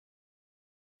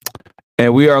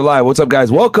And we are live. What's up,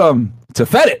 guys? Welcome to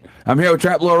Fed It. I'm here with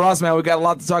Trap Lord Ross, man. We got a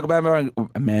lot to talk about,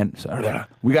 man. Sorry.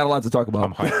 We got a lot to talk about.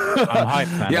 I'm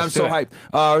hyped, man. Yeah, I'm so hyped.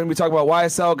 We're going to be talking about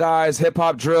YSL guys,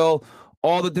 hip-hop, drill,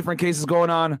 all the different cases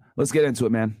going on. Let's get into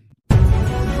it, man. I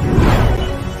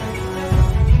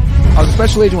was a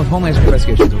special agent with Homeland Security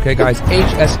Investigations, okay, guys?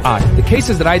 HSI. The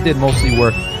cases that I did mostly were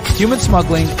human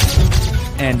smuggling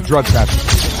and drug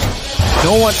trafficking.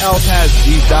 No one else has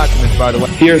these documents, by the way.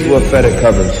 Here's what Fed It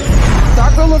covers.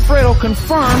 Dr. Lafredo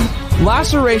confirmed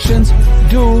lacerations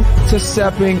due to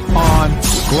stepping on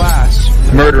glass.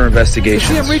 Murder investigations.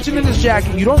 You see him reaching in his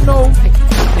jacket. You don't know,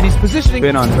 and he's positioning.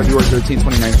 Been on February 13,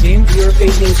 2019. You're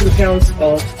facing 2 counts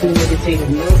of premeditated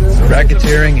murder,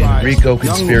 Racketeering and RICO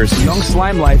conspiracies. Young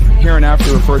Slime Life,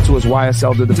 hereinafter referred to as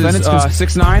YSL. The defendants,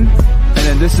 6ix9ine, and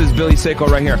then this is Billy Seiko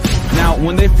right here. Now,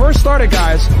 when they first started,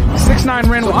 guys, 6ix9ine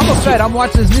ran with... I'm a Fed. I'm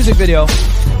watching this music video.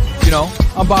 You know,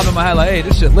 I'm bobbing my head like, hey,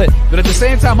 this shit lit. But at the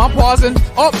same time, I'm pausing.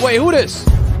 Oh, wait, who this?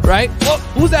 Right? Oh,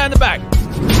 who's that in the back?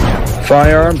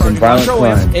 Firearms and violent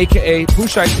crime. A.K.A. Pooh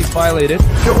Shiesty violated.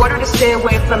 you're ordered to stay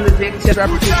away from the victim.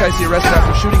 Rapper Pooh Shiesty arrested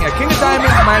after shooting at King of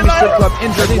Diamonds, Miami Strip Club,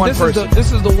 injured one person.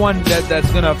 This is the one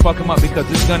that's going to fuck him up because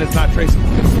this gun is not traceable.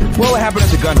 Well, it happened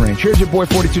at the gun range. Here's your boy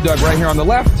 42 Doug right here on the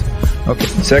left. Okay.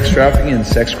 Sex trafficking and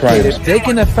sex crimes. They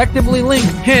can effectively link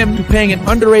him to paying an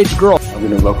underage girl. I'm going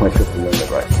to invoke my Fifth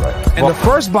Amendment right. And the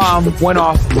first bomb went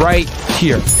off right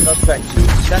here. Suspect 2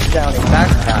 set down a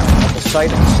backpack at the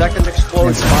site of the second explosion.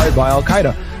 Inspired by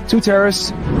Al-Qaeda. 2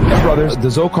 terrorists and brothers, the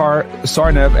Zokar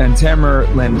Sarnev and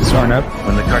Tamerlan Sarnev.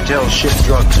 When the cartels ship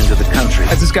drugs into the country.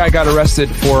 As this guy got arrested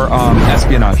for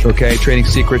espionage, okay? Trading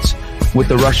secrets with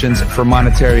the Russians for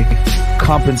monetary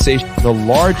compensation. The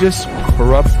largest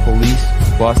corrupt police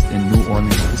bust in New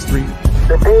Orleans history.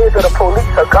 The days of the police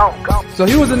are gone. So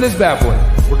he was in this bad boy.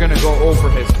 We're going to go over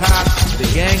his past, the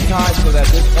gang ties, so that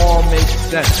this all makes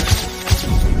sense.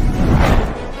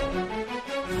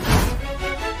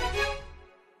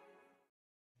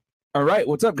 All right,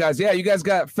 what's up, guys? Yeah, you guys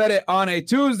got Fed It on a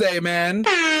Tuesday, man.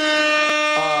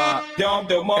 As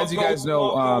you guys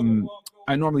know,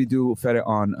 I normally do Fed It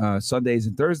on Sundays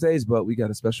and Thursdays, but we got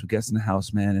a special guest in the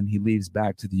house, man, and he leaves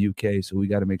back to the UK, so we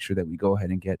got to make sure that we go ahead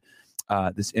and get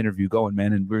this interview going,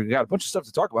 man. And we got a bunch of stuff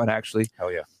to talk about, actually.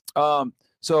 Hell yeah.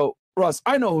 So, Russ,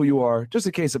 I know who you are. Just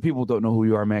in case the people don't know who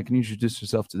you are, man, can you introduce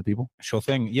yourself to the people? Sure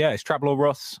thing. Yeah, it's Trap Lord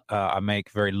Ross. I make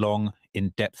very long,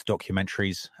 in-depth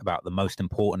documentaries about the most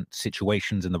important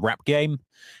situations in the rap game,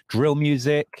 drill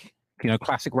music,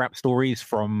 classic rap stories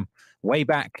from way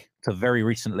back to very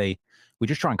recently. We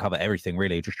just try and cover everything,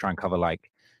 really. Just try and cover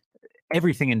like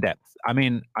everything in depth. I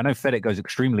mean, I know Fed It goes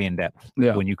extremely in depth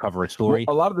when you cover a story.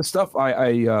 Well, a lot of the stuff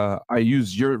I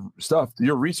use your stuff,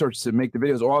 your research to make the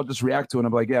videos, or I'll just react to it and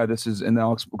I'm like, yeah, this is, and then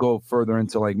I'll go further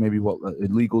into like maybe what a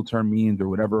legal term means or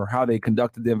whatever, or how they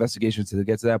conducted the investigations to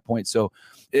get to that point. So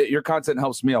your content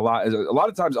helps me a lot. A lot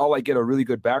of times I'll like get a really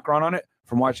good background on it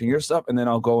from watching your stuff, and then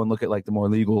I'll go and look at like the more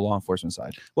legal law enforcement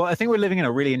side. Well, I think we're living in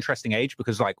a really interesting age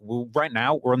because like right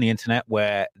now we're on the internet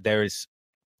where there is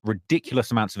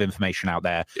ridiculous amounts of information out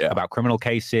there about criminal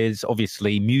cases.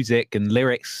 Obviously, music and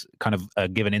lyrics kind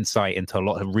of give an insight into a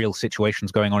lot of real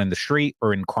situations going on in the street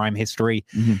or in crime history.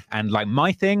 And like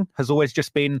my thing has always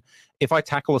just been, if I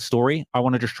tackle a story, I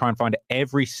want to just try and find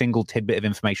every single tidbit of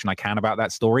information I can about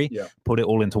that story, put it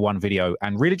all into one video,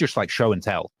 and really just like show and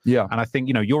tell. And I think,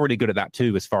 you're really good at that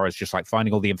too, as far as just like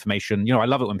finding all the information. I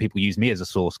love it when people use me as a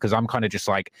source because I'm kind of just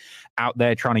like out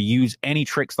there trying to use any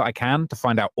tricks that I can to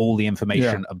find out all the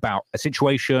information about a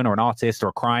situation or an artist or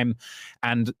a crime.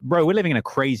 And bro, we're living in a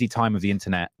crazy time of the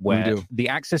internet where the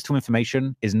access to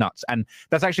information is nuts. And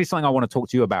that's actually something I want to talk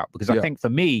to you about because I think for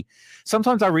me,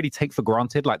 sometimes I really take for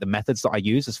granted like the methods that I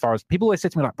use, as far as people always say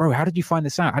to me like, bro, how did you find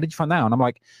this out? How did you find that out? And I'm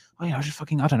like, oh yeah, I just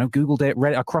fucking, I don't know, Googled it,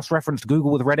 read it, I cross-referenced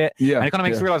Google with Reddit. And it kind of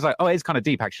makes me realize like, oh, it's kind of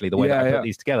deep actually, the way that I put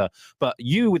these together. But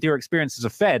you, with your experience as a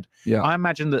Fed, I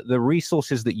imagine that the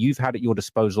resources that you've had at your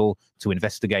disposal to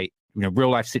investigate real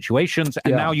life situations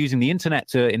and now using the internet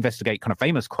to investigate kind of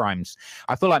famous crimes,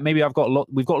 I feel like maybe we've got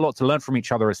a lot to learn from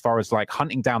each other as far as like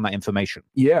hunting down that information.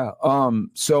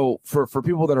 So for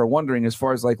people that are wondering, as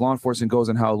far as like law enforcement goes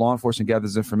and how law enforcement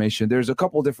gathers information, there's a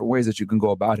couple different ways that you can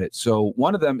go about it. So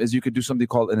one of them is you could do something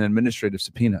called an administrative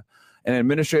subpoena. An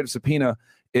administrative subpoena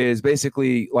is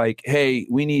basically like, hey,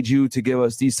 we need you to give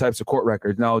us these types of court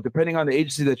records. Now, depending on the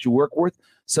agency that you work with,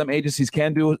 some agencies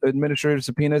can do administrative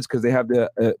subpoenas because they have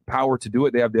the power to do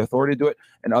it. They have the authority to do it,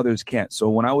 and others can't. So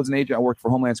when I was an agent, I worked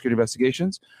for Homeland Security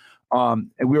Investigations. And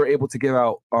we were able to give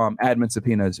out admin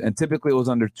subpoenas. And typically it was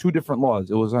under two different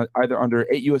laws. It was either under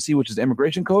 8 U.S.C., which is the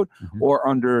immigration code, or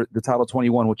under the Title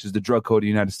 21, which is the drug code of the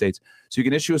United States. So you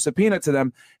can issue a subpoena to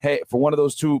them, hey, for one of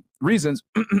those two reasons,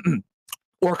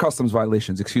 or customs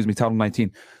violations, Title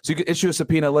 19. So you could issue a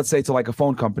subpoena, let's say, to like a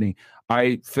phone company.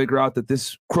 I figure out that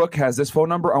this crook has this phone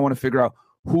number. I want to figure out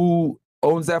who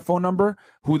owns that phone number,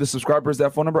 who the subscriber is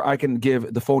that phone number. I can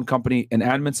give the phone company an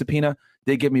admin subpoena.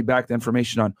 They give me back the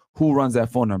information on who runs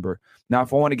that phone number. Now,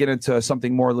 if I want to get into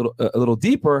something more a little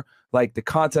deeper, like the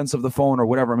contents of the phone or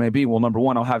whatever it may be, well, number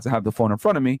one, I'll have to have the phone in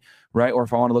front of me, right? Or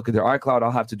if I want to look at their iCloud, I'll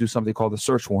have to do something called a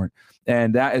search warrant.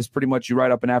 And that is pretty much you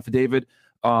write up an affidavit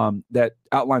that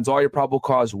outlines all your probable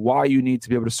cause, why you need to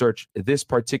be able to search this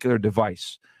particular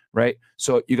device, right?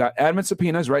 So you got admin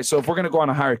subpoenas, right? So if we're going to go on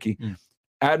a hierarchy,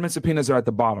 admin subpoenas are at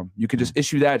the bottom. You could just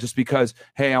issue that just because,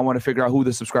 hey, I want to figure out who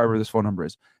the subscriber of this phone number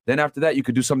is. Then after that, you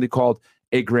could do something called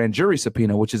a grand jury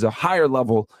subpoena, which is a higher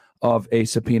level of a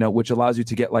subpoena, which allows you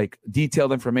to get like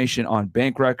detailed information on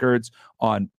bank records,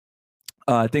 on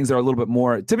things that are a little bit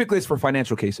more, typically it's for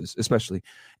financial cases, especially.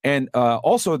 And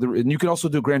also, and you can also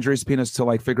do grand jury subpoenas to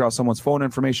like figure out someone's phone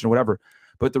information or whatever.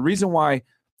 But the reason why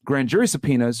grand jury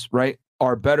subpoenas, right,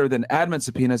 are better than admin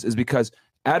subpoenas is because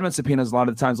admin subpoenas, a lot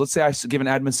of the times, let's say I give an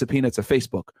admin subpoena to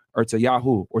Facebook or to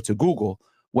Yahoo or to Google.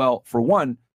 Well, for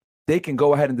one, they can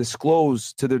go ahead and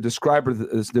disclose to their subscriber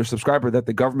that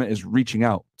the government is reaching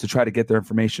out to try to get their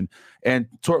information. And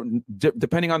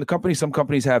depending on the company, some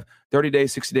companies have 30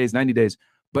 days, 60 days, 90 days.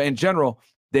 But in general,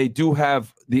 they do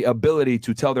have the ability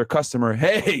to tell their customer,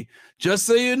 hey, just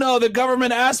so you know, the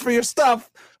government asked for your stuff.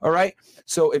 All right.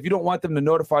 So if you don't want them to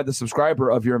notify the subscriber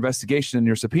of your investigation and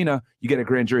your subpoena, you get a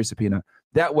grand jury subpoena.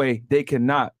 That way they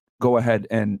cannot go ahead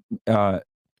and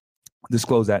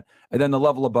disclose that. And then the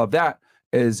level above that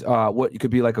is what you could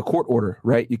be like a court order,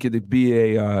 right? You could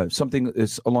be a something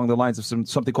is along the lines of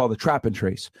something called a trap and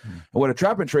trace. And what a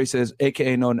trap and trace is,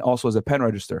 aka known also as a pen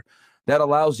register, that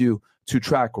allows you to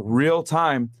track real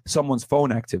time someone's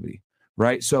phone activity,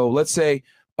 right? So let's say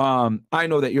I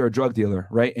know that you're a drug dealer,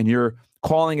 right? And you're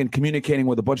calling and communicating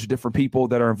with a bunch of different people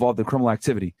that are involved in criminal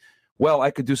activity. Well,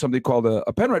 I could do something called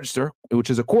a pen register, which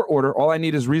is a court order. All I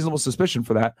need is reasonable suspicion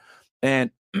for that.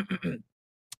 And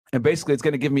and basically, it's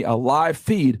going to give me a live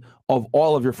feed of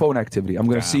all of your phone activity. I'm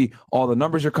going to see all the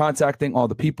numbers you're contacting, all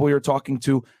the people you're talking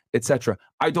to, etc.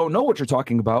 I don't know what you're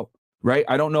talking about, right?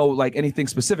 I don't know like anything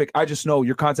specific. I just know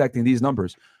you're contacting these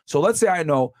numbers. So let's say I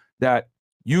know that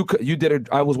you did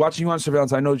I was watching you on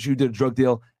surveillance. I know that you did a drug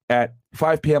deal at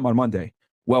 5 p.m. on Monday.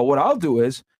 Well, what I'll do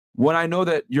is, when I know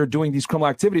that you're doing these criminal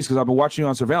activities, because I've been watching you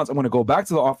on surveillance, I'm going to go back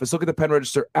to the office, look at the pen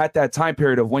register at that time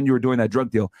period of when you were doing that drug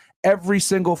deal. Every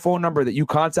single phone number that you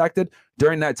contacted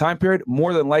during that time period,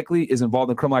 more than likely is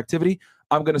involved in criminal activity.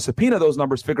 I'm going to subpoena those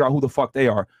numbers, figure out who the fuck they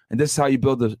are. And this is how you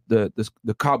build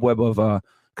the cobweb of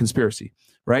conspiracy,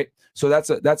 right? So that's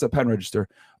a pen register.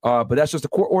 But that's just a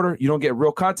court order. You don't get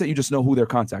real content. You just know who they're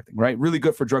contacting, right? Really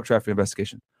good for drug trafficking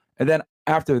investigation. And then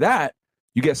after that,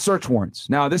 you get search warrants.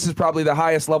 Now, this is probably the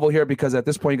highest level here because at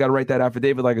this point, you got to write that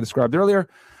affidavit like I described earlier.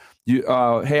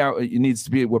 It needs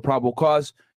to be with probable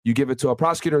cause. You give it to a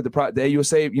prosecutor. The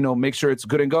AUSA, make sure it's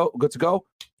good to go.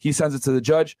 He sends it to the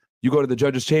judge. You go to the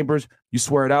judge's chambers. You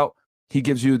swear it out. He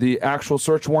gives you the actual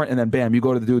search warrant, and then bam, you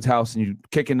go to the dude's house and you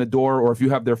kick in the door, or if you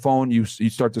have their phone, you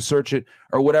start to search it,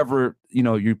 or whatever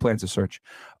you plan to search.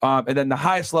 And then the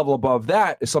highest level above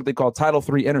that is something called Title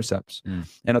III intercepts.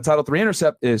 And a Title III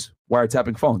intercept is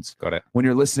wiretapping phones. Got it. When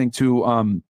you're listening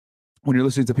to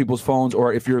people's phones,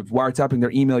 or if you're wiretapping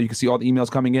their email, you can see all the emails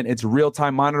coming in. It's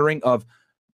real-time monitoring of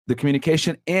the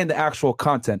communication and the actual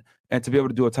content. And to be able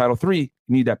to do a Title III, you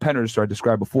need that pen register I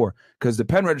described before, because the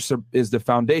pen register is the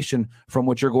foundation from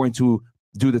which you're going to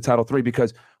do the Title III.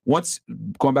 Because once,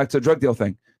 going back to the drug deal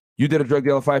thing, you did a drug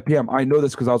deal at 5 p.m. I know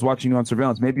this because I was watching you on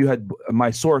surveillance. Maybe you had my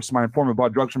informant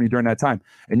bought drugs from you during that time,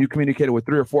 and you communicated with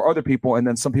 3 or 4 other people, and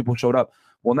then some people showed up.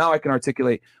 Well, now I can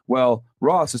articulate, well,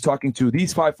 Ross is talking to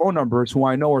these 5 phone numbers who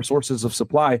I know are sources of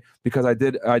supply because I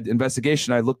did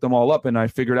investigation. I looked them all up and I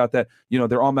figured out that,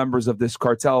 they're all members of this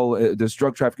cartel, this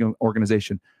drug trafficking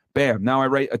organization. Bam. Now I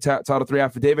write a Title III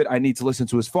affidavit. I need to listen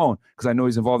to his phone because I know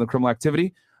he's involved in criminal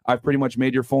activity. I've pretty much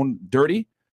made your phone dirty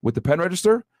with the pen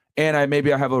register. And I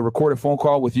have a recorded phone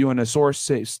call with you and a source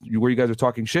where you guys are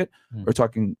talking shit or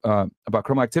talking about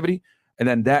criminal activity. And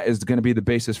then that is going to be the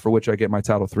basis for which I get my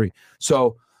Title III.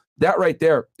 So that right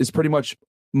there is pretty much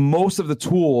most of the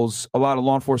tools a lot of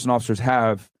law enforcement officers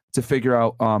have to figure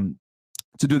out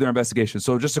to do their investigation.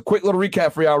 So just a quick little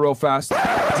recap for y'all real fast,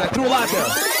 because I threw a lot there.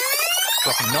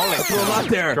 Dropping knowledge. I threw a lot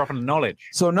there. Dropping knowledge.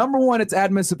 So number one, it's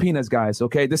admin subpoenas, guys.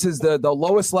 Okay, this is the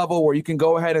lowest level where you can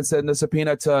go ahead and send a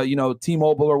subpoena to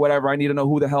T-Mobile or whatever. I need to know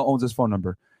who the hell owns this phone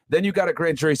number. Then you got a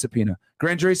grand jury subpoena.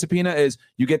 Grand jury subpoena is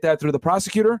you get that through the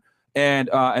prosecutor and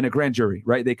a grand jury,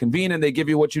 right? They convene and they give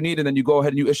you what you need, and then you go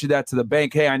ahead and you issue that to the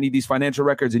bank. Hey, I need these financial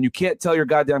records, and you can't tell your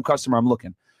goddamn customer I'm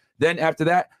looking. Then after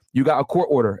that, you got a court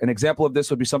order. An example of this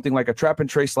would be something like a trap and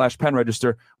trace / pen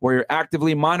register, where you're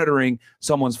actively monitoring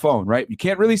someone's phone, right? You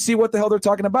can't really see what the hell they're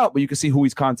talking about, but you can see who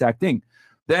he's contacting.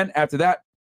 Then after that,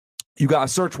 you got a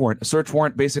search warrant. A search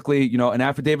warrant, basically, an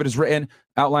affidavit is written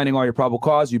outlining all your probable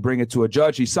cause. You bring it to a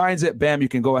judge. He signs it. Bam, you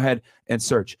can go ahead and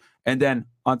search. And then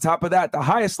on top of that, the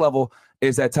highest level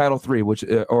is that Title III, which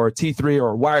or T3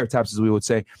 or wiretaps, as we would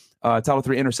say. Title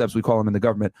III intercepts, we call them in the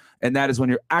government. And that is when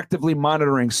you're actively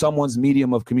monitoring someone's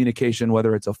medium of communication,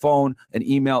 whether it's a phone, an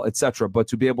email, etc. But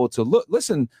to be able to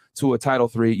listen to a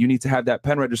Title III, you need to have that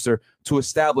pen register to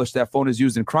establish that phone is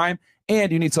used in crime.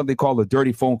 And you need something called a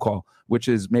dirty phone call, which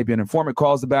is maybe an informant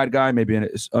calls the bad guy, maybe an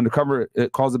undercover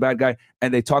calls the bad guy,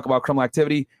 and they talk about criminal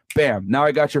activity. Bam. Now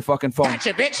I got your fucking phone.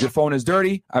 Gotcha, bitch. Your phone is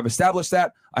dirty. I've established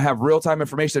that. I have real-time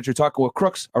information that you're talking with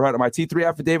crooks. I write my T3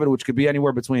 affidavit, which could be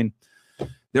anywhere between...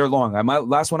 They're long. My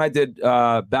last one I did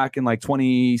back in like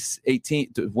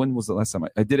 2018. When was the last time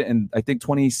I did it? In I think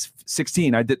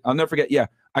 2016. I'll never forget. Yeah,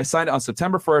 I signed it on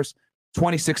September 1st,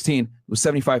 2016. It was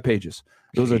 75 pages.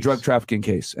 It was a drug trafficking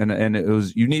case, and it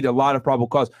was. You need a lot of probable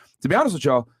cause. To be honest with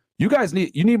y'all, you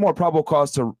need more probable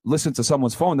cause to listen to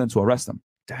someone's phone than to arrest them.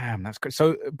 Damn, that's good.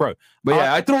 So, bro, but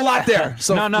yeah, I threw a lot there.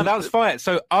 So no, that was fire.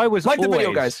 So I was the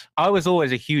video, guys. I was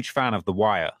always a huge fan of The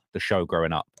Wire, the show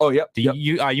growing up. Oh yeah,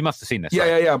 you must have seen this. Yeah,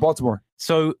 right? yeah, Baltimore.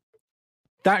 So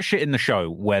that shit in the show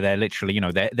where they're literally,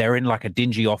 they're in like a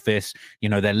dingy office,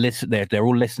 they're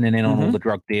all listening in on all the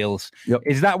drug deals. Yep.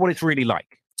 Is that what it's really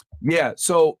like? Yeah.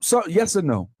 So yes and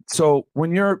no. So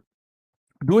when you're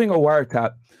doing a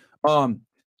wiretap,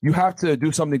 you have to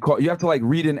do something called, you have to like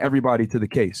read in everybody to the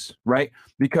case, right?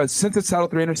 Because since it's Title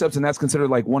III intercepts and that's considered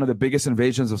like one of the biggest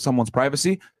invasions of someone's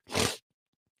privacy,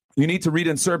 you need to read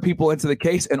in certain people into the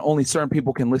case, and only certain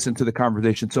people can listen to the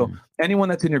conversation. So anyone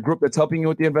that's in your group that's helping you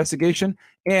with the investigation,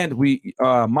 and we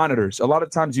monitors. A lot of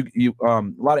times a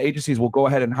lot of agencies will go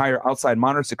ahead and hire outside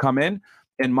monitors to come in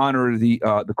and monitor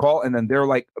the call, and then they're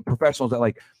like professionals that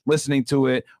like listening to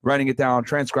it, writing it down,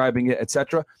 transcribing it,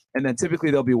 etc. And then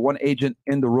typically there'll be one agent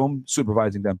in the room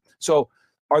supervising them. So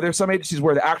are there some agencies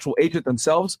where the actual agent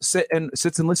themselves sits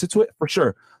and listens to it? For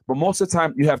sure. But most of the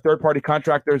time you have third-party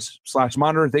contractors /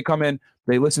 monitors. They come in,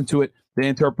 they listen to it, they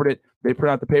interpret it, they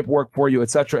print out the paperwork for you,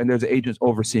 etc. And there's agents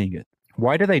overseeing it.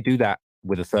 Why do they do that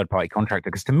with a third-party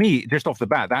contractor? Because to me, just off the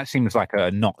bat, that seems like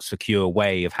a not secure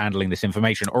way of handling this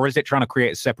information. Or is it trying to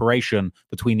create a separation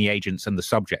between the agents and the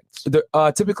subjects?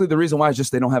 Typically, the reason why is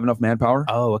just they don't have enough manpower.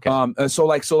 Oh, okay. So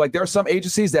there are some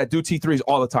agencies that do T3s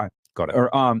all the time. Got it. Or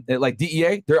like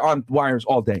DEA, they're on wires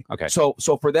all day. Okay. So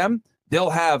for them, they'll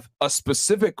have a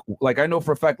specific, like I know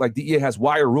for a fact, like DEA has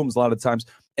wire rooms a lot of times,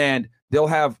 and they'll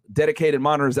have dedicated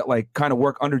monitors that like kind of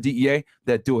work under DEA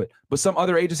that do it. But some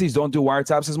other agencies don't do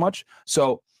wiretaps as much.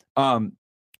 So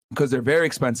because they're very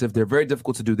expensive, they're very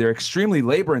difficult to do. They're extremely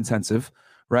labor intensive,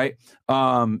 right?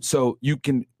 So you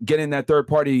can get in that third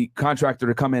party contractor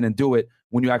to come in and do it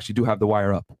when you actually do have the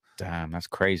wire up. Damn, that's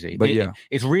crazy. But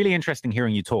it's really interesting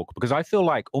hearing you talk, because I feel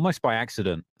like almost by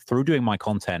accident through doing my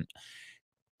content,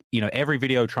 every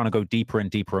video trying to go deeper and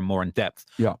deeper and more in depth.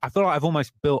 Yeah. I feel like I've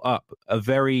almost built up a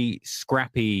very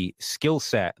scrappy skill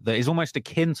set that is almost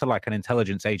akin to like an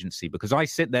intelligence agency, because I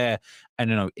sit there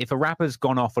and, if a rapper's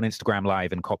gone off on Instagram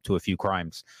Live and copped to a few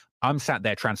crimes, I'm sat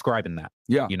there transcribing that.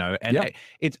 Yeah.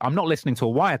 I'm not listening to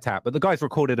a wiretap, but the guy's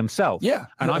recorded himself. Yeah.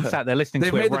 And I'm sat there listening to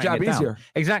it. They've made the job easier.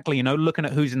 Exactly. Looking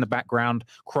at who's in the background,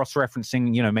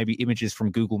 cross-referencing, maybe images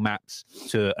from Google Maps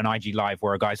to an IG Live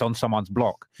where a guy's on someone's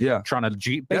block. Yeah. Trying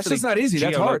to that's just not easy.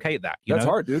 That's hard. That. That's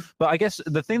hard, dude. But I guess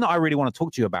the thing that I really want to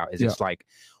talk to you about is it's like,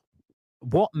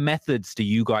 what methods do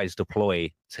you guys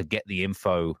deploy to get the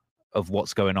info of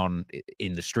what's going on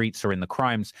in the streets or in the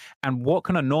crimes, and what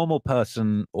can a normal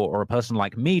person or a person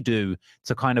like me do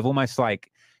to kind of almost like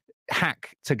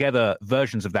hack together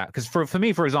versions of that? Because for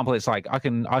me, for example, it's like I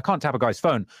can't tap a guy's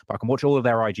phone, but I can watch all of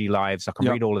their IG lives, I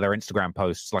can read all of their Instagram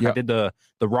posts. Like I did the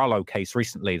Rollo case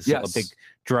recently, a big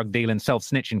drug dealing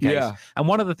self-snitching case. And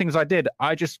one of the things I did,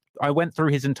 I went through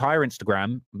his entire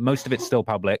Instagram, most of it's still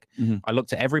public. I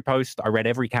looked at every post, I read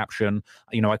every caption,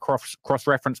 I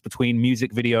cross-referenced between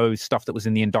music videos, stuff that was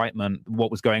in the indictment, what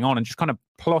was going on, and just kind of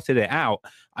plotted it out.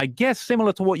 I guess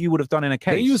similar to what you would have done in a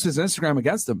case. They used his Instagram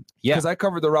against him. Yeah. Because I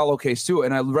covered the Rollo case too,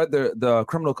 and I read the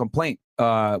criminal complaint,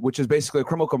 which is basically a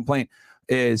criminal complaint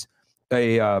is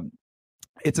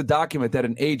it's a document that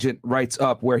an agent writes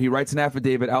up where he writes an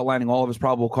affidavit outlining all of his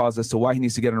probable cause as to why he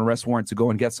needs to get an arrest warrant to go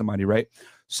and get somebody, right?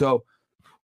 So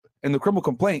in the criminal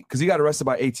complaint, because he got arrested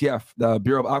by ATF, the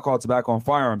Bureau of Alcohol, Tobacco, and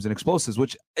Firearms and Explosives,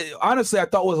 which honestly I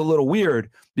thought was a little weird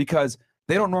because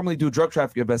they don't normally do drug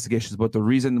trafficking investigations, but the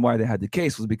reason why they had the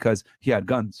case was because he had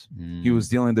guns. He was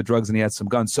dealing the drugs and he had some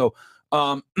guns. So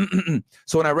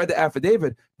so when I read the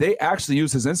affidavit, they actually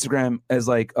used his Instagram as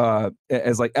like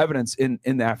evidence in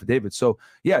the affidavit. So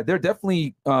yeah, they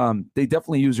definitely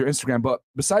use your Instagram. But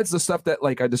besides the stuff that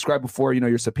like I described before,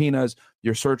 your subpoenas,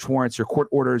 your search warrants, your court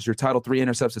orders, your Title III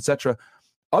intercepts, etc.,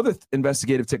 other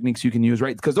investigative techniques you can use,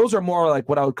 right? Because those are more like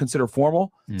what I would consider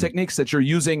formal techniques that you're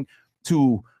using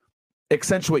to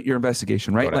accentuate your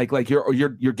investigation, right? Like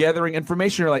you're gathering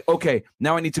information. You're like, okay,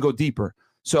 now I need to go deeper.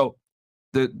 So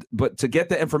but to get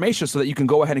the information so that you can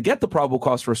go ahead and get the probable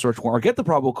cause for a search warrant or get the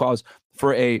probable cause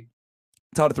for a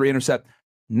Title III intercept,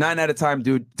 9 out of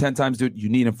 10 times, dude, you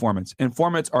need informants.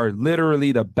 Informants are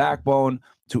literally the backbone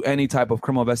to any type of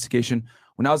criminal investigation.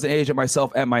 When I was an agent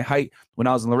myself at my height, when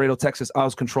I was in Laredo, Texas, I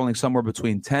was controlling somewhere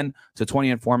between 10 to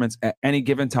 20 informants at any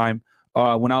given time.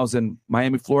 When I was in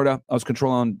Miami, Florida, I was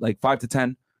controlling like 5 to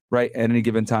 10, right, at any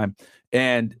given time.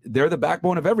 And they're the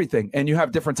backbone of everything. And you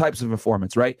have different types of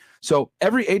informants, right? So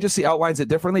every agency outlines it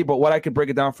differently. But what I can break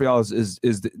it down for y'all is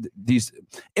these.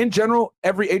 In general,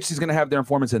 every agency is going to have their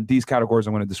informants in these categories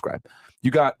I'm going to describe.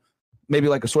 You got maybe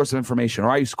like a source of information,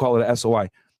 or I used to call it a SOI.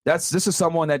 This is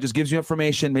someone that just gives you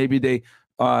information. Maybe they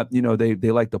like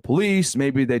the police.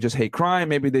 Maybe they just hate crime.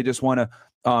 Maybe they just want to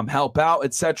help out,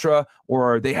 etc.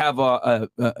 Or they have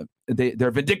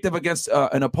they're vindictive against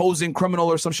an opposing criminal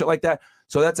or some shit like that.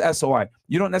 So that's SOI.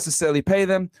 You don't necessarily pay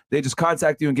them. They just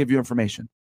contact you and give you information.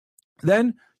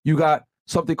 Then you got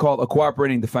something called a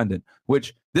cooperating defendant,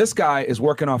 which this guy is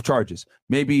working off charges.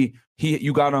 Maybe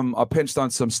you got him pinched on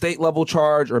some state level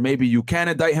charge, or maybe you can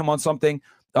indict him on something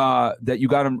that you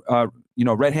got him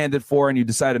red-handed for, and you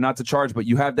decided not to charge, but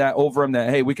you have that over him that,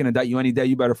 hey, we can indict you any day.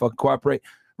 You better fucking cooperate.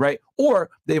 Right? Or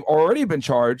they've already been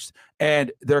charged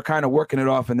and they're kind of working it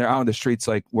off and they're out on the streets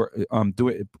like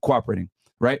cooperating,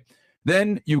 right?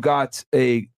 Then you got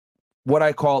what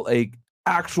I call a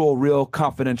actual real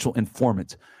confidential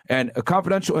informant. And a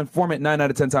confidential informant 9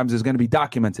 out of 10 times is going to be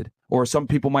documented, or some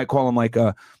people might call them like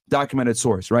a documented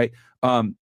source, right?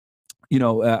 Homeland,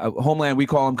 we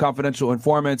call them confidential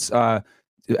informants. The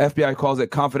FBI calls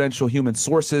it confidential human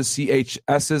sources,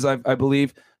 CHSs, I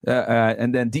believe.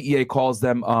 And then DEA calls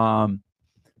them,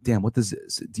 what does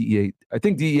DEA? I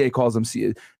think DEA calls them,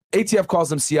 ATF calls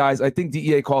them CIs. I think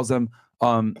DEA calls them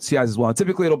CIs as well. And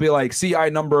typically it'll be like CI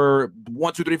number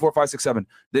 1, 2, 3, 4, 5, 6, 7.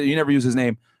 You never use his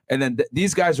name. And then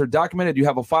these guys are documented. You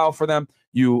have a file for them.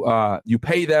 You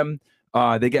pay them.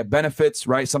 They get benefits,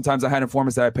 right? Sometimes I had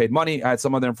informants that I paid money. I had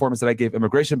some other informants that I gave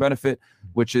immigration benefit,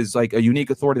 which is like a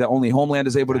unique authority that only Homeland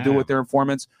is able to do with their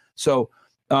informants. So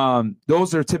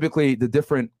those are typically the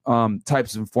different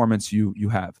types of informants you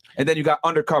have. And then you got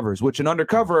undercovers, which an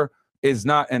undercover is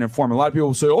not an informant. A lot of people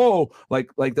will say, oh,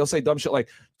 like they'll say dumb shit like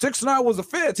 6ix9ine was a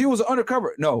fit. He was an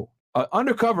undercover. No,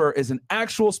 undercover is an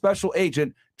actual special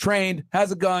agent, trained,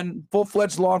 has a gun,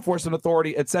 full-fledged law enforcement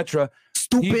authority, etc.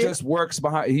 Stupid. He just works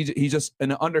behind. He's just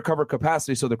in an undercover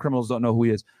capacity, so the criminals don't know who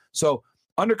he is. So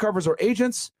undercovers are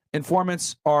agents.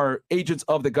 Informants are agents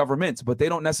of the government, but they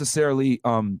don't necessarily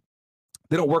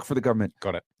they don't work for the government.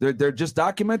 Got it. They're just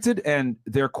documented and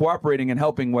they're cooperating and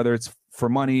helping, whether it's for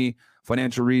money,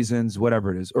 financial reasons,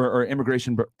 whatever it is, or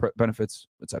immigration benefits,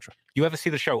 etc. You ever see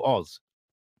the show Oz?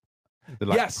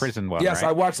 Yes, prison one. Yes, right?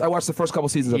 I watched the first couple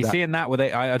seasons of that. You seeing that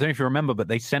where I don't know if you remember, but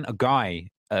they sent a guy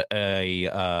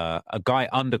a guy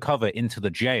undercover into the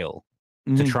jail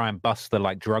to try and bust the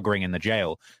drug ring in the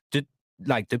jail. Do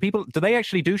they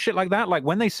actually do shit like that? Like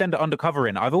when they send an undercover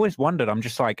in, I've always wondered. I'm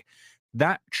just like,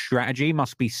 that strategy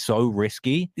must be so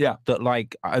risky. Yeah. That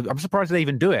I'm surprised they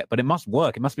even do it, but it must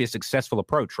work. It must be a successful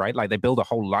approach, right? Like they build a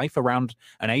whole life around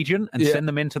an agent and send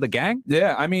them into the gang.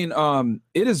 Yeah, I mean,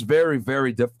 it is very,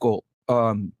 very difficult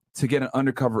to get an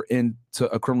undercover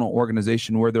into a criminal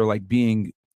organization where they're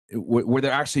where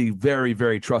they're actually very,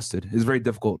 very trusted. It's very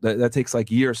difficult. That takes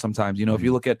years sometimes. If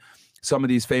you look at some of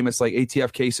these famous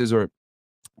ATF cases, or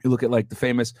you look at the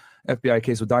famous FBI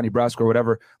case with Donnie Brasco or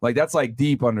whatever, that's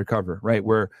deep undercover, right?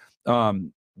 Where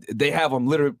they have them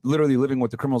literally living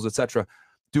with the criminals, etc.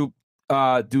 Do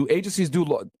agencies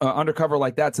do undercover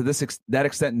like that to that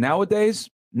extent nowadays?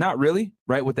 Not really,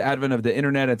 right? With the advent of the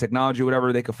internet and technology,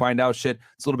 whatever, they could find out shit.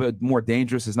 It's a little bit more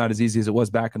dangerous. It's not as easy as it was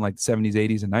back in the 70s,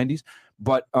 80s, and 90s.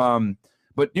 But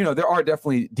there are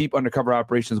definitely deep undercover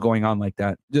operations going on like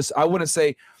that. Just I wouldn't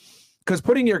say because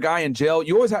putting your guy in jail,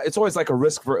 you always it's always like a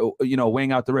risk for,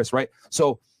 weighing out the risk, right?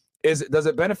 So does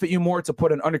it benefit you more to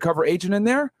put an undercover agent in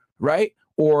there, right?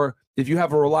 Or if you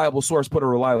have a reliable source, put a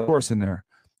reliable source in there.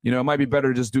 It might be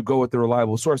better to just go with the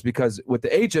reliable source, because with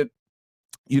the agent,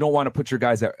 you don't want to put your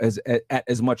guys at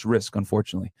as much risk,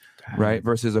 unfortunately, right?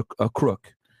 Versus a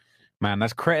crook. Man,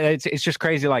 that's crazy. It's just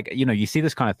crazy. Like, you see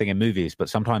this kind of thing in movies, but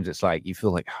sometimes it's like you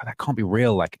feel like, that can't be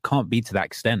real. Like, it can't be to that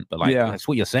extent. But like, that's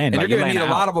what you're saying. And like, you're going to need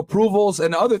a lot of approvals.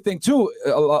 And the other thing too,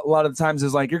 a lot of the times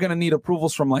is like you're going to need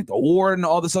approvals from like the warden and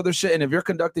all this other shit. And if you're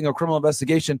conducting a criminal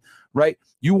investigation, right,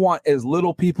 you want as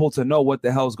little people to know what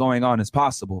the hell's going on as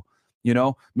possible.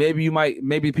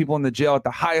 Maybe people in the jail at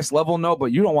the highest level know,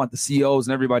 but you don't want the CEOs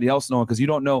and everybody else knowing, because you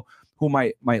don't know who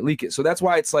might leak it. So that's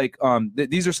why it's like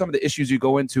these are some of the issues you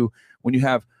go into when you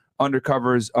have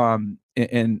undercovers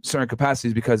in certain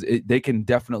capacities, because they can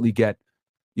definitely get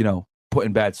put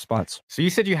in bad spots. So you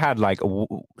said you had like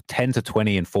 10 to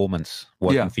 20 informants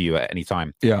working for you at any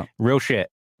time. Yeah. Real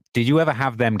shit. Did you ever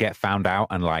have them get found out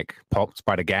and like popped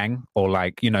by the gang? Or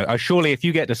like, surely if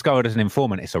you get discovered as an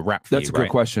informant, it's a wrap for you, That's a good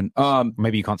question.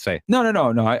 Maybe you can't say. No,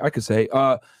 I could say.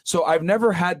 So I've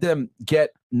never had them get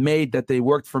made that they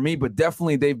worked for me, but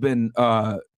definitely they've been,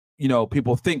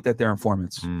 people think that they're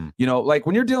informants. Like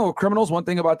when you're dealing with criminals, one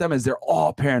thing about them is they're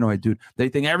all paranoid, dude. They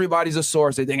think everybody's a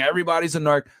source. They think everybody's a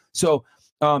narc. So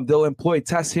they'll employ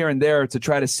tests here and there to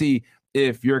try to see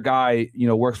if your guy,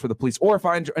 works for the police, or if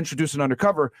I introduce an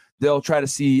undercover, they'll try to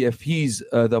see if he's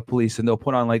the police, and they'll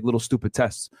put on like little stupid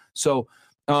tests. So,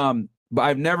 but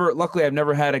I've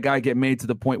never had a guy get made to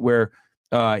the point where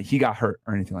he got hurt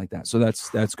or anything like that. So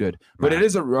that's good. But it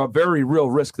is a very real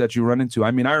risk that you run into.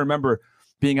 I mean, I remember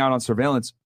being out on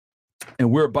surveillance, and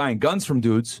we were buying guns from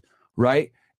dudes,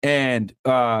 right? And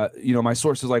my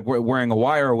source is like wearing a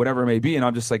wire or whatever it may be, and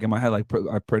I'm just like in my head, like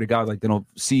I pray to God, like they don't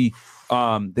see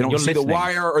the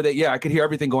wire, or I could hear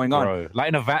everything going on. Bro, like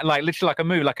in a van, like literally like a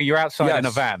movie, like you're outside in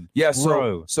a van. Yeah.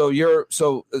 So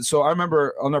I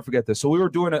remember, I'll never forget this. So we were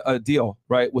doing a deal,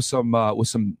 right, with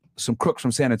some crooks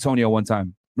from San Antonio one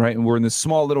time, right, and we're in this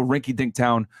small little rinky-dink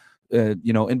town,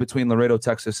 in between Laredo,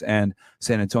 Texas, and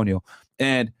San Antonio,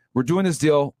 and we're doing this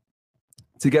deal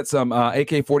to get some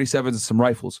AK-47s and some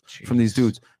rifles from these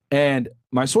dudes. And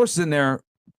my source is in there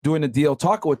doing a deal,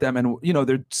 talking with them, and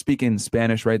they're speaking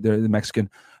Spanish, right? They're Mexican,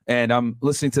 and I'm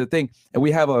listening to the thing, and we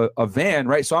have a van,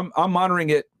 right? So I'm monitoring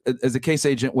it as a case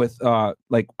agent with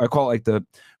like I call it like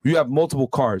you have multiple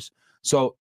cars.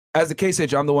 So as the case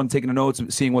agent, I'm the one taking the notes,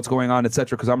 seeing what's going on,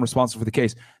 etc., because I'm responsible for the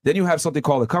case. Then you have something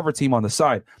called a cover team on the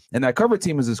side, and that cover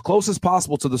team is as close as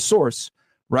possible to the source,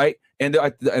 right? And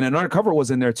an undercover was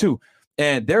in there too.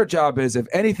 And their job is, if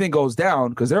anything goes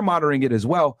down, because they're monitoring it as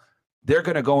well, they're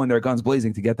going to go in there guns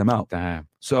blazing to get them out. Damn.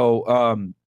 So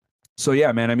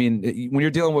yeah, man, I mean, when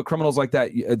you're dealing with criminals like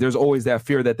that, there's always that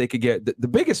fear that they could get. The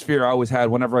biggest fear I always had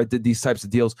whenever I did these types of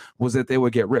deals was that they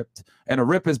would get ripped. And a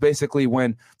rip is basically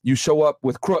when you show up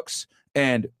with crooks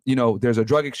and, there's a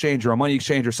drug exchange or a money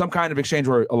exchange or some kind of exchange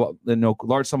where a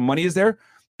large sum of money is there,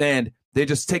 and they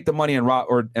just take the money and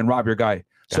rob your guy.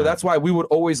 So that's why we would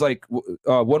always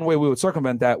one way we would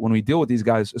circumvent that when we deal with these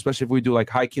guys, especially if we do like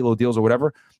high kilo deals or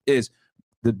whatever, is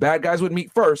the bad guys would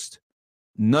meet first.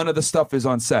 None of the stuff is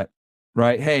on set,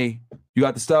 right? Hey, you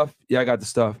got the stuff? Yeah, I got the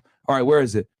stuff. All right, where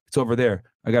is it? It's over there.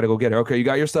 I got to go get it. Okay, you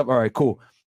got your stuff? All right, cool.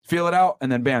 Feel it out, and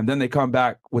then bam, then they come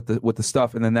back with the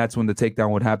stuff, and then that's when the takedown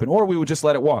would happen. Or we would just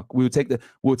let it walk. We would take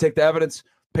the evidence,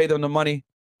 pay them the money,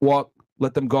 walk,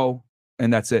 let them go,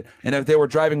 and that's it. And if they were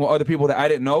driving with other people that I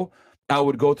didn't know, I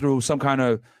would go through some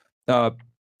kind of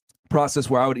process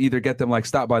where I would either get them like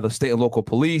stopped by the state and local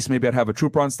police. Maybe I'd have a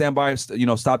trooper on standby,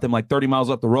 stop them like 30 miles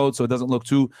up the road so it doesn't look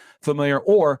too familiar.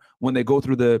 Or when they go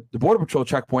through the Border Patrol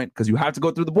checkpoint, because you have to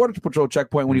go through the Border Patrol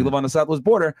checkpoint when you live on the Southwest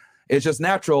border, it's just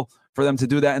natural for them to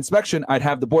do that inspection. I'd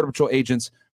have the Border Patrol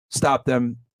agents stop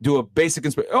them, do a basic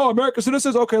inspection. Oh, American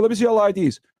citizens? Okay, let me see all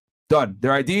IDs. Done.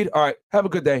 They're ID'd. All right, have a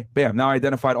good day. Bam. Now I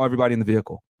identified everybody in the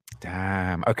vehicle.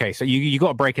 Damn. Okay, so you got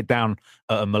to break it down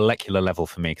at a molecular level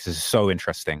for me because this is so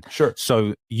interesting. Sure.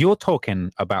 So you're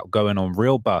talking about going on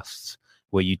real busts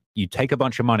where you take a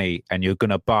bunch of money and you're going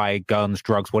to buy guns,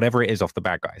 drugs, whatever it is off the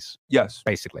bad guys. Yes.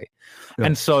 Basically. Yeah.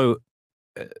 And so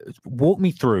walk me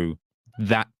through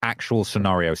that actual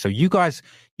scenario. So you guys,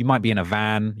 you might be in a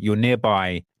van, you're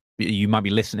nearby, you might be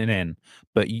listening in,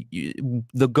 but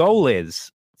the goal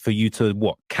is for you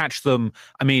to catch them.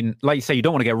 I mean, like you say, you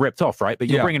don't want to get ripped off, right? But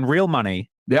you're bringing real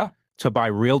money to buy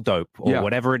real dope or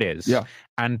whatever it is. Yeah.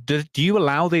 And do you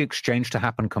allow the exchange to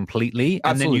happen completely?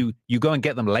 Absolutely. And then you go and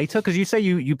get them later? Because you say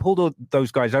you pulled all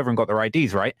those guys over and got their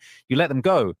IDs, right? You let them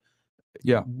go.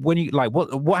 Yeah. When you like,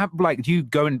 what happened? Like, do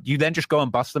you then just go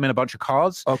and bust them in a bunch of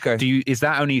cars? Okay. Is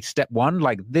that only step one?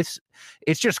 Like this,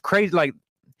 it's just crazy. Like,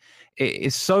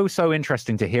 it's so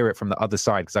interesting to hear it from the other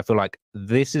side, because I feel like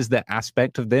this is the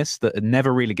aspect of this that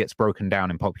never really gets broken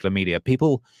down in popular media.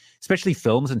 People, especially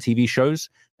films and TV shows,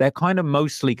 they're kind of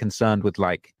mostly concerned with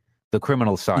like the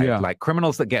criminal side, like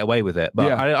criminals that get away with it.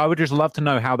 But I would just love to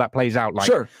know how that plays out.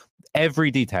 Like every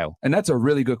detail. And that's a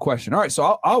really good question. All right,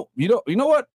 so I'll you know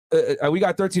what? We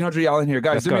got 1,300 y'all in here,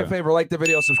 guys. Do me a favor, like the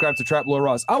video, subscribe to Trap Lord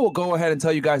Ross. I will go ahead and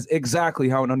tell you guys exactly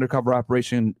how an undercover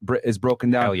operation is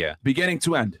broken down, beginning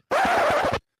to end.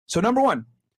 So number one,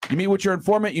 you meet with your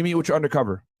informant, you meet with your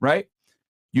undercover, right?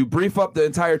 You brief up the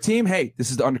entire team. Hey,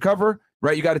 this is the undercover,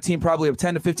 right? You got a team probably of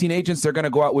 10 to 15 agents. They're going to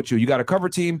go out with you. You got a cover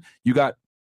team. You got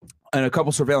a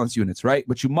couple surveillance units, right?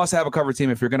 But you must have a cover team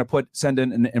if you're going to send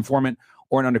in an informant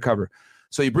or an undercover.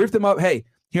 So you brief them up. Hey,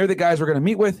 here are the guys we're going to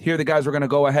meet with. Here are the guys we're going to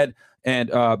go ahead and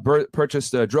purchase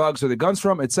the drugs or the guns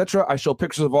from, etc. I show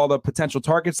pictures of all the potential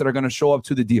targets that are going to show up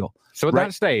to the deal. So at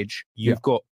that stage, you've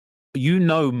got, you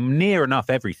know, near enough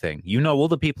everything. You know all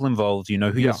the people involved. You know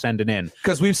who you're sending in.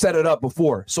 Because we've set it up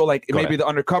before. So like maybe the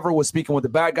undercover was speaking with the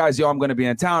bad guys. Yo, I'm going to be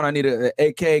in town. I need an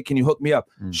AK. Can you hook me up?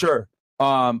 Sure.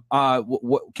 Can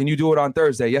you do it on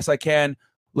Thursday? Yes, I can.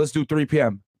 Let's do 3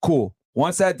 p.m. Cool.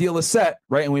 Once that deal is set,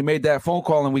 right, and we made that phone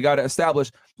call and we got it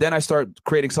established, then I start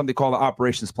creating something called an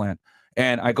operations plan.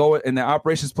 And I go in the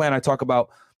operations plan, I talk about,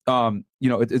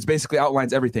 it's basically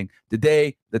outlines everything. The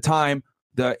day, the time,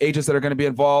 the agents that are going to be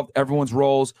involved, everyone's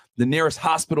roles, the nearest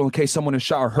hospital in case someone is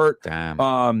shot or hurt.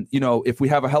 Damn. If we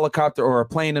have a helicopter or a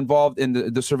plane involved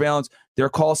in the surveillance, their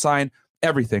call sign,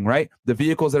 everything, right? The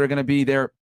vehicles that are going to be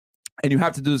there. And you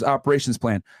have to do this operations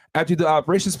plan. After you do the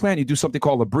operations plan, you do something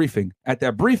called a briefing. At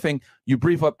that briefing, you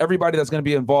brief up everybody that's going to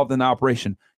be involved in the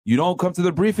operation. You don't come to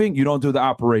the briefing, you don't do the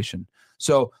operation.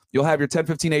 So you'll have your 10,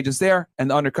 15 agents there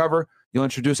and the undercover. You'll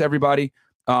introduce everybody,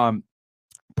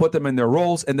 put them in their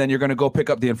roles, and then you're going to go pick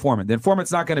up the informant. The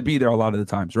informant's not going to be there a lot of the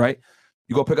times, right?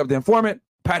 You go pick up the informant,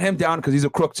 pat him down because he's a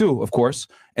crook too, of course.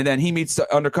 And then he meets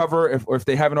the undercover if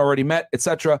they haven't already met,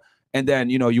 etc. And then,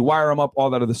 you wire him up,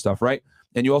 all that other stuff, right?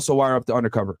 And you also wire up the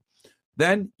undercover.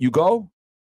 Then you go,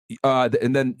 and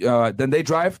then they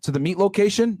drive to the meet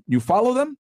location. You follow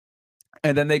them,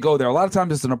 and then they go there. A lot of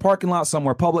times it's in a parking lot,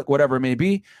 somewhere public, whatever it may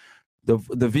be. The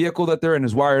vehicle that they're in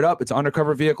is wired up. It's an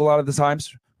undercover vehicle a lot of the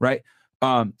times, right?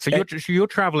 So you're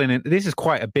traveling in. This is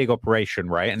quite a big operation,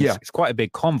 right? And it's quite a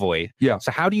big convoy. Yeah.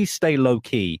 So how do you stay low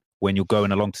key when you're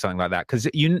going along to something like that? Because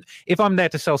if I'm there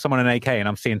to sell someone an AK and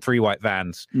I'm seeing 3 white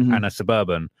vans and a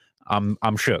Suburban,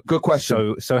 I'm shook. Good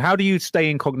question. So how do you stay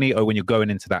incognito when you're going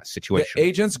into that situation? The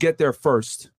agents get there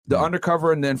first. The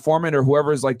undercover and the informant or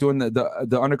whoever is like doing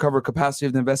the undercover capacity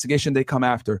of the investigation, they come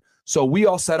after. So we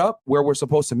all set up where we're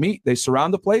supposed to meet. They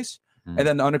surround the place, and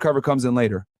then the undercover comes in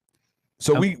later.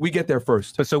 So we get there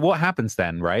first. So what happens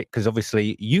then, right? Because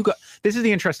obviously this is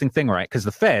the interesting thing, right? Because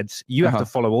the feds, you have to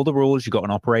follow all the rules. You got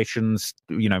an operations,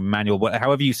 manual,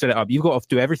 however you set it up. You've got to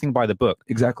do everything by the book.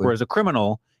 Exactly. Whereas a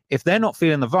criminal, if they're not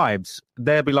feeling the vibes,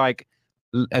 they'll be like,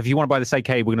 if you want to buy this AK,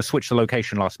 we're going to switch the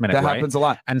location last minute. That happens a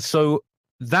lot. And so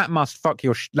that must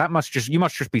you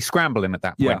must just be scrambling at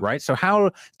that point, right? So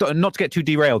how, not to get too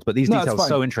derailed, but these details are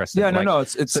so interesting. Yeah,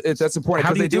 it's that's important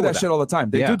because they do that shit all the time.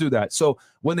 They do that. So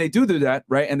when they do that,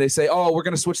 right, and they say, oh, we're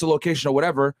going to switch the location or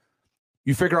whatever,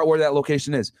 you figure out where that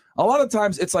location is. A lot of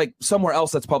times it's like somewhere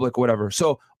else that's public or whatever.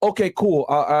 So, okay, cool.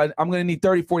 I'm going to need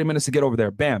 30, 40 minutes to get over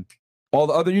there. Bam. All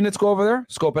the other units go over there,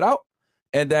 scope it out,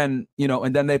 and then,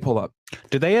 and then they pull up.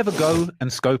 Do they ever go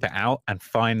and scope it out and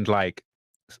find like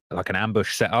an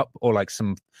ambush set up or like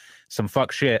some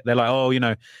fuck shit? They're like, oh,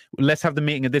 let's have the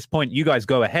meeting at this point. You guys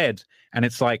go ahead. And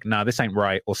it's like, nah, this ain't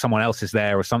right. Or someone else is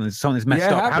there or something's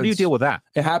messed up. How do you deal with that?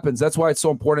 It happens. That's why it's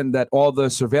so important that all the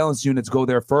surveillance units go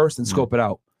there first and scope it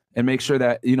out and make sure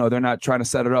that, they're not trying to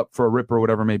set it up for a rip or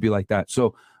whatever may be like that.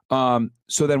 So,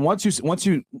 so then once you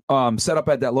set up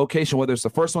at that location, whether it's the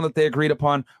first one that they agreed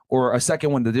upon or a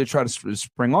second one that they try to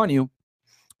spring on you,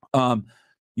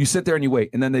 you sit there and you wait,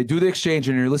 and then they do the exchange,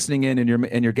 and you're listening in,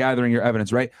 and you're gathering your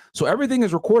evidence, right? So everything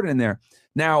is recorded in there.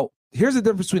 Now, here's the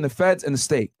difference between the feds and the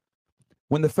state.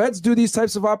 When the feds do these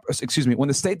types of when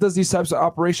the state does these types of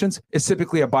operations, it's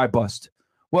typically a buy bust.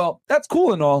 Well, that's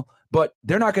cool and all, but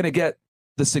they're not going to get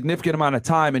the significant amount of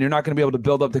time, and you're not going to be able to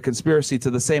build up the conspiracy to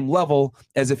the same level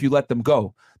as if you let them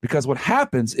go. Because what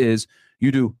happens is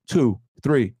you do 2,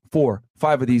 3, 4,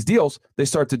 5 of these deals, they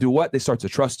start to do what? They start to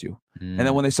trust you. And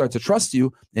then when they start to trust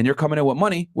you and you're coming in with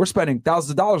money, we're spending thousands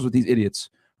of dollars with these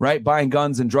idiots, right? Buying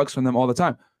guns and drugs from them all the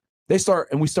time.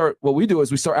 What we do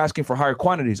is we start asking for higher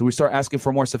quantities, and we start asking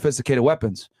for more sophisticated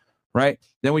weapons. right?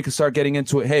 Then we can start getting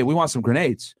into it. Hey, we want some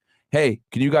grenades. Hey,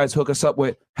 can you guys hook us up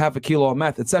with half a kilo of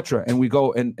meth, etc.? And we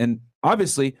go and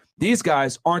obviously these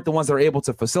guys aren't the ones that are able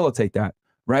to facilitate that,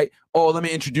 right? Oh, let me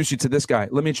introduce you to this guy.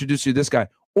 Let me introduce you to this guy.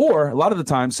 Or a lot of the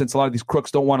times, since a lot of these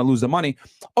crooks don't want to lose the money,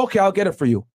 okay, I'll get it for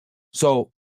you. So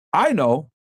I know,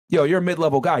 you're a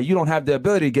mid-level guy. You don't have the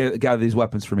ability to gather these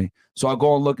weapons for me. So I'll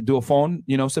go and do a phone,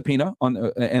 subpoena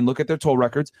on and look at their toll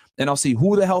records, and I'll see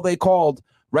who the hell they called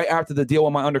right after the deal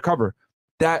with my undercover.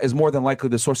 That is more than likely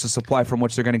the source of supply from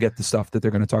which they're going to get the stuff that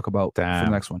they're going to talk about for the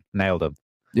next one. Nailed them.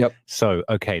 Yep. So,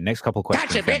 okay, next couple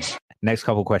questions. Gotcha, bitch. Next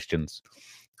couple questions.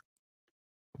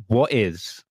 What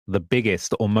is the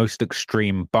biggest or most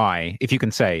extreme buy, if you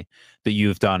can say, that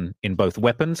you've done in both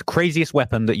weapons, craziest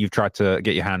weapon that you've tried to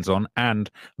get your hands on, and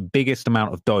biggest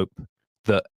amount of dope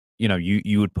that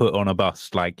you would put on a bus?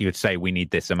 Like you would say, we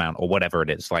need this amount or whatever it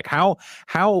is. Like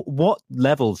what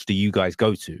levels do you guys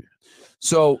go to?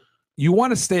 So you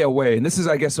want to stay away, and this is,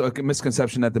 I guess, a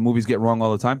misconception that the movies get wrong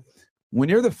all the time. When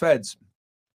you're the feds,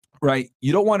 right,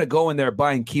 you don't want to go in there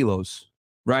buying kilos,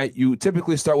 right? You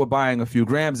typically start with buying a few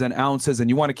grams and ounces, and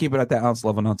you want to keep it at that ounce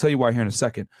level. And I'll tell you why here in a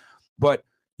second. But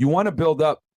you want to build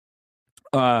up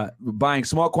buying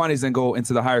small quantities and go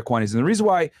into the higher quantities. And the reason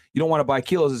why you don't want to buy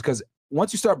kilos is because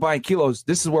once you start buying kilos,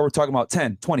 this is where we're talking about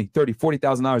 10, 20, 30,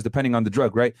 $40,000, depending on the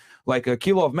drug, right? Like a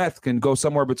kilo of meth can go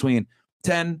somewhere between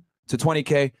 10 to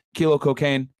 20K, kilo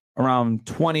cocaine around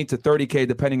 20 to 30K,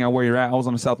 depending on where you're at. I was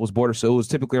on the southwest border, so it was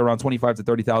typically around 25 to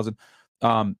 30,000.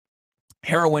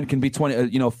 Heroin can be 10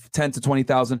 to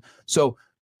 20,000. So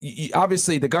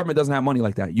obviously the government doesn't have money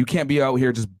like that. You can't be out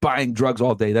here just buying drugs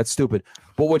all day. That's stupid.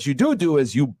 But what you do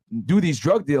is you do these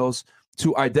drug deals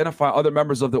to identify other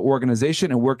members of the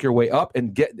organization and work your way up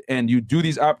and you do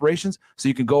these operations so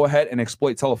you can go ahead and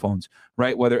exploit telephones,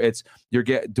 right? Whether it's you're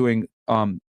doing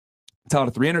Title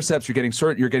 3 intercepts, you're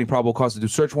getting probable cause to do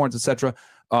search warrants, etc.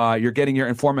 You're getting your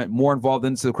informant more involved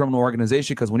into the criminal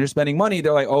organization, because when you're spending money,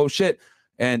 they're like, oh shit,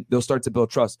 and they'll start to build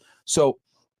trust. So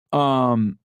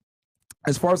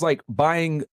as far as like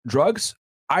buying drugs,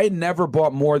 I never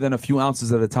bought more than a few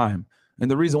ounces at a time. And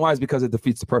the reason why is because it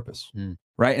defeats the purpose,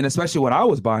 right? And especially what I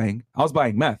was buying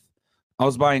meth. I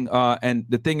was buying, and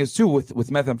the thing is too, with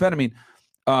methamphetamine,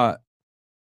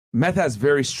 meth has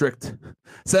very strict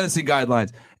sentencing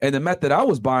guidelines. And the meth that I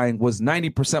was buying was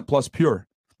 90% plus pure.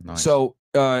 Nice. So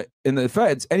in the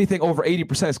feds, anything over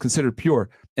 80% is considered pure.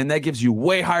 And that gives you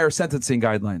way higher sentencing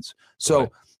guidelines.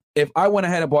 So if I went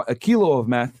ahead and bought a kilo of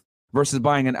meth versus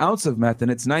buying an ounce of meth and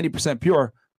it's 90%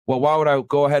 pure, well, why would I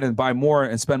go ahead and buy more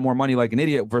and spend more money like an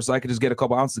idiot versus I could just get a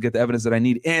couple ounces to get the evidence that I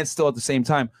need and still at the same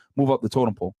time move up the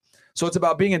totem pole? So it's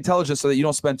about being intelligent so that you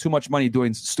don't spend too much money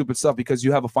doing stupid stuff because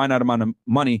you have a finite amount of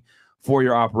money for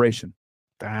your operation.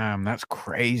 Damn, that's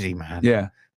crazy, man. Yeah.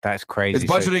 That's crazy.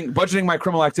 It's budgeting my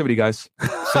criminal activity, guys.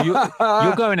 So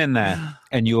you're going in there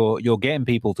and you're getting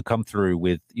people to come through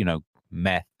with,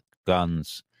 meth,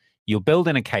 guns. You're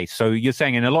building a case. So you're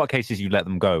saying in a lot of cases you let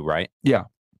them go, right? Yeah.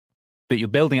 But you're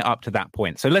building it up to that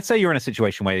point. So let's say you're in a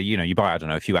situation where, you buy, I don't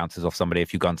know, a few ounces off somebody, a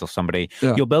few guns off somebody.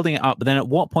 Yeah. You're building it up. But then at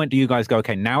what point do you guys go,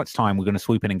 okay, now it's time, we're going to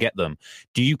swoop in and get them?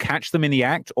 Do you catch them in the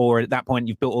act? Or at that point,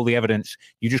 you've built all the evidence,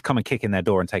 you just come and kick in their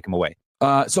door and take them away?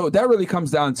 So that really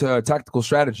comes down to tactical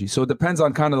strategy. So it depends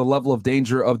on kind of the level of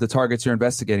danger of the targets you're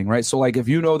investigating, right? So like if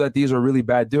you know that these are really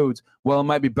bad dudes, well, it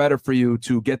might be better for you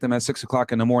to get them at 6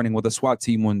 o'clock in the morning with a SWAT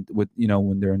team when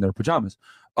they're in their pajamas.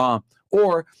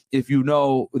 Or if you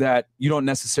know that you don't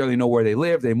necessarily know where they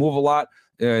live, they move a lot,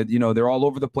 they're all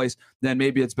over the place, then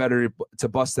maybe it's better to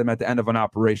bust them at the end of an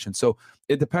operation. So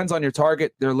it depends on your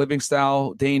target, their living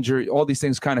style, danger, all these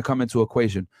things kind of come into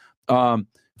equation.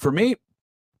 For me,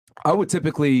 I would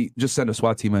typically just send a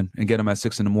SWAT team in and get them at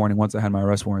 6 in the morning once I had my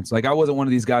arrest warrants. Like I wasn't one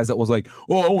of these guys that was like,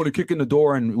 oh, I want to kick in the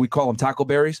door, and we call them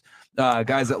tackleberries.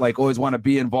 Guys that like always want to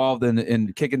be involved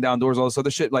in kicking down doors, all this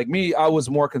other shit. Like me, I was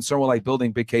more concerned with like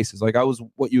building big cases. Like I was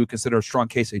what you would consider a strong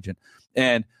case agent.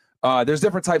 And there's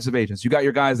different types of agents. You got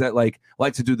your guys that like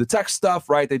to do the tech stuff,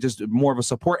 right? They just more of a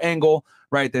support angle,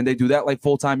 right? Then they do that like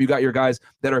full time. You got your guys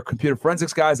that are computer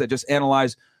forensics guys that just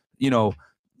analyze,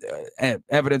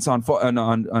 evidence on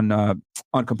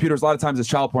computers. A lot of times it's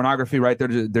child pornography, right?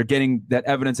 They're getting that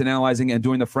evidence and analyzing and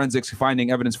doing the forensics, finding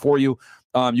evidence for you.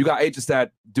 You got agents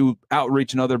that do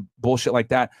outreach and other bullshit like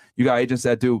that. You got agents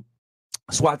that do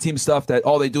SWAT team stuff that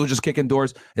all they do is just kick in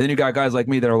doors. And then you got guys like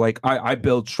me that are like, I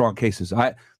build strong cases.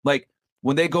 I like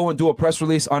when they go and do a press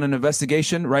release on an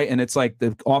investigation, right? And it's like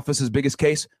the office's biggest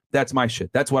case. That's my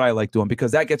shit. That's what I like doing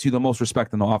because that gets you the most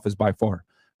respect in the office by far.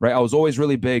 Right, I was always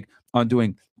really big on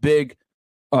doing big,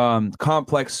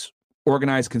 complex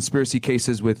organized conspiracy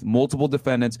cases with multiple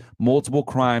defendants, multiple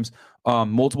crimes,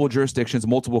 multiple jurisdictions,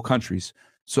 multiple countries.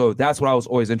 So that's what I was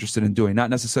always interested in doing, not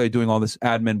necessarily doing all this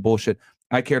admin bullshit.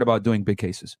 I cared about doing big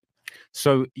cases.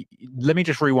 So let me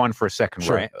just rewind for a second,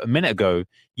 Sure. right? A minute ago,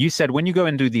 you said when you go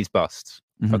and do these busts,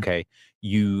 Mhm. okay,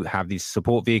 you have these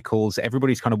support vehicles.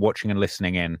 Everybody's kind of watching and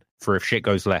listening in for if shit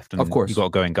goes left, and Of course. you got to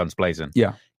go in guns blazing.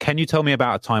 Yeah. Can you tell me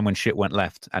about a time when shit went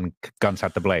left and guns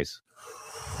had to blaze?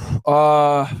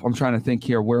 I'm trying to think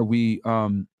here where we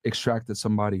extracted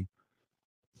somebody.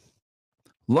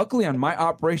 Luckily, on my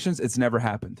operations, it's never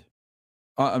happened.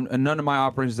 None of my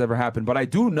operations ever happened. But I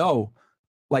do know,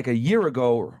 like a year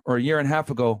ago or a year and a half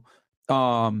ago,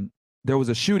 there was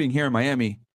a shooting here in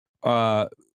Miami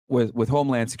with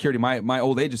Homeland Security, my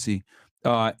old agency,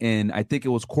 and I think it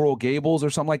was Coral Gables or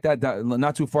something like that,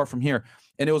 not too far from here.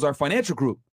 And it was our financial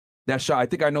group that shot. I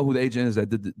think I know who the agent is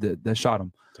that shot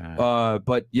him.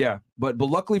 But yeah, but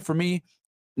luckily for me,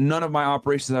 none of my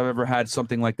operations have ever had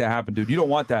something like that happen, dude. You don't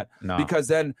want that. No. Because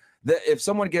then if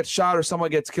someone gets shot or someone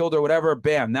gets killed or whatever,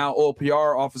 bam, now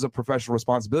OPR, Office of Professional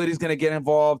Responsibility, is going to get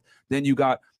involved. Then you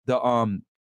got probably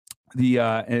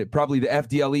the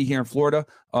FDLE here in Florida,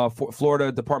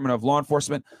 Florida Department of Law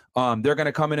Enforcement. They're going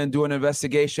to come in and do an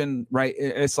investigation, right?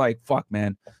 It's like, fuck,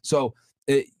 man. So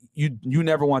you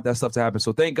never want that stuff to happen.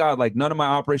 So thank God, like none of my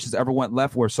operations ever went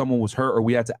left where someone was hurt or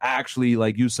we had to actually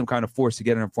like use some kind of force to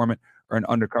get an informant or an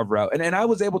undercover out. And I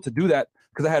was able to do that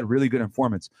because I had really good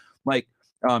informants. Like,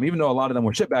 even though a lot of them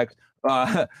were shitbags,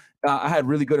 I had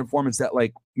really good informants that,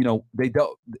 like, you know,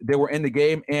 they were in the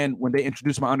game, and when they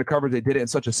introduced my undercover, they did it in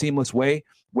such a seamless way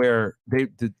where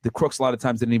the crooks a lot of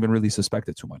times didn't even really suspect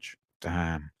it too much.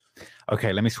 Damn.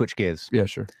 Okay, let me switch gears. Yeah,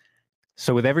 sure.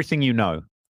 So with everything you know,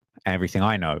 everything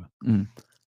I know,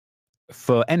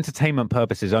 for entertainment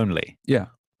purposes only, yeah,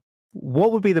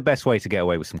 what would be the best way to get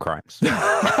away with some crimes?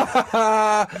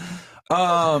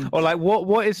 Or like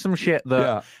what is some shit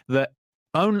that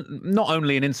not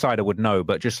only an insider would know,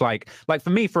 but just like for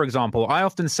me, for example, I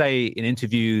often say in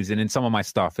interviews and in some of my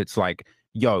stuff, it's like,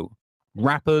 yo,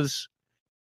 rappers,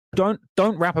 don't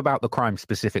rap about the crime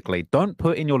specifically. Don't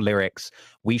put in your lyrics,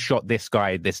 we shot this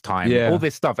guy this time, all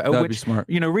this stuff. That'd be smart.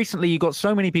 You know, recently you got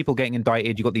so many people getting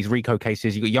indicted. You got these RICO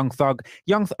cases. You got Young Thug,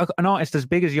 an artist as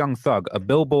big as Young Thug, a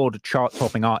Billboard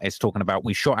chart-topping artist, talking about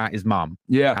we shot at his mum.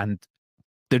 Yeah, and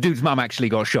the dude's mum actually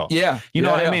got shot. Yeah, you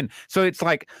know what I mean. So it's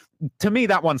like, to me,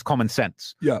 that one's common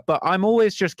sense. Yeah, but I'm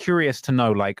always just curious to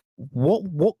know, like,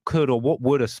 what could or what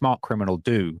would a smart criminal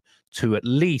do to at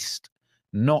least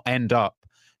not end up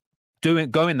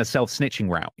going the self-snitching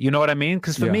route? You know what I mean?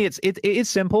 Because for me, it is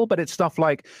simple, but it's stuff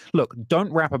like, look,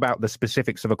 don't rap about the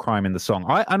specifics of a crime in the song.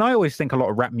 I always think a lot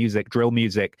of rap music, drill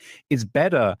music, is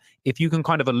better if you can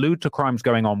kind of allude to crimes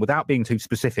going on without being too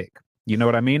specific. You know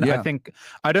what I mean? Yeah.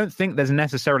 I don't think there's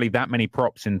necessarily that many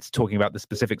props in talking about the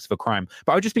specifics of a crime.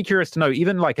 But I would just be curious to know,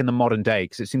 even like in the modern day,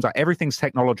 because it seems like everything's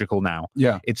technological now.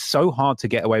 Yeah, it's so hard to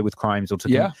get away with crimes or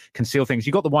to conceal things.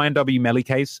 You got the YNW Melly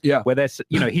case, where there's,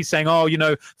 you know, he's saying, oh, you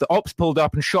know, the ops pulled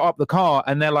up and shot up the car,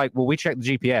 and they're like, well, we checked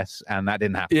the GPS, and that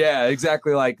didn't happen. Yeah,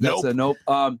 exactly. Like that's a nope.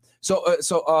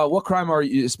 So what crime are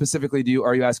you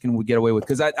asking we get away with?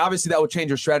 Because obviously that would change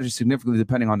your strategy significantly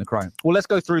depending on the crime. Well, let's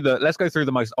go through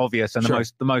the most obvious and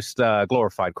the most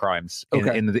glorified crimes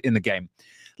in the game.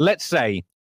 Let's say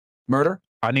murder.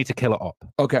 I need to kill an op.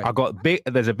 Okay.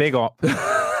 There's a big op,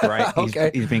 right?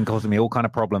 He's been causing me all kind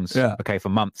of problems. Yeah. Okay, for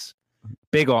months.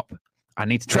 Big op. I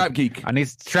need to Trap Geek. I need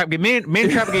Trap Geek. Me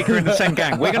and Trap Geek are in the same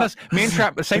gang. Me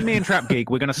and Trap Geek.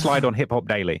 We're gonna slide on Hip Hop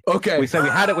Daily. Okay. We say we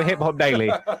had it with Hip Hop Daily,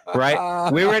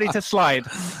 right? We're ready to slide,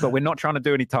 but we're not trying to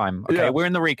do any time. Okay. Yeah. We're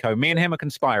in the RICO. Me and him are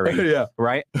conspiring. Yeah.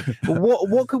 Right.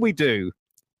 What could we do?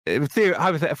 For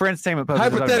entertainment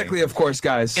purposes, hypothetically, of course,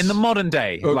 guys. In the modern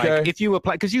day, like if you were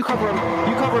because you cover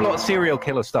a lot of serial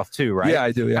killer stuff too, right? Yeah,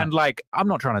 I do. Yeah. And like, I'm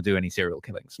not trying to do any serial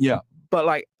killings. Yeah. But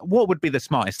like, what would be the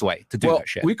smartest way to do that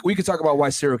shit? We could talk about why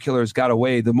serial killers got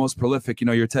away. The most prolific, you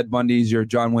know, your Ted Bundys, your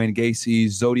John Wayne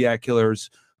Gacy's, Zodiac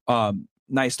killers,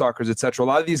 Night Stalkers, etc. A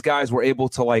lot of these guys were able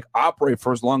to like operate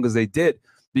for as long as they did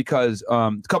because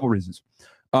a couple reasons.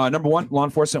 Number one, law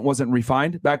enforcement wasn't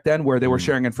refined back then where they were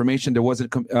sharing information. There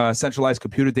wasn't centralized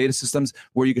computer data systems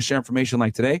where you could share information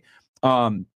like today.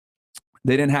 They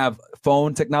didn't have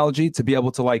phone technology to be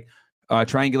able to like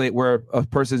triangulate where a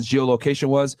person's geolocation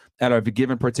was at a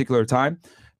given particular time.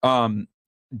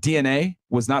 DNA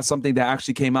was not something that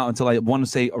actually came out until I want to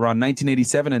say around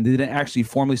 1987, and they didn't actually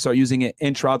formally start using it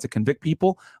in trial to convict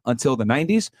people until the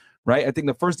 90s, right? I think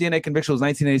the first DNA conviction was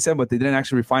 1987, but they didn't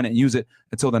actually refine it and use it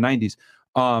until the 90s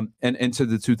and into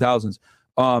the 2000s.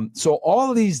 So all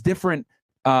of these different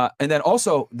And then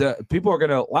also the people are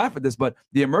going to laugh at this, but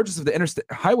the emergence of the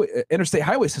interstate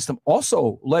highway system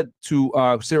also led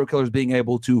to serial killers being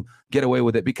able to get away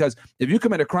with it. Because if you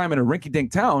commit a crime in a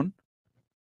rinky-dink town,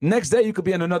 next day you could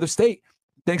be in another state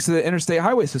thanks to the interstate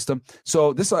highway system.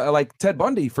 So this, like Ted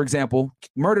Bundy, for example,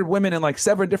 murdered women in like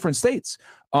 7 different states.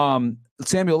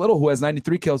 Samuel Little, who has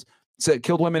 93 kills,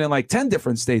 killed women in like 10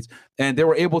 different states, and they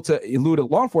were able to elude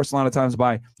law enforcement a lot of times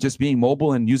by just being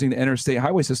mobile and using the interstate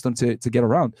highway system to get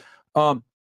around.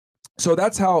 So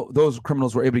that's how those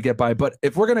criminals were able to get by. But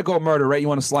if we're gonna go murder, right? You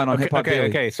want to slide on Hip Hop Daily?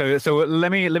 Okay. So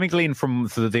let me glean from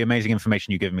the amazing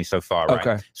information you've given me so far. Right?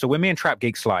 Okay. So when me and Trap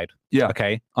Geek slide,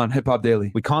 okay, on Hip Hop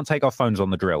Daily, we can't take our phones on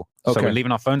the drill. Okay. So we're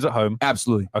leaving our phones at home.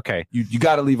 Absolutely. Okay. You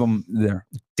got to leave them there.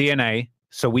 DNA.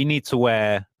 So we need to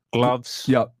wear gloves.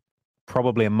 Yep.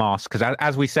 Probably a mask, because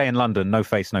as we say in London, no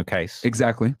face, no case.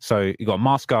 Exactly. So you got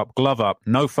mask up, glove up,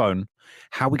 no phone.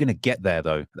 How are we going to get there,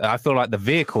 though? I feel like the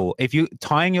vehicle, if you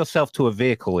tying yourself to a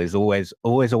vehicle is always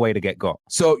a way to get got.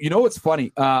 So, you know what's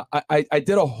funny? I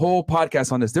did a whole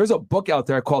podcast on this. There's a book out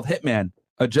there called Hitman,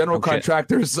 a general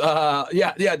contractor's. This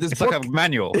it's book, like a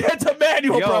manual. It's a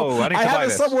manual, bro. I have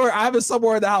it somewhere. I have it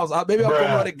somewhere in the house. Maybe I'll go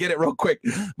run and get it real quick.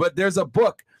 But there's a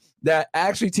book that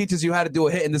actually teaches you how to do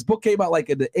a hit. And this book came out like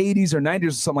in the 80s or 90s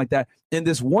or something like that. And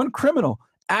this one criminal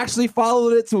actually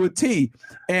followed it to a T,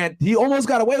 and he almost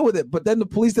got away with it. But then the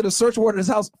police did a search warrant at his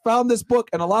house, found this book,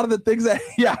 and a lot of the things that,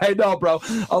 I know, bro.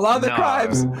 A lot of the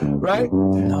crimes, right? A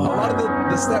lot of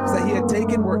the steps that he had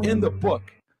taken were in the book,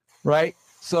 right?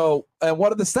 So, and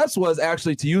one of the steps was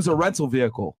actually to use a rental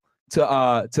vehicle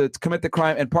to commit the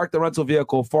crime and park the rental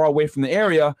vehicle far away from the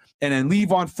area, and then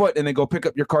leave on foot, and then go pick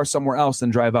up your car somewhere else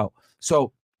and drive out.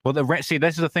 So, well, this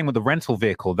is the thing with the rental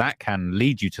vehicle that can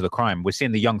lead you to the crime. We're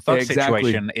seeing the Young Thug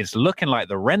situation. It's looking like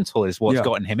the rental is what's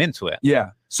gotten him into it.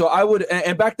 Yeah. So I would,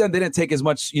 and back then they didn't take as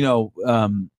much,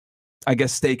 I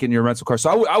guess, stake in your rental car.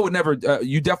 So I would never.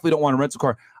 You definitely don't want a rental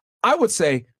car. I would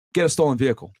say get a stolen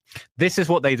vehicle. This is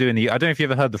what they do in the. I don't know if you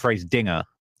ever heard the phrase dinger.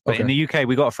 But in the UK,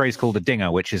 we got a phrase called a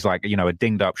dinger, which is like, a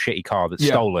dinged up, shitty car that's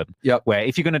stolen. Yep. Where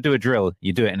if you're going to do a drill,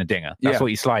 you do it in a dinger. That's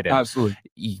what you slide in. Absolutely.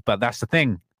 But that's the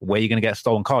thing. Where are you going to get a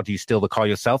stolen car? Do you steal the car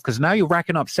yourself? Because now you're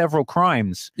racking up several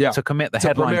crimes to commit the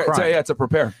headline crime. To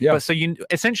prepare. Yeah. But so you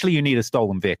need a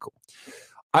stolen vehicle.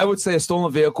 I would say a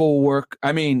stolen vehicle will work.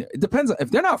 I mean, it depends.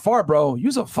 If they're not far, bro,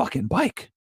 use a fucking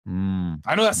bike.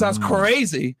 I know that sounds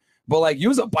crazy, but like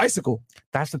use a bicycle.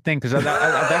 That's the thing, because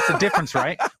that's the difference,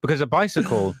 right? Because a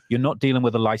bicycle, you're not dealing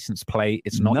with a license plate.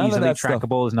 It's not easily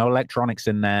trackable. There's no electronics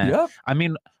in there. Yep. I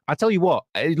mean, I tell you what,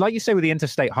 like you say with the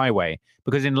interstate highway,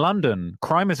 because in London,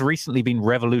 crime has recently been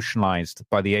revolutionized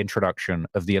by the introduction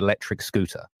of the electric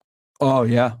scooter. Oh,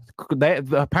 yeah.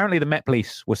 Apparently, the Met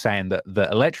Police were saying that the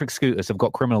electric scooters have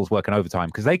got criminals working overtime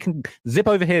because they can zip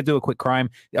over here, do a quick crime.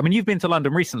 I mean, you've been to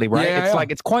London recently, right? Yeah,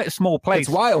 like it's quite a small place. It's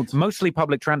wild. Mostly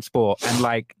public transport. And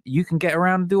like you can get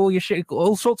around and do all your shit,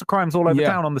 all sorts of crimes all over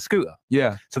town on the scooter.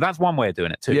 Yeah. So that's one way of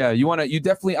doing it too. Yeah. You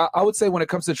definitely, I would say when it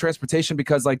comes to transportation,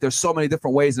 because like there's so many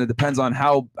different ways and it depends on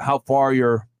how far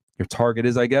your target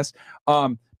is, I guess.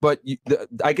 But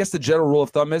I guess the general rule of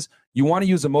thumb is you want to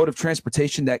use a mode of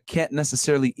transportation that can't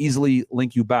necessarily easily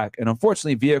link you back. And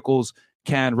unfortunately, vehicles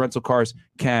can, rental cars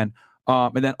can.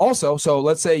 And then also, so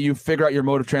let's say you figure out your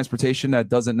mode of transportation that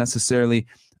doesn't necessarily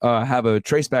have a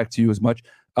trace back to you as much.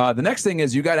 The next thing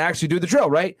is you got to actually do the drill,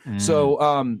 right?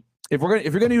 So if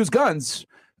you're gonna use guns,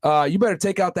 you better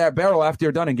take out that barrel after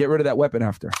you're done and get rid of that weapon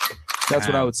after. That's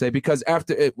what I would say, because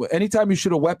anytime you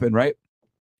shoot a weapon, right?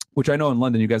 Which I know in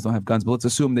London you guys don't have guns, but let's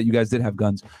assume that you guys did have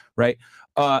guns, right?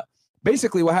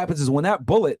 Basically what happens is when that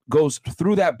bullet goes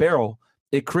through that barrel,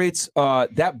 it creates,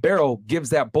 that barrel gives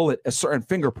that bullet a certain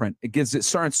fingerprint. It gives it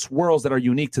certain swirls that are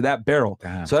unique to that barrel.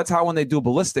 Damn. So that's how when they do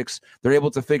ballistics, they're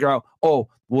able to figure out,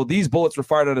 these bullets were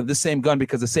fired out of this same gun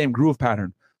because the same groove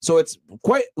pattern. So it's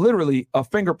quite literally a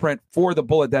fingerprint for the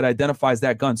bullet that identifies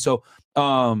that gun. So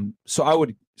I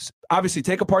would obviously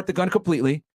take apart the gun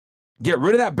completely, get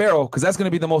rid of that barrel, because that's going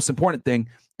to be the most important thing,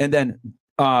 and then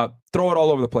throw it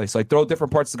all over the place. Like throw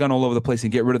different parts of the gun all over the place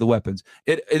and get rid of the weapons.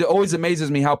 It always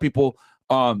amazes me how people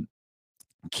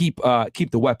keep the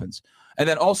weapons. And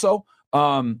then also,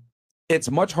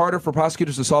 it's much harder for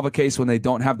prosecutors to solve a case when they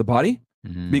don't have the body,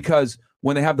 because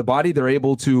when they have the body, they're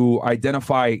able to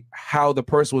identify how the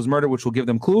person was murdered, which will give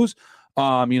them clues,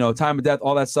 time of death,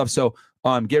 all that stuff. So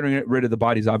getting rid of the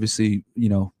body is obviously,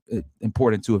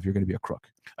 important too if you're going to be a crook.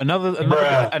 Another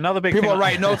big people thing. are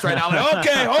writing notes right now. Like,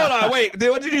 okay, hold on, wait.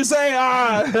 What did you say?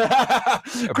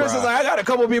 Chris is like, I got a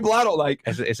couple of people I don't like.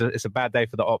 It's a bad day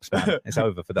for the ops, man. It's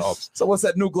over for the ops. So what's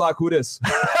that new Glock? Who this?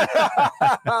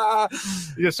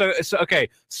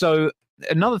 So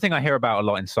another thing I hear about a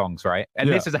lot in songs, right? And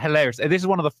Yeah. this is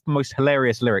one of the most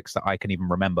hilarious lyrics that I can even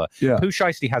remember. Yeah. Pooh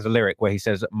Shiesty has a lyric where he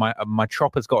says, my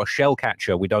chopper's got a shell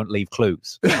catcher, we don't leave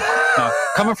clues. Now,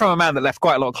 coming from a man that left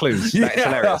quite a lot of clues, that's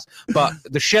hilarious. But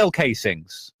the shell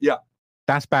casings,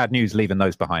 that's bad news leaving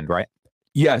those behind, right?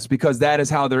 Yes, because that is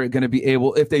how they're going to be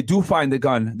able, if they do find the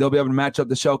gun, they'll be able to match up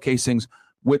the shell casings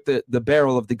with the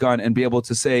barrel of the gun and be able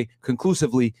to say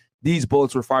conclusively, these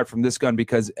bullets were fired from this gun,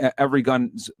 because every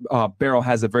gun's barrel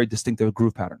has a very distinctive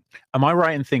groove pattern. Am I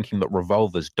right in thinking that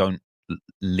revolvers don't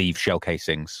leave shell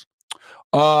casings?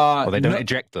 Or they don't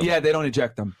eject them? Yeah, they don't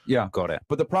eject them. Yeah. Got it.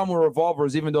 But the problem with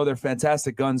revolvers, even though they're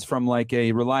fantastic guns from like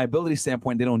a reliability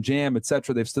standpoint, they don't jam,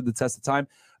 etc. They've stood the test of time.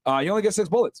 You only get 6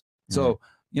 bullets. So,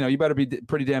 you better be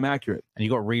pretty damn accurate. And you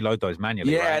got to reload those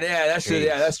manually, Yeah, right?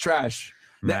 that's trash.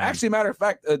 Actually, matter of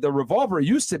fact, the revolver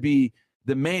used to be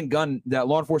the main gun that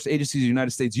law enforcement agencies in the United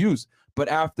States used. But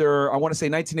after, I want to say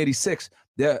 1986,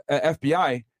 the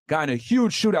FBI got in a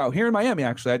huge shootout here in Miami,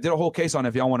 actually. I did a whole case on it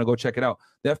if y'all want to go check it out.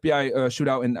 The FBI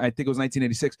shootout in, I think it was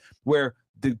 1986, where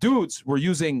the dudes were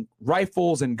using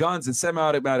rifles and guns and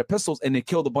semi-automatic pistols, and they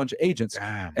killed a bunch of agents.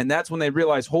 Damn. And that's when they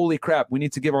realized, holy crap, we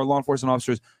need to give our law enforcement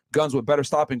officers guns with better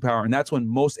stopping power. And that's when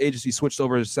most agencies switched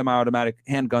over to semi-automatic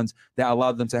handguns that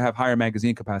allowed them to have higher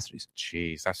magazine capacities.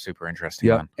 Jeez, that's super interesting,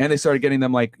 Yeah, man. and they started getting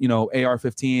them like,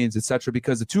 AR-15s, etc.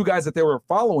 Because the 2 guys that they were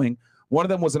following, one of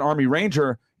them was an Army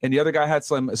Ranger, and the other guy had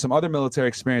some other military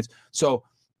experience. So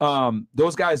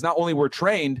those guys not only were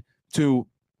trained to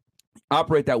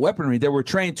operate that weaponry, they were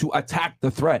trained to attack the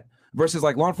threat. Versus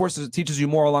like law enforcement teaches you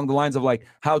more along the lines of like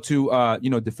how to,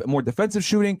 more defensive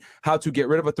shooting, how to get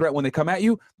rid of a threat when they come at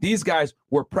you. These guys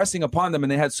were pressing upon them,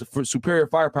 and they had superior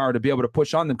firepower to be able to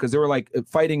push on them, because they were like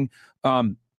fighting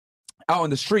out in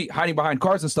the street, hiding behind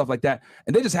cars and stuff like that.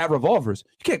 And they just had revolvers.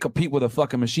 You can't compete with a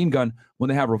fucking machine gun when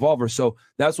they have revolvers. So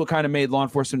that's what kind of made law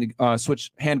enforcement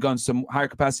switch handguns to higher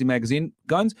capacity magazine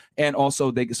guns. And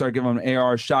also they started giving them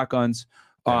ARs, shotguns,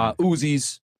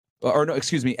 Uzis,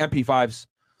 MP5s.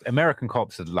 American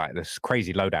cops are like this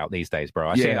crazy loadout these days, bro.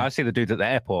 I see the dudes at the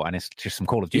airport, and it's just some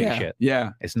Call of Duty shit.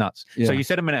 Yeah, it's nuts. Yeah. So you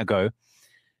said a minute ago,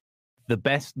 the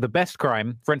best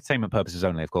crime, for entertainment purposes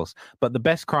only, of course, but the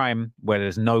best crime where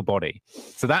there's no body.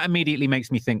 So that immediately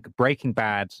makes me think Breaking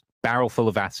Bad, barrel full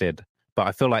of acid. But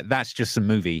I feel like that's just some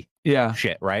movie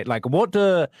shit, right? Like I mean,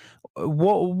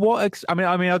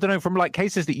 I don't know, from like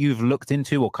cases that you've looked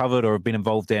into or covered or have been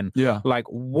involved in, like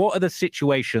what are the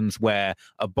situations where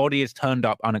a body is turned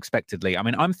up unexpectedly? I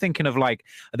mean, I'm thinking of like,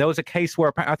 there was a case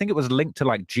where I think it was linked to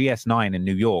like GS9 in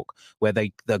New York, where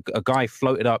a guy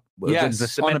floated up with the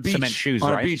cement shoes,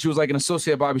 on right? a beach. It was like an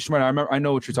associate Bobby Schmurda. I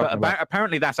know what you're talking about.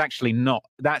 Apparently that's actually not,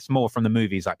 that's more from the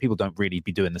movies. Like people don't really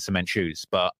be doing the cement shoes,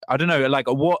 but I don't know, like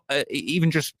what, even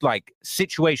just like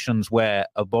situations where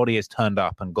a body is turned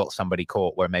up and got somebody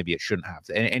caught where maybe it shouldn't have.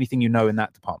 Anything in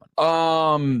that department?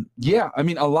 Yeah, I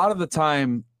mean, a lot of the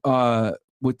time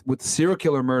with serial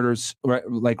killer murders,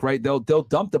 right, they'll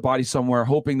dump the body somewhere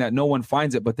hoping that no one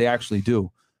finds it, but they actually do.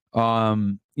 Like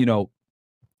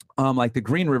the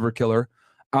Green River killer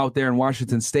out there in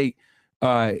Washington State,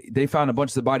 they found a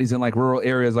bunch of the bodies in like rural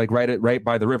areas, like right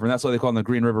by the river, and that's why they call them the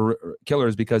Green River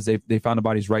killers, because they found the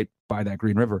bodies right by that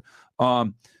Green River.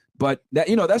 But that,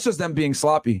 that's just them being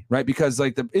sloppy, right? Because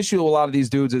like the issue with a lot of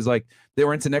these dudes is like they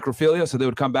were into necrophilia, so they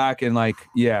would come back and like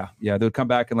they would come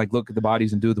back and like look at the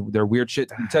bodies and do their weird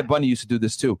shit. And Ted Bundy used to do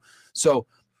this too. So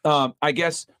I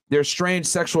guess their strange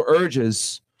sexual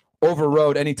urges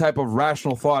overrode any type of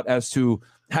rational thought as to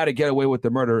how to get away with the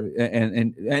murder.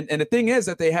 And the thing is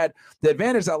that they had the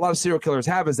advantage that a lot of serial killers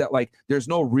have is that like there's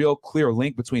no real clear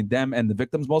link between them and the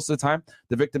victims most of the time.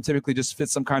 The victim typically just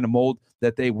fits some kind of mold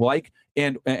that they like,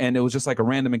 and it was just like a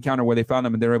random encounter where they found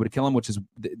them and they were able to kill him, which is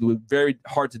very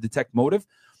hard to detect motive.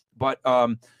 But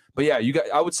yeah,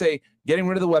 I would say getting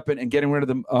rid of the weapon and getting rid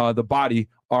of the body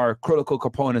are critical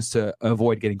components to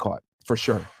avoid getting caught, for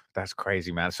sure. That's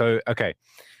crazy, man. So okay.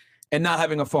 And not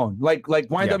having a phone, like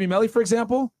YNW Melly, for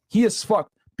example, he is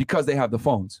fucked because they have the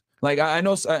phones. Like I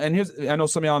know, and I know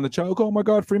some of y'all on the show, oh my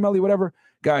God, free Melly, whatever.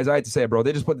 Guys, I hate to say it, bro.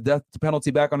 They just put the death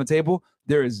penalty back on the table.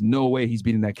 There is no way he's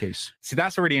beating that case. See,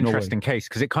 that's a really interesting case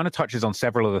because it kind of touches on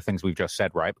several of the things we've just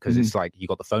said, right? Because it's like you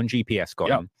got the phone GPS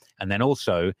got him, and then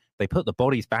also they put the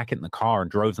bodies back in the car and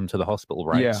drove them to the hospital,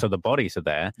 right? Yeah. So the bodies are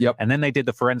there. Yep. And then they did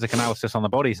the forensic analysis on the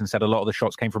bodies and said a lot of the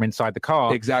shots came from inside the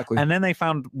car. Exactly. And then they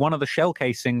found one of the shell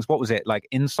casings, what was it, like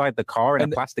inside the car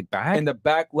in a plastic bag? In the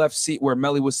back left seat where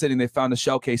Melly was sitting, they found the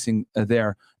shell casing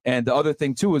there. And the other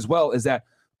thing too, as well, is that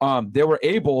they were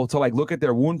able to like look at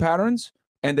their wound patterns,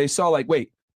 and they saw like,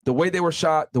 wait, the way they were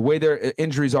shot, the way their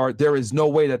injuries are, there is no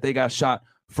way that they got shot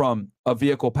from a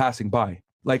vehicle passing by.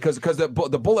 Like, because the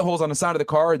bullet holes on the side of the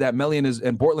car that Melly and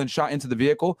Bortland shot into the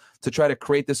vehicle to try to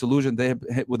create this illusion they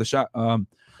hit with a shot,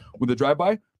 with a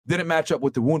drive-by, didn't match up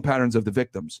with the wound patterns of the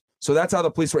victims. So that's how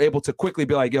the police were able to quickly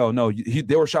be like, yo, no,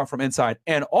 they were shot from inside.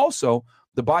 And also,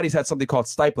 the bodies had something called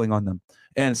stippling on them.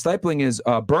 And stippling is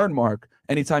a burn mark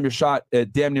anytime you're shot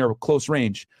at damn near close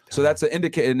range. So that's an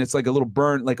indicator, and it's like a little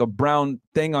burn, like a brown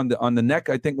thing on the neck,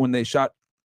 I think, when they shot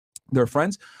their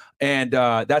friends. And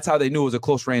that's how they knew it was a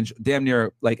close range, damn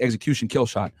near like execution kill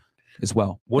shot as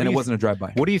well. And it wasn't a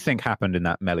drive-by. What do you think happened in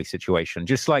that Melly situation?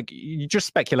 Just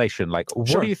speculation. Like,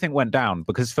 what do you think went down?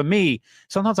 Because for me,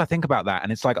 sometimes I think about that,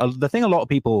 and it's like the thing a lot of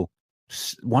people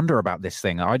wonder about this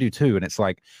thing. I do too. And it's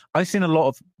like, I've seen a lot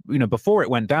of, before it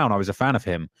went down, I was a fan of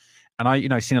him. And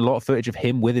I, seen a lot of footage of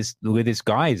him with his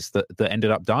guys that ended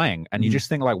up dying. And you just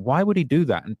think, like, why would he do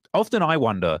that? And often I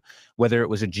wonder whether it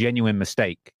was a genuine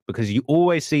mistake, because you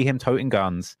always see him toting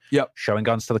guns, showing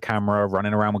guns to the camera,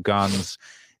 running around with guns,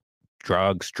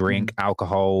 drugs, drink,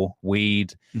 alcohol,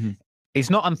 weed. It's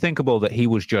not unthinkable that he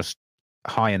was just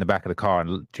high in the back of the car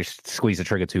and just squeezed the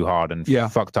trigger too hard and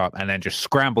fucked up and then just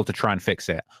scrambled to try and fix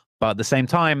it. But at the same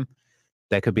time,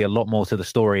 there could be a lot more to the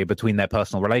story between their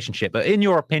personal relationship. But in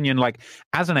your opinion, like,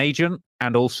 as an agent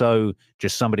and also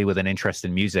just somebody with an interest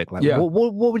in music, like,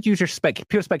 what would you just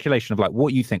pure speculation of, like,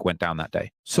 what you think went down that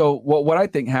day? So what I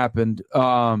think happened,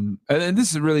 and this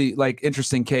is a really, like,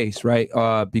 interesting case, right?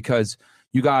 Because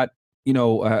you got,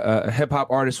 a hip hop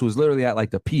artist who was literally at,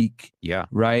 like, the peak. Yeah.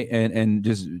 Right. And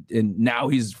now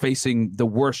he's facing the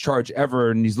worst charge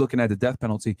ever, and he's looking at the death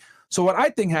penalty. So what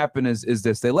I think happened is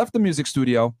this: they left the music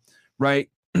studio,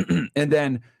 right? And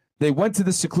then they went to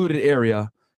the secluded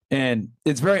area, and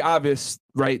it's very obvious,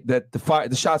 right, that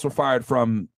the shots were fired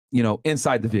from,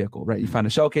 inside the vehicle, right? You find a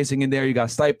shell casing in there, you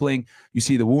got stippling, you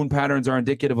see the wound patterns are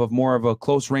indicative of more of a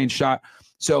close range shot.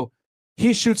 So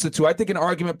he shoots the two. I think an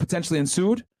argument potentially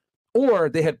ensued, or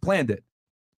they had planned it,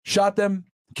 shot them,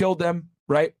 killed them,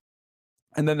 right?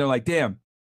 And then they're like, damn,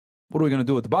 what are we going to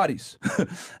do with the bodies?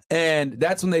 And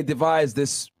that's when they devised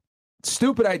this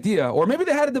stupid idea, or maybe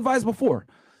they had it devised before,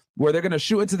 where they're going to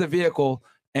shoot into the vehicle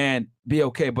and be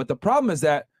okay. But the problem is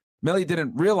that Melly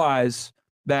didn't realize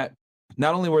that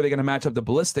not only were they going to match up the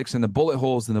ballistics and the bullet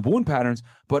holes and the wound patterns,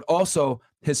 but also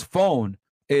his phone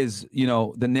is,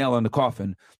 the nail in the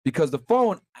coffin, because the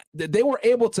phone, they were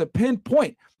able to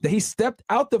pinpoint that he stepped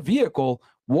out the vehicle,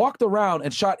 walked around,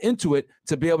 and shot into it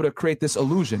to be able to create this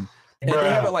illusion. And they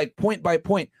have it like point by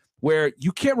point, where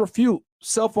you can't refute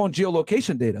cell phone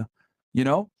geolocation data.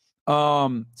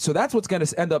 So that's what's going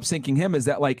to end up sinking him, is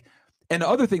that, like, and the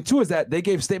other thing too is that they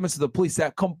gave statements to the police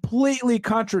that completely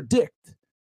contradict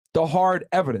the hard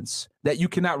evidence that you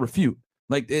cannot refute.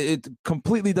 Like, it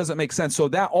completely doesn't make sense. So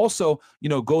that also,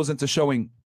 goes into showing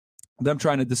them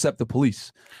trying to decept the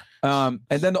police. And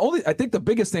then I think the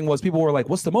biggest thing was people were like,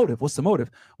 what's the motive? What's the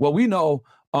motive? Well, we know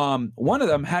one of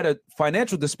them had a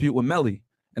financial dispute with Melly,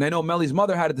 and I know Melly's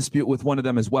mother had a dispute with one of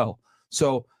them as well.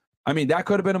 So, I mean, that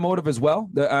could have been a motive as well.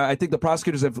 I think the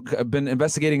prosecutors have been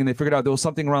investigating, and they figured out there was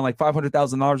something around like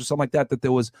 $500,000 or something like that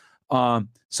there was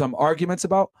some arguments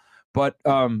about. But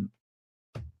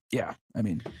yeah, I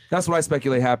mean, that's what I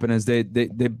speculate happened, is they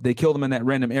killed him in that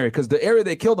random area, because the area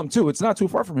they killed him to, it's not too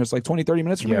far from here. It's like 20, 30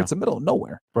 minutes from here. It's the middle of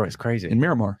nowhere. Bro, it's crazy. In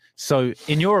Miramar. So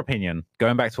in your opinion,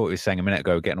 going back to what we were saying a minute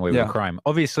ago, getting away with crime,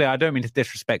 obviously, I don't mean to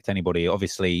disrespect anybody.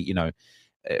 Obviously,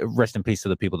 rest in peace to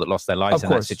the people that lost their lives in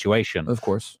that situation. Of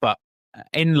course. But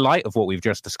in light of what we've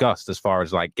just discussed, as far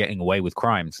as like getting away with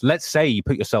crimes, let's say you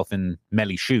put yourself in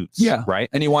Melly shoes, right?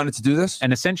 And you wanted to do this?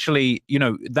 And essentially,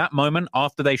 that moment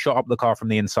after they shot up the car from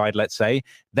the inside, let's say,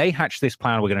 they hatched this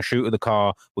plan. We're going to shoot at the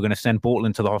car. We're going to send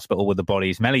Bortland to the hospital with the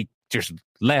bodies. Melly just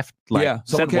left,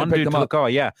 sent one dude to the car.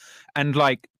 Yeah. And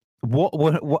like,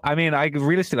 what I mean,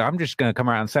 realistically, I'm just going to come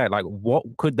around and say it, like, what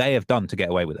could they have done to get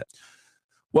away with it?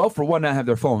 Well, for one, not have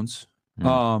their phones.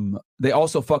 They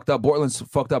also fucked up. Bortland's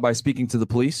fucked up by speaking to the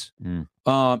police.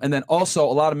 And then also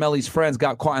a lot of Melly's friends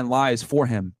got caught in lies for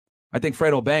him. I think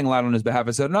Fredo Bang lied on his behalf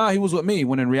and said, he was with me,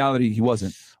 when in reality he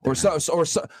wasn't. Or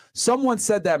someone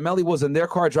said that Melly was in their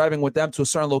car driving with them to a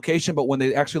certain location, but when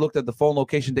they actually looked at the phone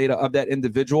location data of that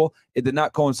individual, it did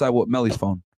not coincide with Melly's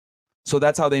phone. So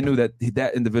that's how they knew that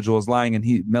that individual was lying, and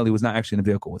Melly was not actually in a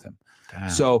vehicle with him. Damn.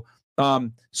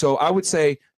 So I would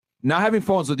say, not having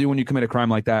phones with you when you commit a crime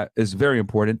like that is very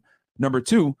important. Number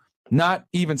two, not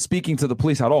even speaking to the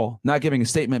police at all, not giving a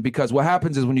statement, because what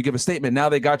happens is when you give a statement, now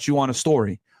they got you on a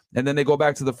story. And then they go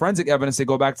back to the forensic evidence, they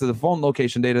go back to the phone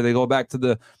location data, they go back to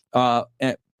the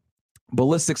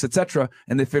ballistics, etc.,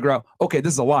 and they figure out, okay,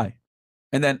 this is a lie.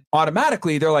 And then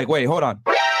automatically they're like, wait, hold on.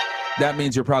 that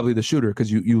means you're probably the shooter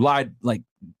because you lied like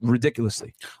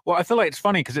ridiculously. Well, I feel like it's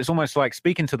funny because it's almost like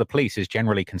speaking to the police is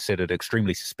generally considered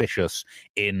extremely suspicious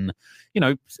in,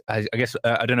 I guess,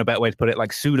 I don't know a better way to put it,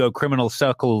 like pseudo criminal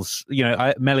circles.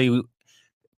 Melly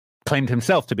claimed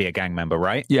himself to be a gang member,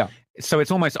 right? Yeah. So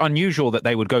it's almost unusual that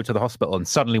they would go to the hospital and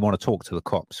suddenly want to talk to the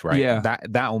cops, right? Yeah.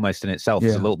 That almost in itself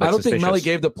is a little bit I don't suspicious. think Melly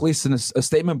gave the police a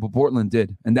statement, but Portland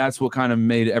did. And that's what kind of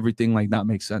made everything like not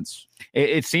make sense.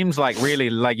 It seems like really,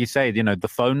 like you say, the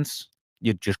phones,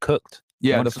 you're just cooked.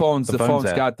 Yeah, the phones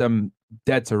got them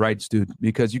dead to rights, dude,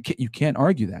 because you can't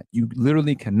argue that. You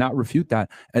literally cannot refute that.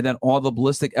 And then all the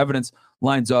ballistic evidence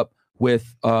lines up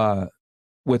with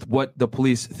what the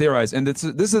police theorize. And this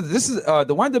is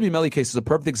the YNW Melly case is a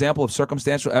perfect example of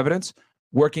circumstantial evidence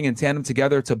working in tandem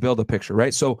together to build a picture,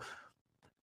 right? So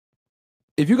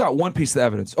if you got one piece of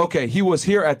evidence, okay, he was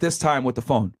here at this time with the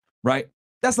phone, right?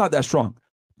 That's not that strong.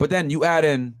 But then you add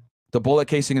in the bullet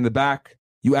casing in the back,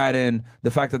 you add in the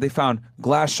fact that they found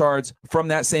glass shards from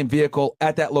that same vehicle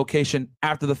at that location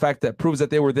after the fact that proves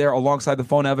that they were there alongside the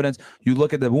phone evidence. You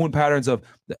look at the wound patterns of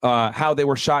how they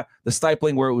were shot, the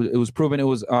stifling where it was proven it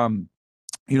was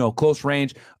close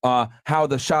range, how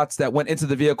the shots that went into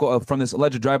the vehicle from this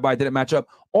alleged drive-by didn't match up.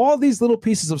 All these little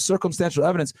pieces of circumstantial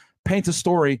evidence paint a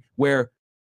story where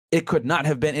it could not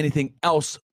have been anything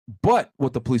else but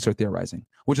what the police are theorizing,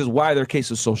 which is why their case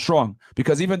is so strong.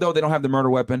 Because even though they don't have the murder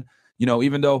weapon,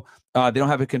 even though they don't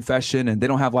have a confession and they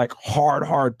don't have like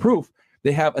hard proof,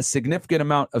 they have a significant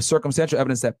amount of circumstantial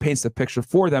evidence that paints the picture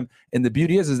for them. And the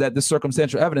beauty is that this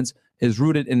circumstantial evidence is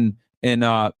rooted in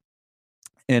I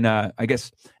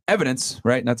guess evidence,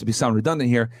 right? Not to sound redundant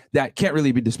here, that can't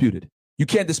really be disputed. You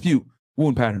can't dispute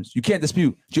wound patterns. You can't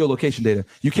dispute geolocation data.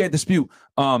 You can't dispute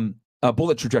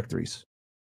bullet trajectories,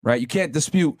 right? You can't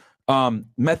dispute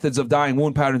methods of dying,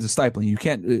 wound patterns, and stifling. You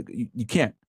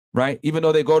can't. Right? Even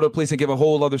though they go to the police and give a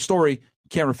whole other story, you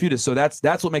can't refute it. So that's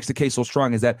what makes the case so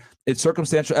strong, is that it's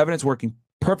circumstantial evidence working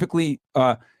perfectly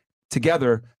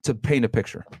together to paint a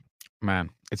picture. Man,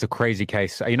 it's a crazy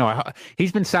case.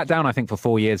 He's been sat down, I think, for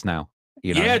 4 years now.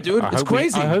 Yeah, dude, it's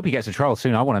crazy. I hope he gets a trial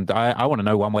soon. I want to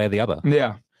know one way or the other.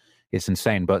 Yeah, it's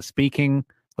insane. But speaking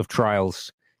of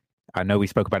trials, I know we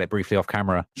spoke about it briefly off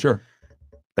camera. Sure,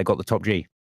 they got the top G.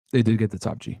 They did get the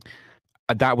top G.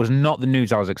 That was not the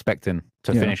news I was expecting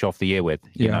to finish off the year with.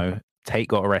 Tate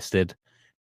got arrested.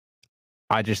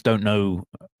 I just don't know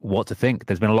what to think.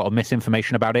 There's been a lot of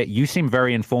misinformation about it. You seem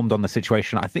very informed on the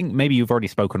situation. I think maybe you've already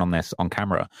spoken on this on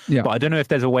camera. Yeah. But I don't know if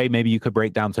there's a way maybe you could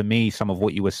break down to me some of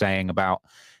what you were saying about,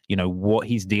 what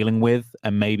he's dealing with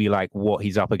and maybe like what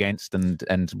he's up against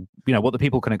and what the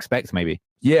people can expect maybe.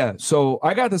 Yeah. So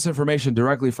I got this information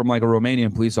directly from like a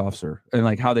Romanian police officer and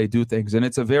like how they do things. And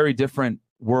it's a very different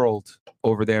world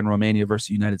over there in Romania versus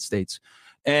the United States.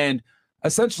 And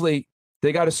essentially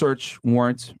they got a search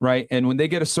warrant, right? And when they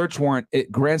get a search warrant,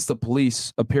 it grants the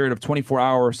police a period of 24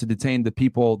 hours to detain the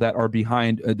people that are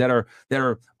behind, that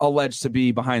are alleged to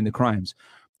be behind the crimes.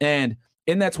 And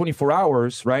in that 24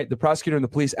 hours, right, the prosecutor and the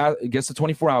police gets the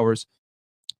 24 hours,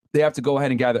 they have to go ahead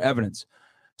and gather evidence.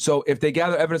 So if they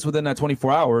gather evidence within that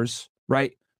 24 hours,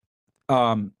 right,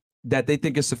 that they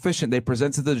think is sufficient, they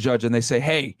present it to the judge and they say,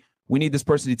 hey, we need this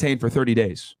person detained for 30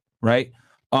 days, right?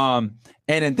 And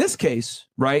in this case,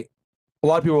 right, a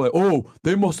lot of people are like, oh,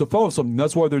 they must have found something.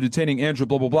 That's why they're detaining Andrew,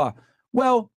 blah, blah, blah.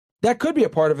 Well, that could be a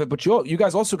part of it, but you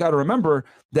guys also got to remember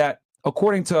that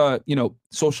according to,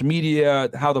 social media,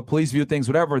 how the police view things,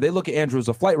 whatever, they look at Andrew as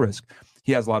a flight risk.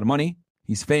 He has a lot of money.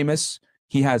 He's famous.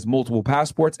 He has multiple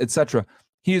passports, etc.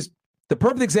 He is the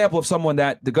perfect example of someone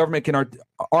that the government can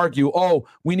argue, oh,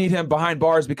 we need him behind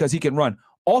bars because he can run.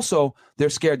 Also, they're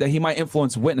scared that he might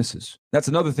influence witnesses. That's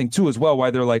another thing, too, as well,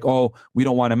 why they're like, oh, we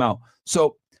don't want him out.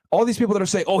 So all these people that are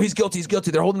saying, oh, he's guilty,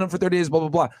 they're holding him for 30 days, blah, blah,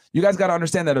 blah. You guys got to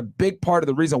understand that a big part of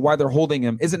the reason why they're holding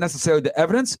him isn't necessarily the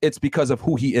evidence. It's because of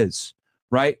who he is,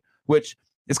 right? Which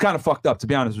is kind of fucked up, to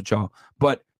be honest with y'all.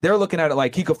 But they're looking at it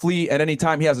like he could flee at any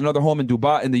time. He has another home in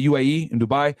Dubai, in the UAE, in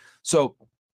Dubai. So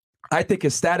I think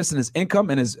his status and his income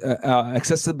and his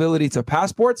accessibility to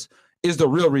passports is the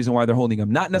real reason why they're holding him.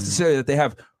 Not necessarily that they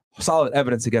have solid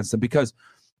evidence against him, because,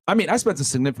 I mean, I spent a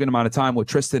significant amount of time with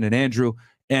Tristan and Andrew,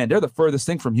 and they're the furthest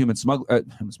thing from human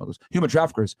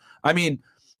traffickers. I mean,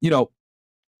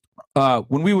 when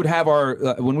we would have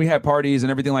when we had parties and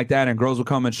everything like that, and girls would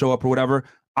come and show up or whatever,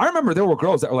 I remember there were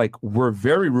girls that were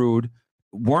very rude,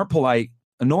 weren't polite,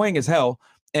 annoying as hell,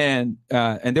 and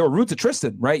they were rude to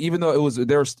Tristan, right? Even though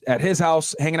they were at his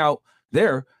house hanging out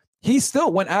there, he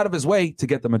still went out of his way to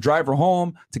get them a driver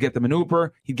home, to get them an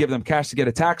Uber. He'd give them cash to get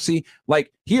a taxi.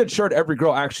 Like, he ensured every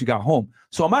girl actually got home.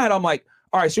 So in my head, I'm like,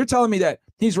 all right, so you're telling me that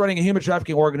he's running a human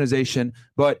trafficking organization,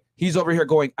 but he's over here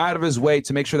going out of his way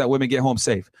to make sure that women get home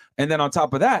safe. And then on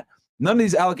top of that, none of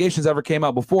these allegations ever came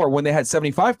out before when they had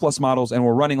 75 plus models and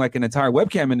were running like an entire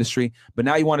webcam industry. But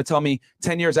now you want to tell me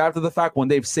 10 years after the fact, when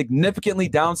they've significantly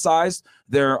downsized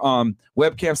their webcam /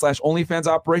 OnlyFans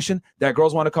operation, that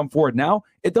girls want to come forward now?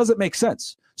 It doesn't make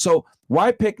sense. So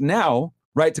why pick now,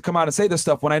 right, to come out and say this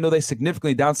stuff when I know they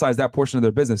significantly downsized that portion of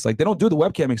their business? Like, they don't do the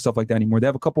webcamming stuff like that anymore. They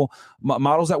have a couple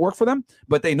models that work for them,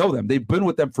 but they know them. They've been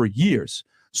with them for years.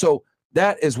 So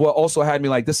that is what also had me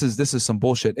like, this is some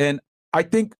bullshit. And I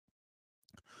think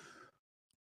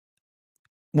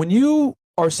when you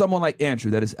are someone like Andrew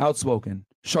that is outspoken,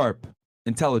 sharp,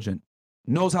 intelligent,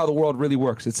 knows how the world really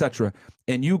works, etc.,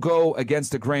 and you go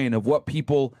against the grain of what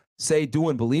people say, do,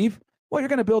 and believe, well, you're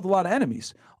going to build a lot of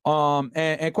enemies.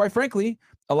 And quite frankly,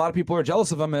 a lot of people are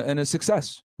jealous of him and his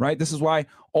success, right? This is why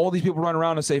all these people run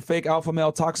around and say fake alpha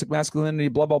male, toxic masculinity,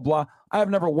 blah, blah, blah. I have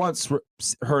never once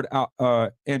heard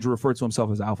Andrew refer to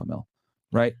himself as alpha male,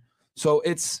 right? So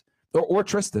it's, or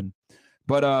Tristan.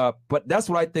 But that's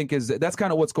what I think that's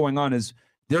kind of what's going on, is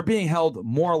they're being held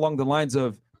more along the lines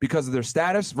of because of their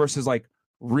status versus like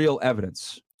real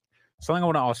evidence. Something I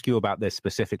want to ask you about this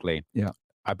specifically. Yeah.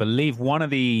 I believe one of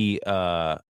the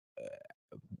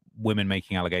women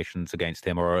making allegations against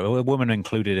him, or a woman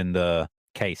included in the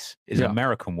case, is an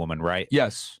American woman, right?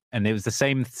 Yes. And it was the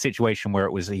same situation where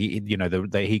it was he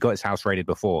got his house raided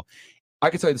before. I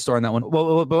can tell you the story on that one.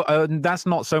 Well, that's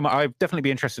not so much. I'd definitely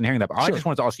be interested in hearing that. But sure. I just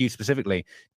wanted to ask you specifically,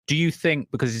 do you think,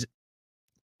 because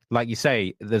like you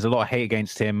say, there's a lot of hate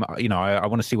against him, I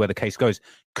want to see where the case goes.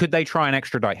 Could they try and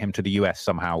extradite him to the US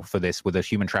somehow for this, with a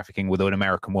human trafficking, with an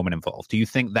American woman involved? Do you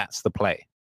think that's the play?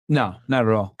 No, not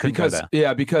at all. Because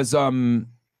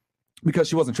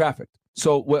she wasn't trafficked.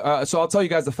 So I'll tell you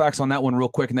guys the facts on that one real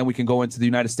quick, and then we can go into the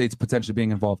United States potentially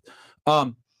being involved.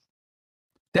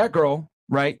 That girl,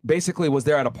 right, basically was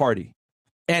there at a party,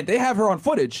 and they have her on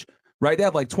footage, right? They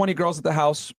had like 20 girls at the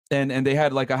house, and they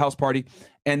had like a house party,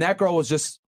 and that girl was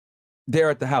just there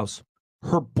at the house.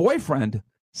 Her boyfriend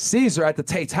sees her at the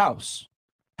Tate's house.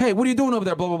 Hey, what are you doing over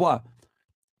there? Blah, blah, blah.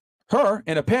 Her,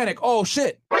 in a panic, oh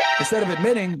shit. Instead of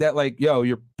admitting that, like, yo,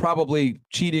 you're probably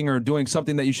cheating or doing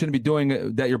something that you shouldn't be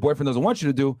doing that your boyfriend doesn't want you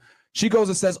to do, she goes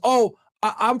and says, oh,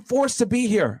 I'm forced to be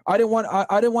here. I didn't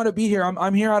want to be here.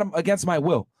 I'm here against my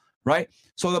will. Right.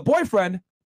 So the boyfriend,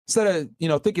 instead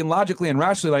of, thinking logically and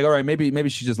rationally, like, all right, maybe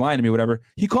she's just lying to me, whatever,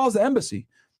 he calls the embassy,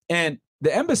 and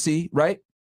the embassy, right,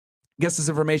 gets this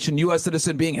information, U.S.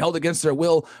 citizen being held against their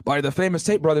will by the famous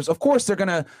Tate brothers. Of course, they're going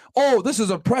to, this is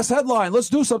a press headline. Let's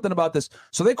do something about this.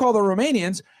 So they call the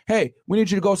Romanians. Hey, we need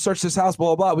you to go search this house,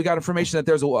 blah, blah, blah. We got information that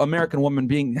there's an American woman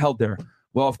being held there.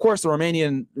 Well, of course, the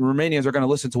Romanians are going to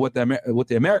listen to what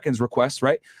the Americans request,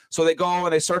 right? So they go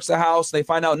and they search the house. They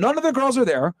find out none of the girls are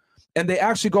there. And they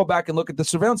actually go back and look at the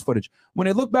surveillance footage. When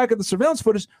they look back at the surveillance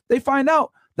footage, they find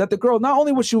out that the girl, not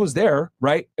only was she there,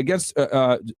 right, against,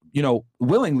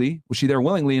 willingly, was she there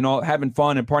willingly and all, having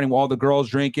fun and partying with all the girls,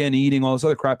 drinking, eating, all this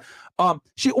other crap.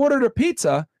 She ordered a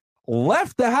pizza,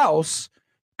 left the house,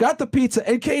 got the pizza,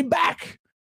 and came back.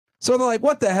 So they're like,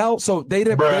 what the hell? So they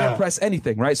didn't press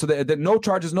anything, right? So they no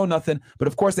charges, no nothing. But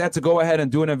of course, they had to go ahead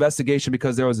and do an investigation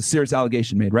because there was a serious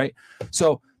allegation made, right?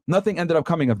 So nothing ended up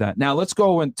coming of that. Now let's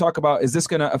go and talk about, is this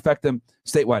going to affect them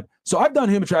statewide? So I've done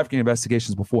human trafficking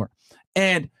investigations before.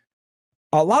 And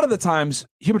a lot of the times,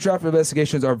 human trafficking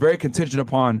investigations are very contingent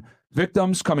upon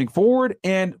victims coming forward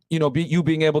and, you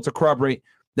being able to corroborate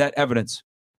that evidence.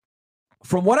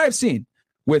 From what I've seen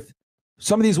with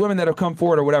some of these women that have come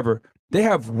forward or whatever, they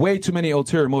have way too many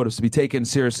ulterior motives to be taken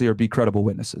seriously or be credible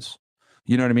witnesses.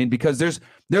 You know what I mean? Because there's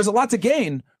a lot to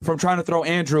gain from trying to throw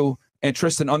Andrew and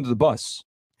Tristan under the bus.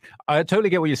 I totally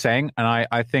get what you're saying, and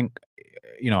I think,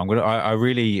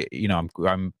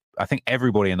 I think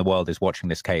everybody in the world is watching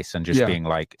this case and just being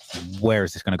like, where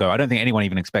is this going to go? I don't think anyone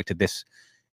even expected this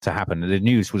to happen. The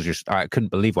news was just, I couldn't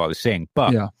believe what I was seeing.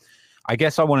 But I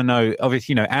guess I want to know,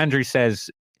 obviously, Andrew says,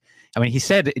 he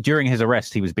said during his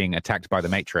arrest he was being attacked by the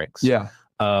Matrix. Yeah.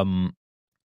 I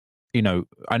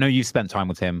know you've spent time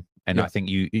with him, and I think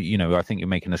I think you're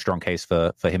making a strong case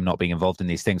for him not being involved in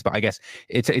these things. But I guess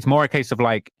it's more a case of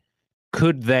like,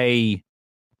 could they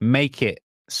make it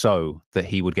so that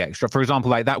he would get extra? For example,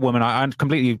 like that woman, I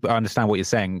completely understand what you're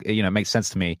saying. It makes sense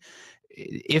to me.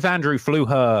 If Andrew flew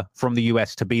her from the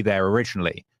US to be there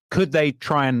originally, could they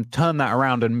try and turn that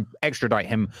around and extradite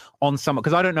him on some?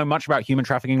 Because I don't know much about human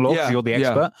trafficking law, because you're the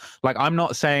expert. Like, I'm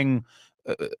not saying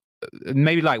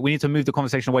maybe like we need to move the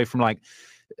conversation away from like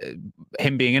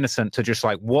him being innocent to just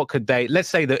like, what could they, let's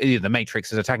say that the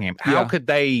Matrix is attacking him. How could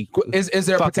they? Is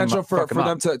there potential for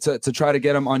them to try to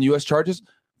get him on U.S. charges?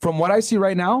 From what I see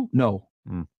right now, no.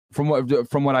 From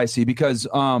what I see, because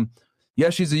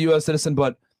yes, she's a U.S. citizen,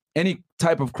 but any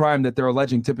type of crime that they're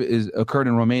alleging is occurred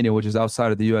in Romania, which is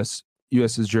outside of the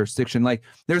U.S.'s jurisdiction. Like,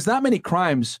 there's not many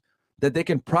crimes that they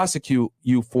can prosecute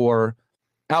you for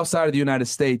outside of the United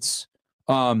States.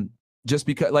 Just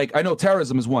because, like, I know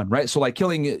terrorism is one, right? So like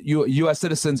killing U.S.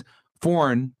 citizens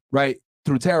foreign, right,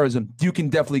 through terrorism, you can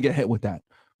definitely get hit with that,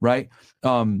 right?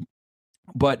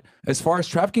 But as far as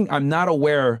trafficking, I'm not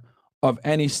aware of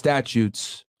any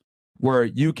statutes where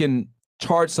you can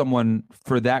charge someone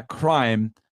for that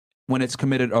crime when it's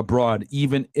committed abroad,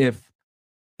 even if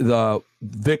the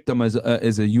victim is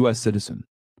a U.S. citizen.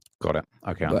 Got it.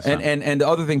 Okay. And the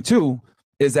other thing too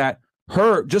is that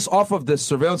her, just off of the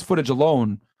surveillance footage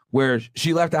alone, where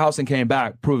she left the house and came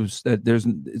back, proves that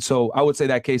so I would say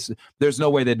that case, there's no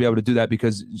way they'd be able to do that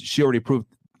because she already proved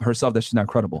herself that she's not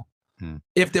credible.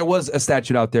 If there was a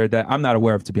statute out there that I'm not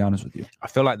aware of, to be honest with you. I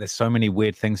feel like there's so many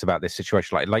weird things about this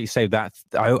situation. Like you say, that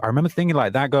I remember thinking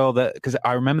like that girl, that because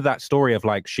I remember that story of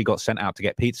like she got sent out to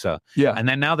get pizza. Yeah. And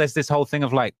then now there's this whole thing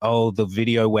of like, oh, the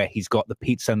video where he's got the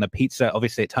pizza, and the pizza,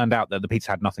 obviously it turned out that the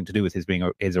pizza had nothing to do with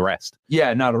his arrest.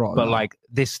 Yeah, not at all. But like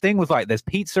this thing with like there's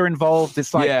pizza involved.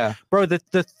 It's like, bro, the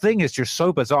thing is just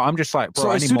so bizarre. I'm just like, bro, so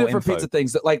I it's need two more different info. pizza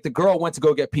things. That like the girl went to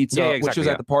go get pizza, which was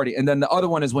at the party, and then the other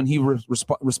one is when he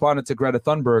responded to Greta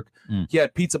Thunberg. He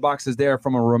had pizza boxes there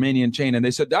from a Romanian chain, and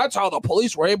they said that's how the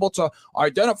police were able to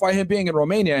identify him being in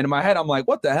Romania. And in my head, I'm like,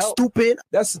 what the hell? Stupid.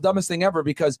 That's the dumbest thing ever,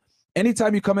 because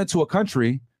anytime you come into a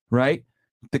country, right,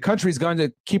 the country's going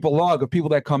to keep a log of people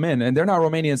that come in, and they're not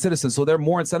Romanian citizens, so they're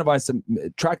more incentivized to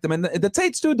track them. And the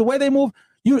Tates, dude, the way they move,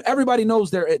 everybody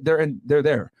knows they're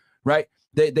there, right?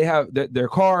 They have their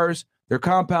cars, their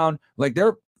compound, like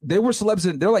they were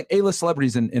celebs, they're like A-list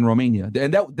celebrities in Romania,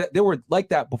 and that they were like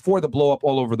that before the blow up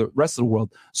all over the rest of the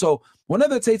world. So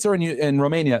whenever the Tates are in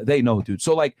Romania, they know, dude.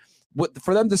 So like,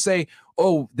 for them to say,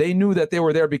 oh, they knew that they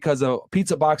were there because of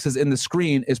pizza boxes in the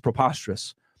screen is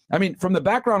preposterous. I mean, from the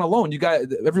background alone,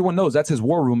 everyone knows that's his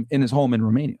war room in his home in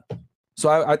Romania. So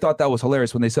I thought that was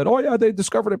hilarious when they said, oh yeah, they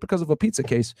discovered it because of a pizza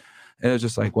case, and it was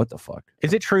just like, what the fuck?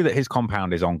 Is it true that his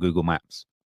compound is on Google Maps?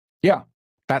 Yeah,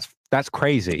 that's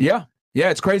crazy. Yeah,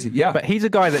 it's crazy. Yeah, but he's a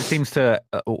guy that seems to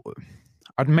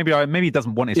maybe he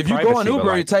doesn't want his. If you privacy, go on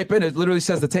Uber, you type in, it literally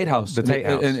says the Tate House, and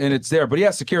it's there. But he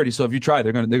has security, so if you try,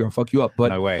 they're gonna fuck you up.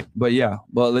 But no way. But yeah,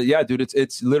 dude,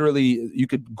 it's literally you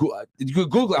could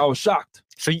Google it. I was shocked.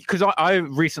 So because I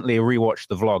recently rewatched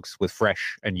the vlogs with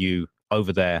Fresh and you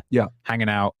over there, hanging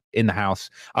out in the house.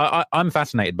 I'm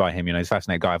fascinated by him. You know, he's a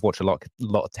fascinating guy. I've watched a lot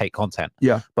of Tate content.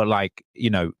 Yeah, but like, you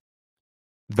know,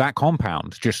 that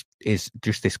compound is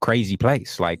just this crazy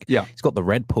place. Like, it's got the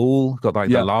red pool, got like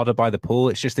the larder by the pool.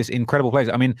 It's just this incredible place.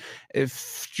 I mean,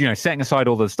 if you know, setting aside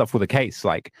all the stuff with the case,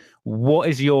 like, what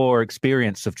is your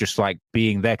experience of just like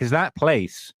being there? Because that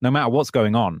place, no matter what's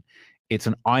going on, it's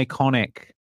an iconic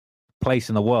place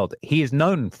in the world. He is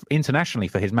known internationally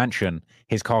for his mansion,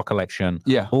 his car collection,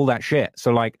 all that shit.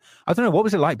 So like, I don't know, what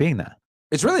was it like being there?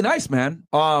 It's really nice, man.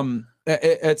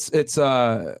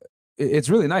 It's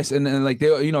really nice, and like,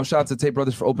 they, you know, shout out to Tate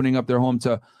Brothers for opening up their home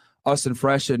to us and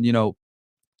Fresh, and you know,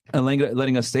 and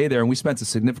letting us stay there. And we spent a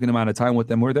significant amount of time with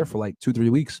them. We were there for like 2-3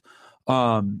 weeks,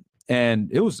 and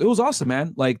it was awesome,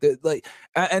 man.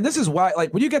 And this is why,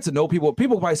 like, when you get to know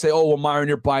people might say, "Oh, well, Myron,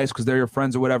 you're biased because they're your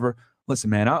friends or whatever."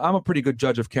 Listen, man, I'm a pretty good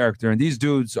judge of character, and these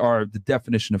dudes are the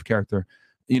definition of character.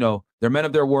 You know, they're men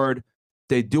of their word.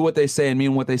 They do what they say and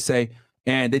mean what they say,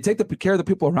 and they take care of the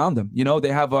people around them. You know,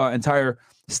 they have an entire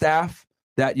staff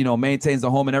that, you know, maintains the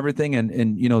home and everything,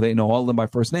 and you know, they know all of them by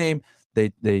first name.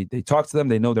 They talk to them,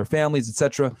 they know their families,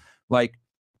 etc. Like,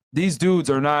 these dudes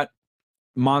are not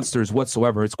monsters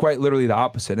whatsoever. It's quite literally the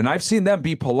opposite. And I've seen them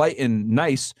be polite and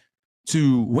nice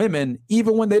to women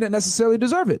even when they didn't necessarily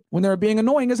deserve it, when they were being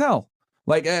annoying as hell.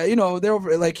 Like, you know, they're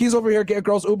over, like, he's over here getting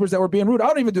girls Ubers that were being rude. I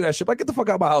don't even do that shit. Like, get the fuck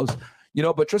out of my house. You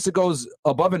know, but Tristan goes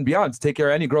above and beyond to take care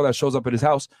of any girl that shows up at his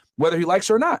house, whether he likes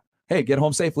her or not. Hey, get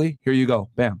home safely. Here you go.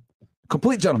 Bam.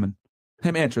 Complete gentleman.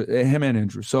 Him and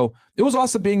Andrew. So it was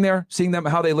awesome being there, seeing them,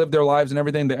 how they live their lives and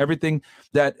everything. Everything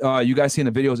that you guys see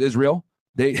in the videos is real.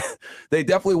 They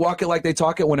definitely walk it like they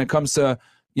talk it when it comes to,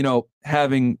 you know,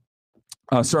 having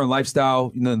a certain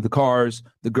lifestyle, you know, the cars,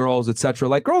 the girls, etc.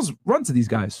 Like, girls run to these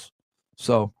guys.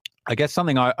 So I guess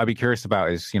something I'd be curious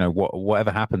about is, you know,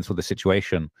 whatever happens with the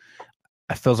situation.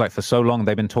 It feels like for so long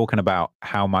they've been talking about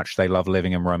how much they love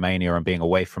living in Romania and being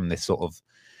away from this sort of,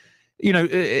 you know,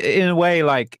 in a way,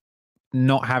 like,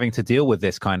 not having to deal with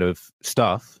this kind of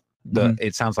stuff, that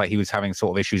it sounds like he was having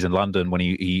sort of issues in London when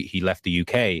he left the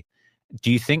UK. Do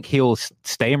you think he'll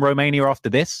stay in Romania after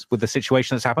this with the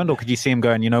situation that's happened, or could you see him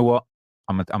going, you know what,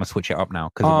 I'm gonna switch it up now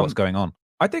because of what's going on?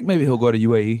 I think maybe he'll go to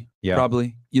UAE. Yeah,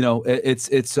 probably. You know, it's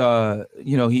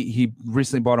he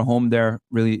recently bought a home there,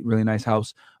 really nice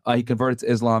house. He converted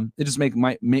to Islam. It just might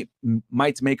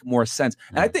make more sense.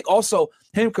 And I think also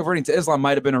him converting to Islam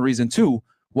might have been a reason too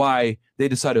why they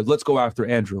decided let's go after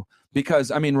Andrew, because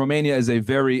I mean Romania is a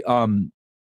very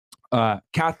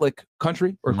Catholic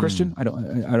country or Christian.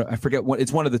 I forget what,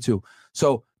 it's one of the two.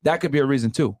 So that could be a reason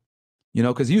too, you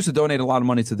know, because he used to donate a lot of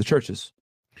money to the churches,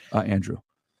 Andrew.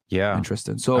 Yeah,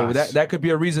 interesting. So that could be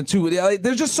a reason too.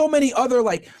 There's just so many other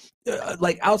like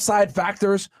outside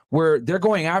factors where they're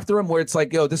going after him, where it's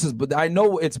like, yo, this is, but I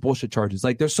know it's bullshit charges.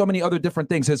 Like there's so many other different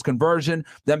things, his conversion,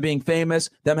 them being famous,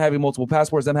 them having multiple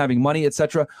passports, them having money,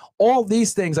 etc. All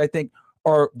these things I think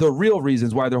are the real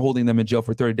reasons why they're holding them in jail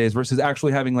for 30 days versus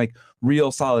actually having like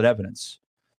real solid evidence,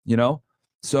 you know?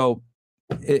 So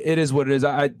it is what it is.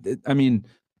 I mean,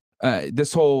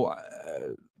 this whole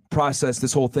process,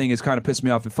 this whole thing has kind of pissed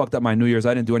me off. It fucked up my New Year's.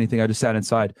 I didn't do anything. I just sat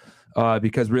inside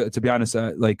because to be honest,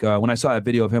 when I saw that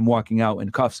video of him walking out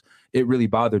in cuffs, it really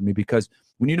bothered me, because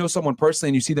when you know someone personally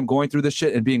and you see them going through this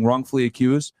shit and being wrongfully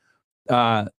accused,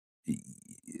 I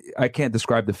can't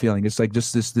describe the feeling. It's like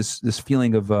just this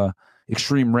feeling of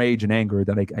extreme rage and anger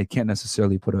that I can't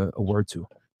necessarily put a word to.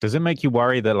 Does it make you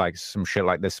worry that like some shit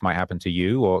like this might happen to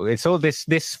you, or it's all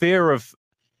this fear of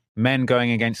men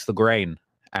going against the grain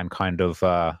and kind of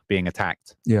being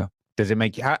attacked? Yeah. Does it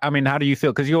make you, I mean, how do you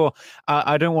feel? Because you're,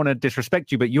 I don't want to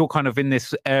disrespect you, but you're kind of in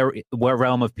this area,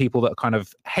 realm of people that are kind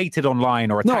of hated online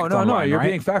or attacked online. No, you're right?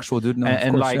 being factual, dude. No,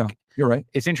 and course, like, yeah. You're right.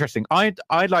 It's interesting. I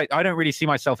don't really see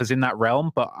myself as in that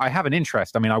realm, but I have an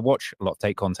interest. I mean, I watch a lot of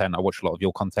Tate content. I watch a lot of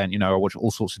your content. You know, I watch all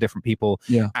sorts of different people.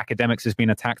 Yeah. Academics has been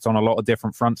attacked on a lot of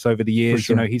different fronts over the years.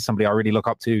 Sure. You know, he's somebody I really look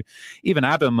up to. Even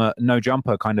Adam, No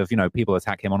Jumper, kind of, you know, people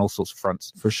attack him on all sorts of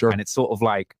fronts. For sure. And it's sort of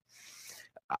like,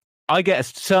 I get a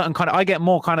certain kind of, I get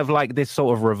more kind of like this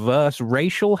sort of reverse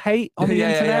racial hate on the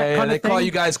internet. Yeah. Kind They of call thing.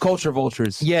 you guys culture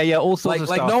vultures. Yeah, all sorts of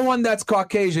stuff. Like no one that's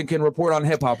Caucasian can report on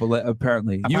hip hop.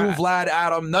 Apparently, you, Vlad,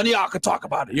 Adam, none of y'all can talk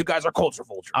about it. You guys are culture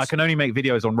vultures. I can only make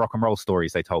videos on rock and roll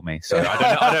stories. They told me, so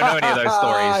I don't know any of those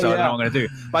stories. So I don't know what I'm going to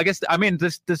do. But I guess I mean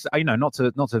this you know, not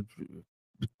to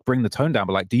bring the tone down,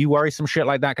 but like, do you worry some shit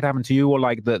like that could happen to you, or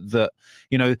like the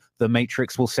you know, the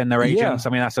Matrix will send their agents?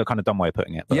 I mean, that's a kind of dumb way of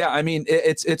putting it. But. Yeah, I mean,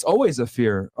 it's always a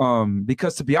fear.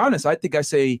 Because to be honest, I think I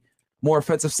say more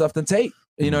offensive stuff than Tate.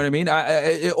 You know what I mean?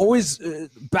 It always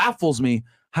baffles me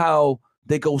how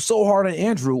they go so hard on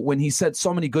Andrew when he said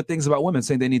so many good things about women,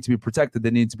 saying they need to be protected, they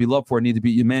need to be loved for,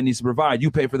 your man needs to provide, you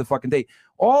pay for the fucking date,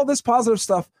 all this positive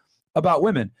stuff about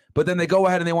women. But then they go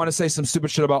ahead and they want to say some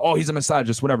stupid shit about, oh, he's a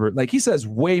misogynist, whatever. Like, he says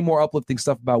way more uplifting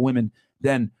stuff about women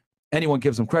than anyone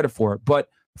gives him credit for. But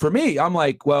for me, I'm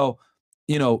like, well,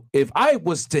 you know, if I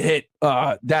was to hit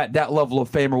that level of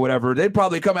fame or whatever, they'd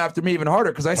probably come after me even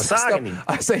harder, because I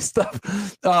say stuff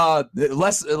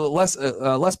less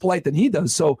polite than he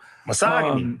does. So,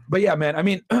 but yeah, man, I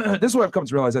mean, this is what I've come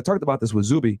to realize. I talked about this with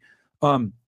Zuby.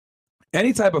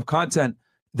 Any type of content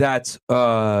that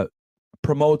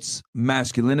promotes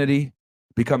masculinity,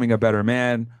 becoming a better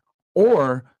man,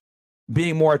 or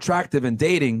being more attractive in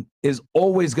dating is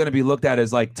always going to be looked at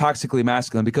as like toxically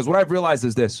masculine. Because what I've realized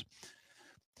is this: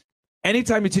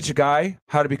 anytime you teach a guy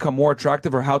how to become more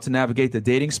attractive or how to navigate the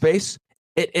dating space,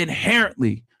 it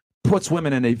inherently puts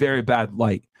women in a very bad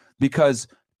light, because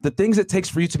the things it takes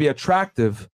for you to be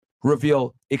attractive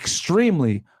reveal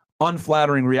extremely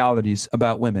unflattering realities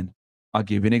about women. I'll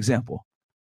give you an example.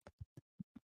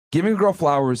 Giving a girl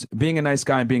flowers, being a nice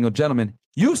guy, and being a gentleman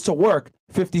used to work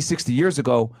 50, 60 years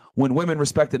ago when women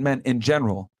respected men in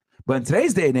general. But in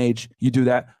today's day and age, you do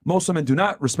that. Most women do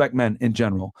not respect men in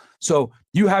general. So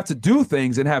you have to do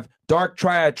things and have dark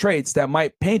triad traits that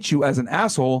might paint you as an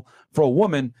asshole for a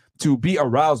woman to be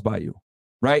aroused by you,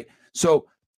 right? So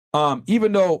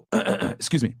even though,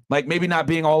 excuse me, like maybe not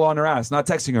being all on her ass, not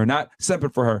texting her, not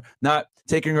simping for her, not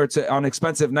taking her on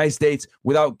expensive, nice dates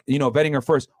without, you know, vetting her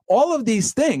first. All of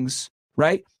these things,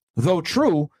 right, though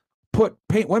true,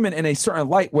 paint women in a certain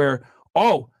light where,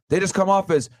 oh, they just come off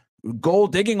as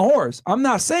gold digging whores. I'm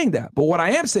not saying that. But what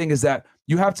I am saying is that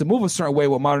you have to move a certain way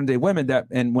with modern day women,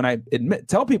 and when I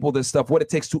tell people this stuff, what it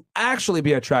takes to actually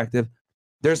be attractive,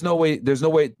 there's no way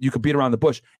you could beat around the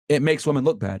bush. It makes women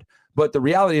look bad. But the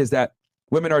reality is that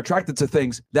women are attracted to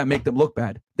things that make them look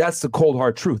bad. That's the cold,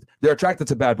 hard truth. They're attracted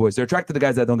to bad boys. They're attracted to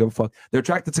guys that don't give a fuck. They're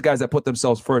attracted to guys that put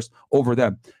themselves first over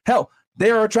them. Hell,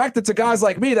 they are attracted to guys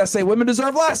like me that say women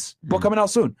deserve less. Book coming out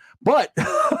soon. But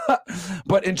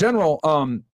but in general,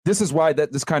 this is why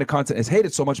this kind of content is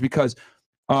hated so much, because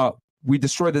we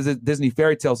destroy the Disney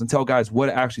fairy tales and tell guys what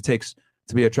it actually takes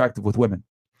to be attractive with women.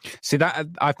 See, that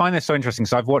I find this so interesting.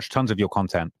 So I've watched tons of your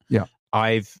content. Yeah.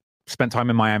 I've spent time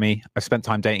in Miami. I've spent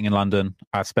time dating in London.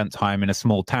 I've spent time in a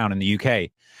small town in the UK.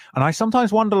 And I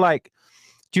sometimes wonder, like,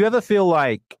 do you ever feel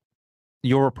like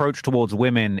your approach towards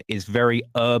women is very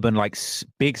urban, like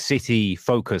big city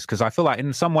focused? Because I feel like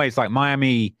in some ways, like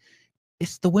Miami,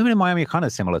 the women in Miami are kind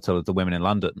of similar to the women in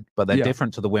London, but they're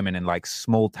different to the women in like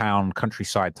small town,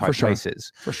 countryside type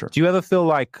places. For sure. Do you ever feel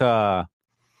like,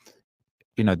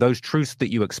 those truths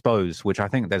that you expose, which I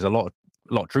think there's a lot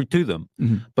of truth to them,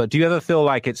 but do you ever feel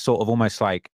like it's sort of almost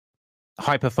like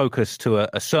hyper focused to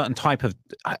a certain type of,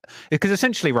 because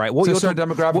essentially, right, what you're a certain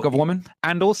demographic of women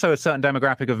and also a certain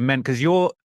demographic of men, because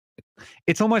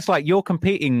it's almost like you're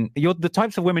competing, the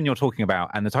types of women you're talking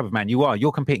about and the type of man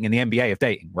you're competing in the NBA of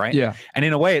dating, right? Yeah. And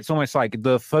in a way, it's almost like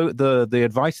the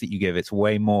advice that you give, it's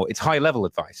way more, it's high level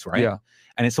advice, right? Yeah.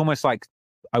 And it's almost like,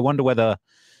 I wonder whether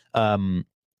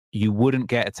you wouldn't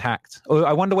get attacked, or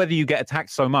I wonder whether you get attacked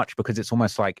so much because it's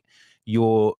almost like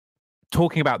you're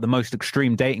talking about the most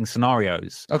extreme dating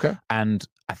scenarios. Okay. And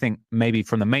I think maybe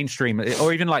from the mainstream,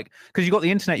 or even like, because you've got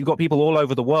the internet, you've got people all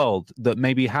over the world that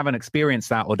maybe haven't experienced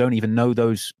that or don't even know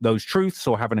those truths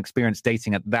or haven't experienced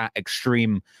dating at that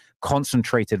extreme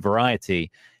concentrated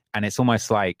variety. And it's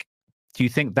almost like, do you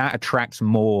think that attracts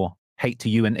more hate to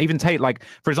you? And even Tate, like,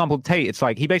 for example, Tate, it's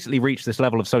like he basically reached this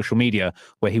level of social media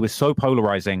where he was so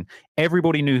polarizing.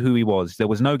 Everybody knew who he was. There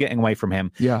was no getting away from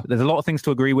him. Yeah. There's a lot of things to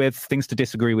agree with, things to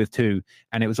disagree with too.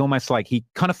 And it was almost like he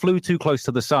kind of flew too close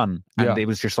to the sun. And it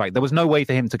was just like, there was no way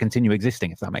for him to continue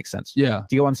existing, if that makes sense. Yeah.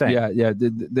 Do you know what I'm saying?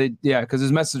 Yeah. Because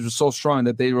his message was so strong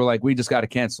that they were like, we just got to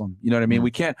cancel him. You know what I mean?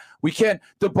 We can't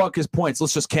debunk his points.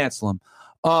 Let's just cancel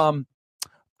him.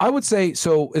 I would say,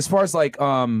 so as far as like,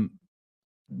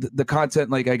 the content,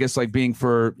 like, I guess, like being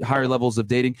for higher levels of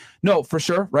dating, no, for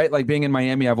sure, right? Like being in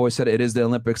Miami, I've always said it is the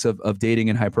Olympics of dating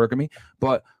and hypergamy.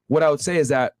 But what I would say is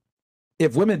that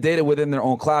if women dated within their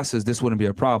own classes, this wouldn't be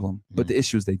a problem. But the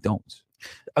issue is they don't.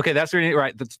 Okay, that's really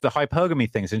right. The hypergamy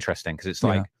thing is interesting because it's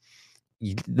like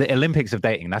the Olympics of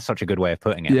dating. That's such a good way of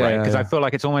putting it, right? Because I feel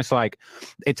like it's almost like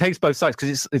it takes both sides,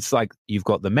 because it's like you've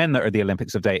got the men that are the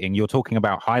Olympics of dating. You're talking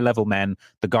about high level men,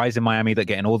 the guys in Miami that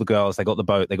get in all the girls, they got the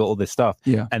boat, they got all this stuff.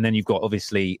 Yeah. And then you've got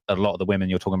obviously a lot of the women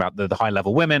you're talking about, the high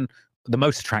level women, the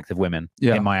most attractive women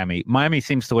in Miami. Miami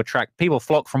seems to attract people,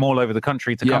 flock from all over the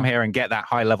country to come here and get that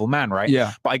high level man, right?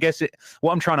 Yeah. But I guess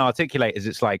what I'm trying to articulate is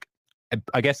it's like,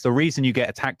 I guess the reason you get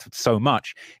attacked so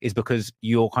much is because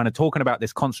you're kind of talking about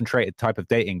this concentrated type of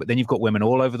dating, but then you've got women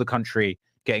all over the country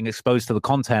getting exposed to the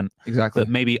content that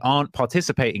maybe aren't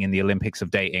participating in the Olympics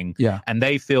of dating. Yeah. And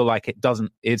they feel like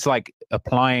it's like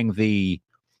applying the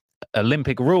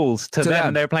Olympic rules to them,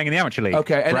 and they're playing in the amateur league.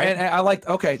 Okay. And, right? and I like,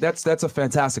 okay, that's a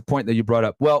fantastic point that you brought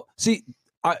up. Well, see,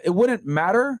 it wouldn't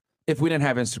matter if we didn't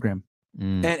have Instagram.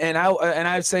 And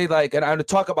I'd say, like, and I would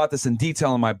talk about this in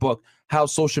detail in my book, how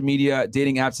social media,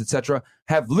 dating apps, etc.,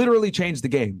 have literally changed the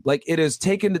game. Like, it has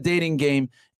taken the dating game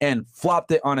and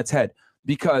flopped it on its head,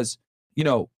 because,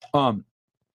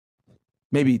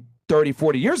 maybe 30,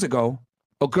 40 years ago,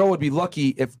 a girl would be lucky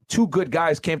if 2 good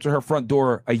guys came to her front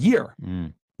door a year.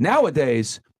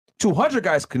 Nowadays, 200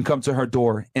 guys can come to her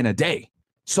door in a day.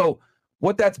 So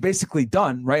what that's basically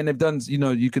done, right? And they've done,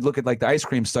 you could look at like the ice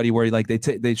cream study where like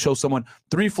they show someone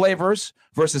 3 flavors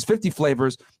versus 50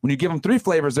 flavors. When you give them 3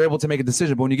 flavors, they're able to make a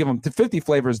decision. But when you give them 50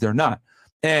 flavors, they're not.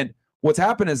 And what's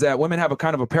happened is that women have a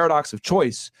kind of a paradox of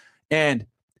choice. And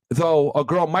though a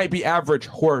girl might be average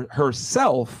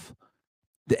herself,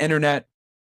 the internet,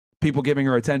 people giving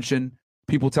her attention,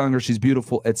 people telling her she's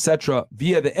beautiful, etc.,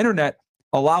 via the internet,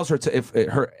 allows her to, if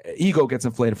her ego gets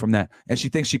inflated from that, and she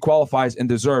thinks she qualifies and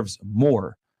deserves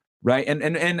more, right?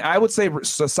 And I would say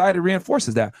society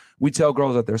reinforces that. We tell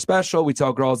girls that they're special. We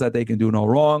tell girls that they can do no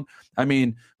wrong. I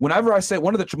mean, whenever I say,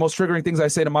 one of the most triggering things I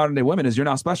say to modern day women is, you're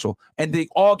not special. And they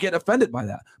all get offended by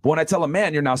that. But when I tell a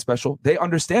man you're not special, they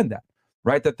understand that,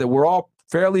 right? That we're all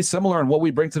fairly similar in what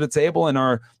we bring to the table and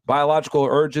our biological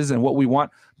urges and what we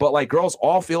want. But like, girls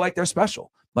all feel like they're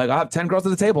special. Like, I have 10 girls at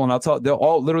the table and they'll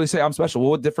all literally say, I'm special.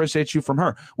 Well, what differentiates you from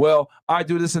her? Well, I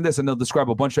do this and this. And they'll describe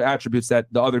a bunch of attributes that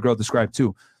the other girl described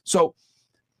too. So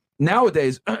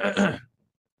nowadays,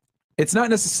 it's not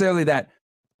necessarily that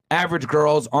average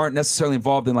girls aren't necessarily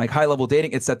involved in like high level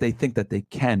dating. It's that they think that they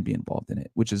can be involved in it,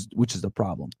 which is the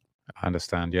problem. I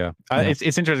understand. Yeah. It's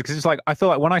interesting because it's like, I feel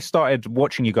like when I started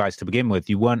watching you guys to begin with,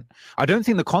 I don't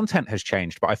think the content has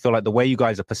changed, but I feel like the way you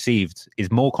guys are perceived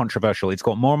is more controversial. It's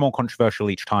got more and more controversial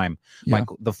each time. Yeah. Like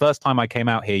the first time I came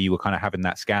out here, you were kind of having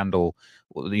that scandal,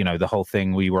 the whole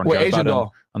thing where you were on Asian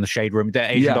Doll. On the Shade Room.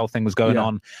 The Asian Doll thing was going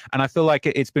on. And I feel like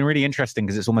it's been really interesting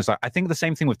because it's almost like, I think the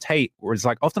same thing with Tate, where it's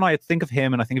like, often I think of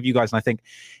him and I think of you guys and I think,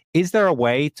 is there a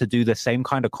way to do the same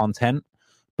kind of content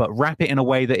but wrap it in a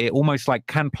way that it almost like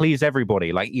can please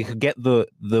everybody? Like you could get the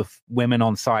women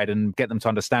on side and get them to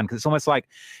understand, because it's almost like,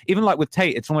 even like with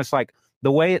Tate, it's almost like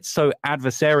the way it's so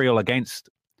adversarial against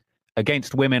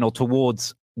women or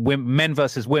towards men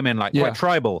versus women, like quite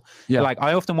tribal. Like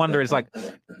I often wonder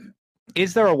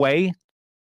is there a way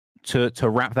to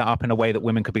wrap that up in a way that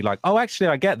women could be like, oh, actually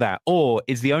I get that? Or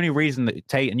is the only reason that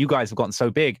Tate and you guys have gotten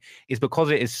so big is because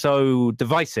it is so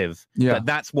divisive?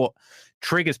 That's what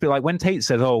triggers people. Like when Tate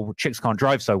says, oh, chicks can't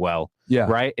drive so well,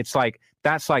 right? It's like,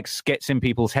 that's like gets in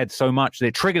people's heads so much that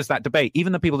it triggers that debate.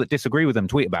 Even the people that disagree with them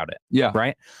tweet about it.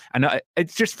 Right. And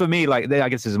it's just, for me, like, I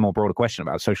guess there's a more broader question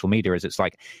about social media, is it's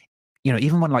like,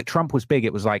 even when like Trump was big,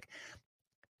 it was like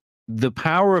the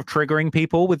power of triggering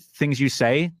people with things you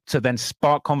say to then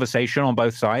spark conversation on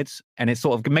both sides. And it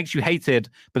sort of makes you hated,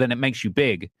 but then it makes you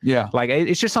big. Like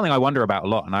it's just something I wonder about a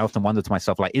lot. And I often wonder to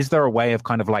myself, like, is there a way of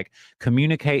kind of like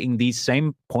communicating these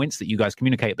same points that you guys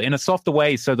communicate, but in a softer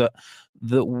way, so that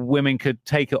women could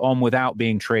take it on without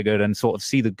being triggered and sort of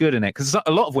see the good in it? Because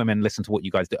a lot of women listen to what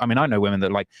you guys do. I mean, I know women that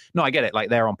are like, no, I get it, like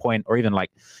they're on point, or even like,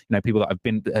 people that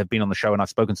have been on the show and I've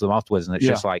spoken to them afterwards, and it's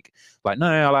just like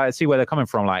no, I see where they're coming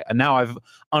from. Like, and now I've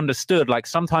understood, like,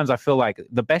 sometimes I feel like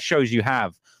the best shows you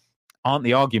have aren't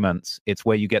the arguments, it's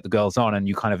where you get the girls on and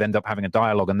you kind of end up having a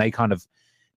dialogue, and they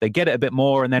get it a bit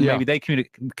more, and then maybe they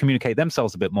communicate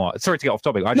themselves a bit more. Sorry to get off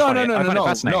topic.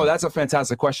 No, that's a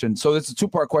fantastic question. So it's a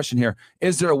two-part question here.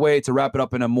 Is there a way to wrap it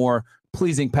up in a more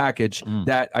pleasing package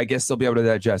that I guess they'll be able to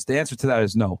digest? The answer to that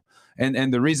is no.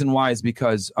 And the reason why is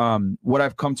because what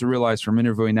I've come to realize from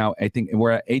interviewing now, I think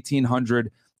we're at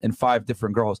 1,805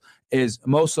 different girls, is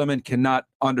most women cannot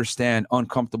understand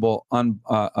uncomfortable,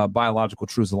 biological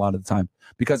truths a lot of the time,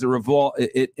 because it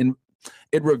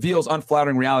reveals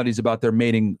unflattering realities about their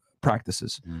mating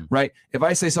practices, right? If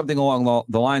I say something along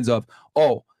the lines of,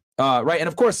 right, and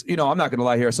of course, I'm not going to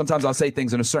lie here. Sometimes I'll say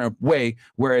things in a certain way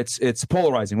where it's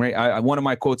polarizing, right? One of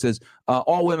my quotes is,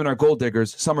 all women are gold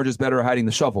diggers. Some are just better at hiding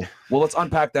the shovel. Well, let's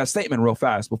unpack that statement real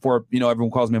fast before,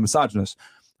 everyone calls me a misogynist.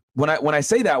 When I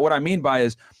say that, what I mean by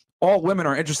is, all women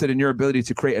are interested in your ability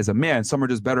to create as a man. Some are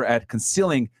just better at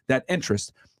concealing that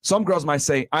interest. Some girls might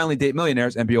say, I only date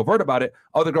millionaires, and be overt about it.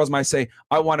 Other girls might say,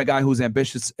 I want a guy who's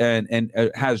ambitious and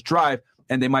has drive,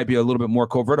 and they might be a little bit more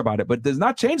covert about it. But it does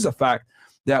not change the fact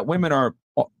that women are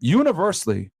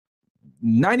universally,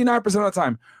 99% of the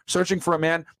time, searching for a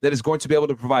man that is going to be able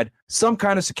to provide some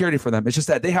kind of security for them. It's just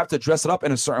that they have to dress it up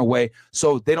in a certain way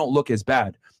so they don't look as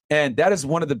bad. And that is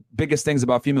one of the biggest things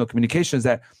about female communication, is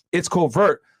that it's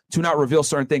covert to not reveal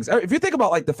certain things. If you think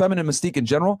about like the feminine mystique in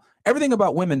general, everything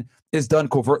about women is done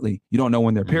covertly. You don't know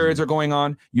when their periods are going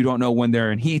on. You don't know when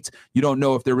they're in heat. You don't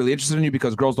know if they're really interested in you,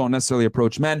 because girls don't necessarily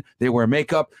approach men. They wear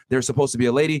makeup. They're supposed to be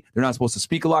a lady. They're not supposed to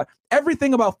speak a lot.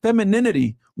 Everything about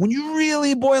femininity, when you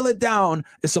really boil it down,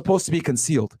 is supposed to be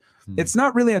concealed. It's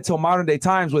not really until modern day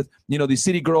times with, these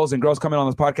city girls and girls coming on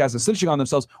this podcast and snitching on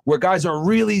themselves, where guys are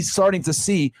really starting to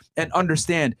see and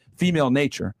understand female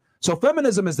nature. So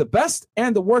feminism is the best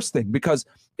and the worst thing, because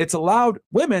it's allowed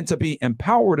women to be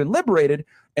empowered and liberated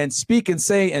and speak and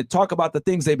say and talk about the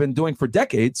things they've been doing for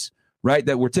decades, right?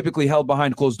 That were typically held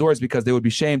behind closed doors because they would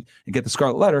be shamed and get the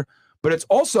scarlet letter. But it's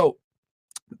also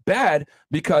bad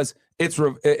because it's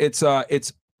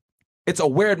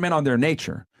awared men on their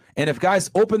nature. And if guys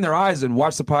open their eyes and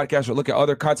watch the podcast or look at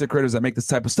other content creators that make this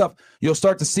type of stuff, you'll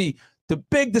start to see the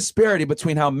big disparity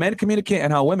between how men communicate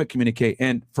and how women communicate.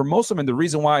 And for most women, the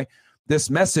reason why this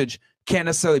message can't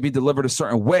necessarily be delivered a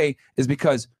certain way is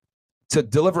because to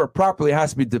deliver it properly, it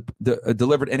has to be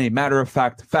delivered in a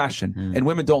matter-of-fact fashion. And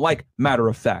women don't like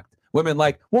matter-of-fact. Women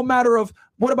like, what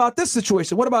about this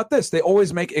situation? What about this? They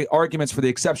always make arguments for the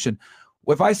exception.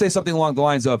 If I say something along the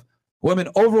lines of, women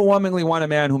overwhelmingly want a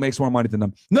man who makes more money than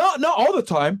them. No, not all the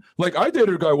time. Like, I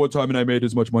dated a guy one time and I made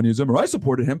as much money as him, or I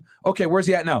supported him. Okay, where's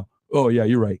he at now? Oh, yeah,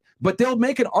 you're right. But they'll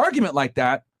make an argument like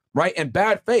that, right, in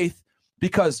bad faith,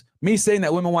 because me saying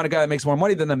that women want a guy that makes more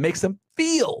money than them makes them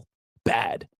feel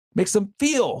bad, makes them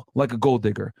feel like a gold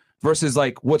digger, versus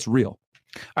like what's real.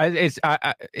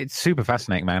 It's super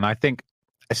fascinating, man. I think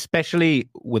especially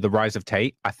with the rise of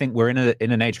Tate, I think we're in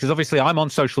an age, because obviously I'm on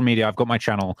social media, I've got my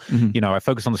channel, I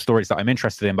focus on the stories that I'm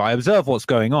interested in, but I observe what's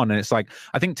going on, and it's like,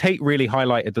 I think Tate really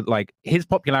highlighted that, like, his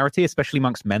popularity, especially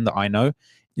amongst men that I know,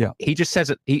 he just says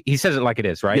it, he says it like it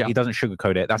is, right? Yeah. He doesn't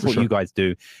sugarcoat it. That's what you guys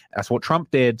do. That's what Trump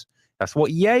did. That's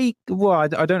what Ye, well, I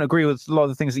don't agree with a lot of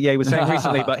the things that Ye was saying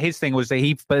recently, but his thing was that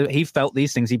he felt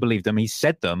these things, he believed them, he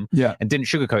said them, and didn't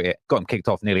sugarcoat it. Got him kicked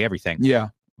off nearly everything. Yeah.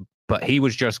 But he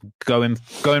was just going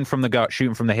from the gut,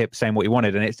 shooting from the hip, saying what he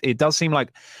wanted. And it does seem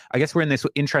like, I guess we're in this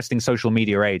interesting social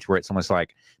media age where it's almost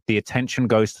like the attention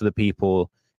goes to the people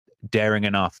daring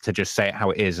enough to just say it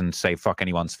how it is and say fuck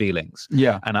anyone's feelings.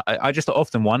 Yeah. And I just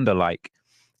often wonder, like,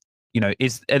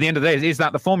 is at the end of the day, is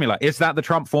that the formula? Is that the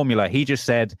Trump formula? He just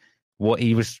said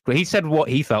he said what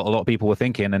he felt a lot of people were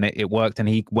thinking, and it worked, and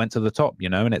he went to the top,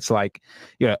 and it's like,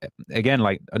 again,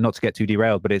 like, not to get too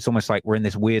derailed, but it's almost like we're in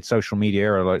this weird social media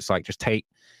era where it's like, just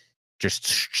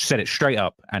said it straight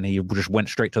up, and he just went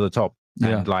straight to the top.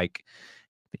 And like,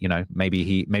 maybe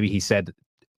he said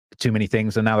too many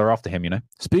things, and now they're after him,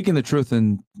 Speaking the truth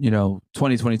in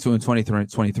 2022 and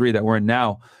 2023 that we're in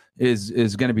now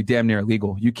is going to be damn near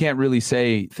illegal. You can't really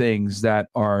say things that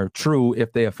are true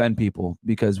if they offend people,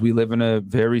 because we live in a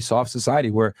very soft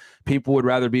society where people would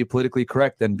rather be politically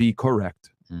correct than be correct.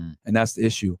 And that's the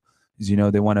issue, is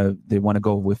they want to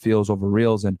go with feels over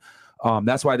reals, and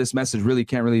that's why this message really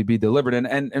can't really be delivered.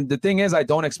 And the thing is, I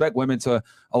don't expect women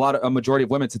a majority of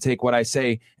women to take what I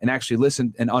say and actually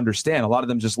listen and understand. A lot of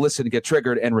them just listen, get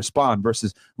triggered, and respond,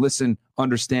 versus listen,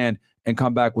 understand, and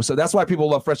come back with. So that's why people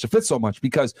love Fresh to Fit so much,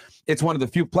 because it's one of the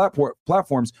few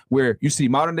platforms where you see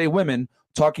modern day women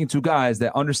talking to guys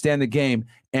that understand the game,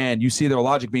 and you see their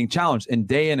logic being challenged, and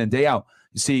day in and day out,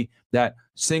 you see that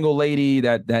single lady,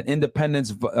 that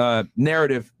independence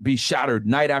narrative be shattered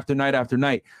night after night after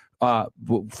night.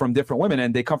 From different women,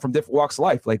 and they come from different walks of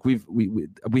life. Like we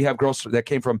have girls that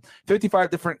came from 55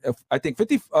 different, I think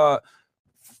 44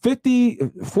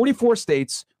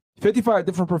 states, 55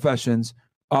 different professions,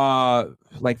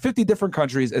 like 50 different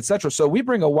countries, etc. So we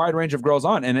bring a wide range of girls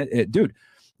on, and dude,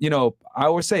 I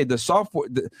always say the software,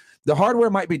 the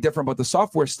hardware might be different, but the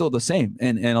software is still the same.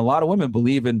 And a lot of women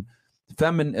believe in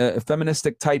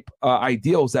feministic type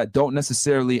ideals that don't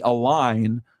necessarily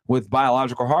align with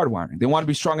biological hardwiring. They want to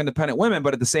be strong, independent women,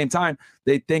 but at the same time,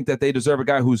 they think that they deserve a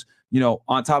guy who's,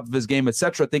 on top of his game,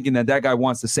 etc., thinking that guy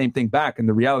wants the same thing back. And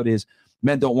the reality is,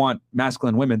 men don't want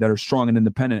masculine women that are strong and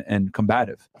independent and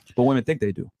combative, but women think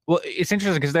they do. Well, it's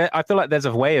interesting because I feel like there's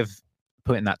a way of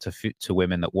putting that to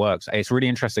women that works. It's really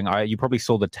interesting. You probably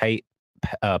saw the Tate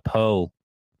Pearl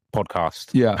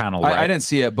podcast panel, right? I didn't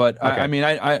see it, but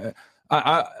okay.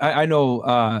 I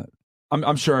know.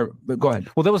 I'm sure, but go ahead.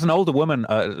 Well, there was an older woman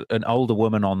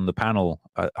on the panel.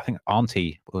 I think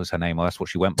Auntie was her name. Well, that's what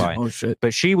she went by. Oh, shit.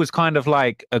 But she was kind of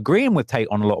like agreeing with Tate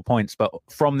on a lot of points, but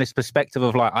from this perspective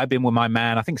of like, I've been with my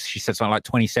man, I think she said something like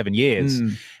 27 years,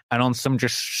 and on some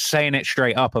just saying it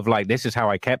straight up of like, this is how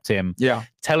I kept him. Yeah.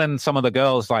 Telling some of the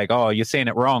girls like, oh, you're seeing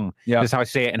it wrong. Yeah. This is how I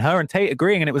see it. And her and Tate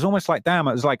agreeing. And it was almost like, damn,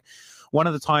 it was like, one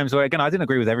of the times where, again, I didn't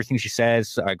agree with everything she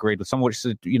says. I agreed with some of what she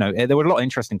said. There were a lot of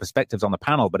interesting perspectives on the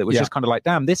panel, but it was just kind of like,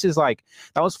 damn, this is like,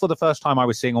 that was for the first time I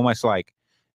was seeing almost like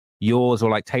yours or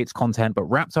like Tate's content, but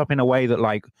wrapped up in a way that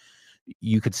like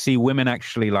you could see women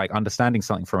actually like understanding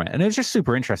something from it. And it was just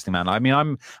super interesting, man. I mean, I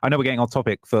know we're getting off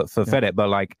topic for Fed It, but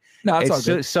like, no,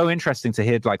 it's so interesting to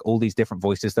hear like all these different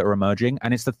voices that are emerging.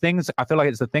 And it's the things, I feel like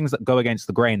it's the things that go against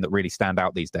the grain that really stand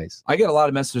out these days. I get a lot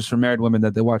of messages from married women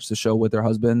that they watch the show with their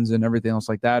husbands and everything else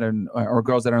like that. And, or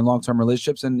girls that are in long-term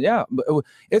relationships. And yeah,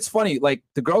 it's funny. Like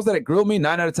the girls that grill me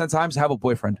 9 out of 10 times have a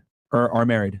boyfriend or are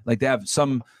married. Like they have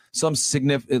some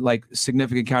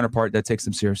significant counterpart that takes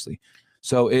them seriously.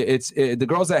 So the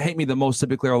girls that hate me the most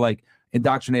typically are like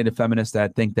indoctrinated feminists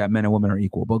that think that men and women are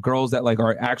equal. But girls that like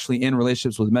are actually in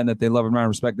relationships with men that they love and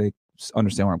respect, they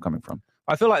understand where I'm coming from.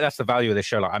 I feel like that's the value of this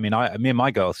show. Like, I mean, me and my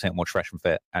girl sit and watch Fresh and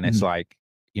Fit, and it's like,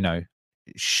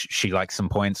 she likes some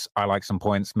points, I like some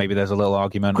points. Maybe there's a little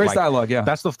argument. Great dialogue, yeah.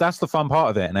 That's the fun part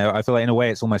of it. And I feel like in a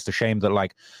way, it's almost a shame that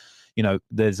like,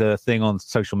 there's a thing on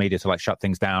social media to like shut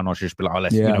things down or just be like, oh,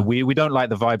 let's, we don't like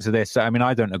the vibes of this. I mean,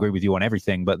 I don't agree with you on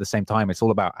everything, but at the same time, it's all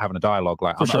about having a dialogue.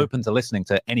 Like, I'm open to listening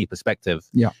to any perspective.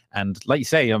 Yeah. And like you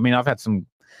say, I mean, I've had some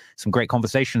great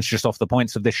conversations just off the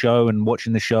points of this show and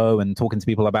watching the show and talking to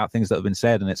people about things that have been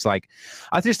said. And it's like,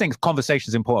 I just think conversation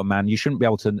is important, man. You shouldn't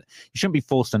be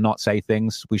forced to not say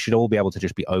things. We should all be able to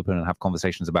just be open and have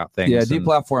conversations about things. Yeah.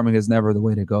 Deplatforming is never the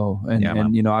way to go.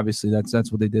 And obviously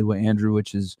that's what they did with Andrew,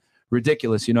 which is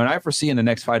ridiculous, and I foresee in the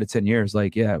next 5 to 10 years,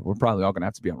 like, we're probably all gonna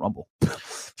have to be on Rumble.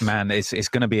 Man, it's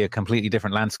gonna be a completely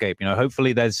different landscape.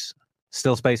 Hopefully there's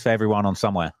Still space for everyone on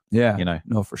somewhere. Yeah, you know.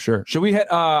 No, for sure. Should we hit?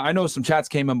 I know some chats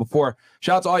came in before.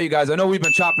 Shout out to all you guys. I know we've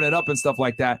been chopping it up and stuff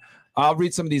like that. I'll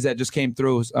read some of these that just came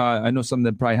through. I know some of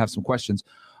them probably have some questions.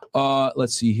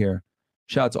 Let's see here.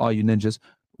 Shout out to all you ninjas.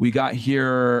 We got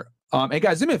here. Hey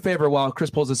guys, do me a favor while Chris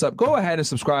pulls this up. Go ahead and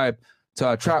subscribe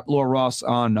to Trap Lore Ross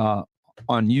on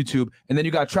YouTube, and then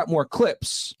you got Trap More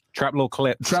Clips. Trap More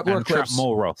Clips. Trap More Clips. Trap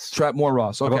More Ross. Trap More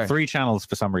Ross. Okay. I've got 3 channels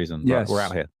for some reason. Yes, we're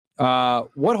out here.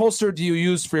 What holster do you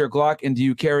use for your Glock, and do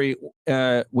you carry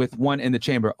with one in the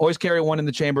chamber? Always carry one in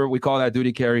the chamber. We call that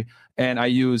duty carry. And I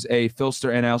use a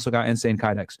filster, and I also got Insane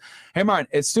Kydex. Hey, Martin,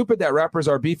 it's stupid that rappers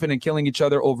are beefing and killing each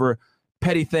other over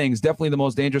petty things. Definitely the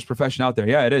most dangerous profession out there.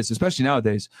 Yeah, it is, especially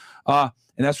nowadays.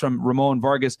 And that's from Ramon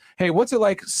Vargas. Hey, what's it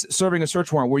like serving a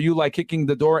search warrant? Were you like kicking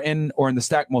the door in or in the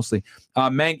stack mostly?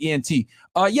 Mang ENT.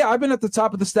 Yeah, I've been at the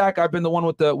top of the stack. I've been the one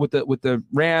with the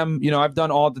RAM. You know, I've done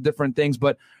all the different things,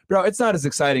 but bro, it's not as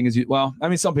exciting as you. Well, I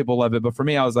mean, some people love it, but for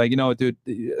me, I was like, you know what, dude,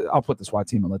 I'll put the SWAT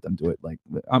team and let them do it. Like,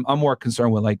 I'm more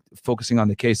concerned with like focusing on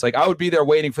the case. Like, I would be there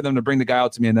waiting for them to bring the guy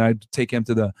out to me, and then I'd take him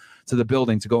to the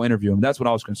building to go interview him. That's what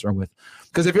I was concerned with.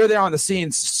 Because if you're there on the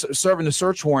scene serving the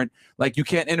search warrant, like, you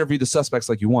can't interview the suspects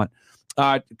like you want.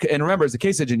 And remember, as a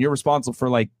case agent, you're responsible for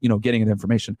like, you know, getting the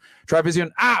information. Try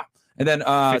Vision. And then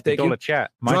 $50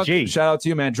 chat. My Drunk, G. Shout out to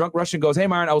you, man. Drunk Russian goes, hey,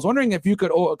 Myron, I was wondering if you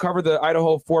could cover the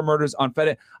Idaho 4 murders on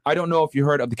Fedit. I don't know if you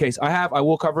heard of the case. I have. I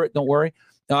will cover it. Don't worry.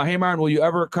 Hey, Myron, will you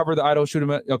ever cover the Idaho shooting?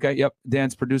 Okay, yep.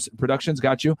 Dan's Productions,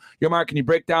 got you. Yo, Myron, can you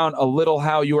break down a little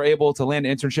how you were able to land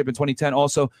an internship in 2010?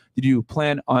 Also, did you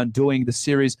plan on doing the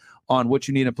series on what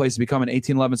you need in place to become an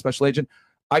 1811 special agent?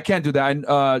 I can't do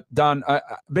that. Don,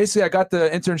 basically, I got the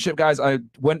internship, guys. I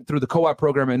went through the co-op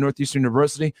program at Northeastern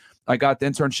University. I got the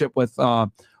internship with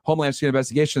Homeland Security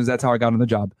Investigations. That's how I got on the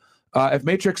job. If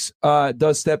Matrix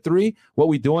does step 3, what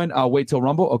we doing? I'll wait till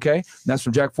Rumble. Okay. And that's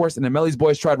from Jack Force. And then Melly's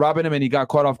boys tried robbing him, and he got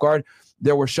caught off guard.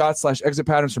 There were shots/exit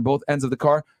patterns from both ends of the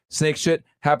car. Snake shit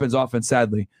happens often,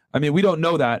 sadly. I mean, we don't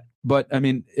know that, but I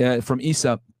mean, from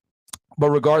Issa. But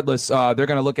regardless, they're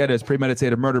going to look at it as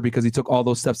premeditated murder because he took all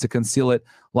those steps to conceal it,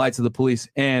 lied to the police,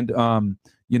 and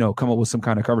you know, come up with some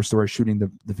kind of cover story, shooting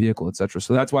the vehicle, etc.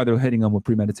 So that's why they're hitting him with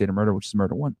premeditated murder, which is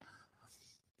murder 1.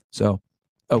 So,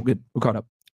 good, we're caught up.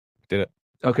 Did it?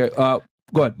 Okay. Go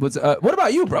ahead. What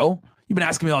about you, bro? You've been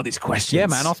asking me all these questions. Yeah,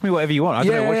 man. Ask me whatever you want. I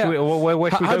don't know.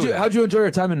 Where should we go? How'd you enjoy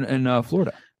your time in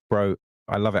Florida, bro?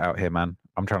 I love it out here, man.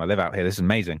 I'm trying to live out here. This is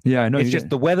amazing. Yeah, I know. It's just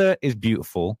the weather is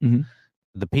beautiful. Mm-hmm.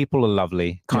 The people are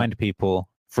lovely, kind people,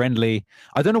 friendly.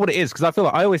 I don't know what it is because I feel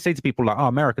like I always say to people like, "Oh,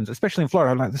 Americans, especially in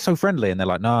Florida, like they're so friendly," and they're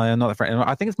like, "No, I'm not that friendly."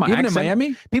 I think it's my accent. Even in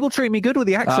Miami, people treat me good with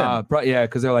the accent. Yeah,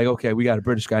 because they're like, "Okay, we got a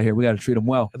British guy here. We got to treat him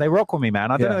well." They rock with me,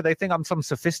 man. I don't know. They think I'm some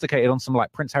sophisticated on some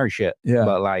like Prince Harry shit. Yeah,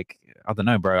 but like, I don't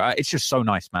know, bro. It's just so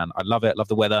nice, man. I love it. Love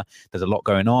the weather. There's a lot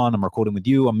going on. I'm recording with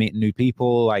you. I'm meeting new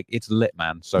people. Like, it's lit,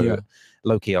 man. So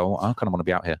low key, I kind of want to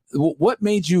be out here. What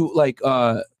made you like?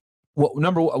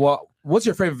 What's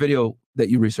your favorite video that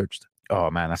you researched?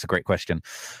 Oh man, that's a great question.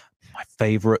 My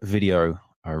favorite video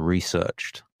I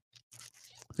researched.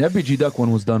 The FBG Duck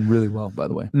one was done really well, by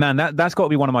the way. Man, that's got to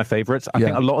be one of my favorites. I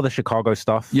think a lot of the Chicago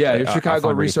stuff. Yeah, your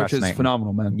Chicago research is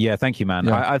phenomenal, man. Yeah, thank you, man.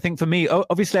 Yeah. I think for me,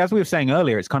 obviously, as we were saying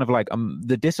earlier, it's kind of like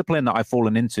the discipline that I've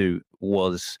fallen into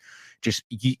was just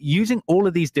using all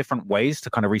of these different ways to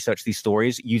kind of research these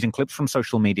stories, using clips from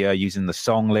social media, using the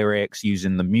song lyrics,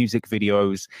 using the music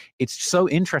videos. It's so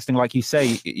interesting, like you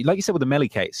say with the Melly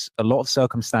case, a lot of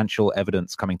circumstantial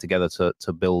evidence coming together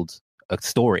to build a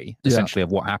story, essentially,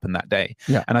 of what happened that day.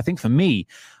 Yeah. And I think for me,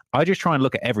 I just try and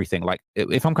look at everything. Like,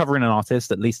 if I'm covering an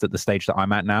artist, at least at the stage that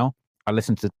I'm at now, I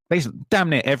listen to basically damn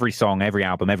near every song, every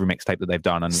album, every mixtape that they've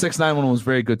done. And 691 was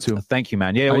very good too. Thank you,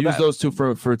 man. Yeah, I used those two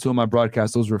for 2 of my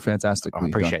broadcasts. Those were fantastic. I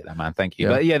appreciate that, man. Thank you.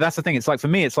 But yeah, that's the thing. It's like, for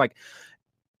me, it's like,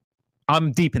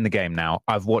 I'm deep in the game now.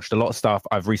 I've watched a lot of stuff.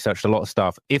 I've researched a lot of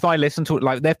stuff. If I listen to,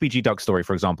 like, the FBG Duck story,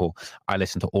 for example, I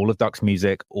listened to all of Duck's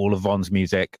music, all of Von's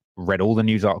music, read all the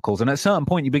news articles, and at a certain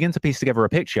point, you begin to piece together a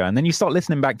picture, and then you start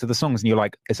listening back to the songs, and you're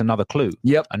like, it's another clue.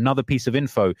 Yep. Another piece of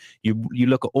info. You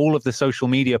look at all of the social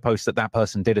media posts that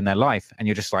person did in their life, and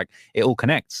you're just like, it all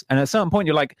connects. And at a certain point,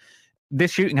 you're like, this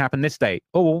shooting happened this day.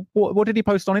 Oh, what did he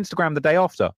post on Instagram the day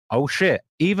after? Oh shit.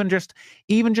 Even just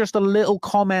a little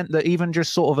comment that even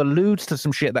just sort of alludes to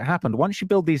some shit that happened. Once you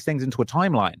build these things into a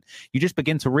timeline, you just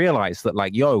begin to realize that,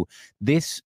 like, yo,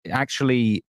 this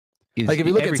actually is, like, if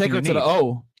you look at Take Her to the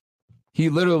O, he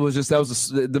literally was just,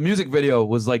 the music video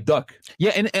was like Duck.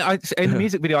 Yeah, in the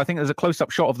music video, I think there's a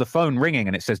close-up shot of the phone ringing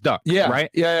and it says Duck. Yeah, right.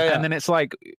 Yeah. And then it's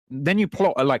like, then you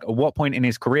plot like, at what point in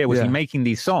his career was he making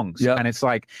these songs? Yeah. And it's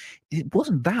like, it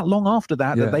wasn't that long after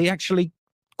that they actually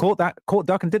caught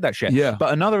duck and did that shit. Yeah.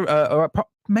 But another,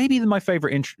 maybe my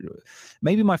favorite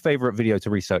video to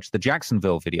research, the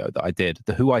Jacksonville video that I did,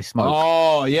 the Who I Smoke.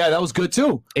 Oh yeah, that was good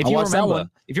too. If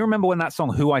you remember when that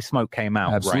song Who I Smoke came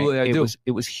out, absolutely, right? I do.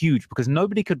 It was huge because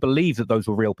nobody could believe that those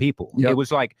were real people. Yep. It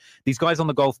was like these guys on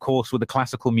the golf course with the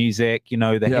classical music,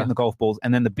 they're hitting the golf balls,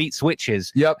 and then the beat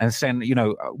switches, and saying,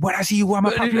 when I see you, I'm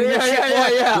a puppy.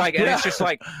 And it's just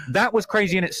like that was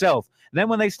crazy in itself. Then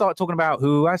when they start talking about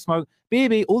Who I Smoke,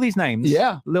 BB, all these names,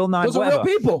 Lil Nas, those are real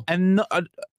people. And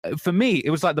for me, it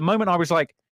was like the moment I was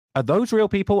like, are those real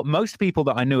people? Most people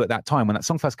that I knew at that time when that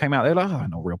song first came out, they're like, oh,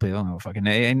 not real people, oh,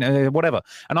 fucking whatever.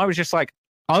 And I was just like,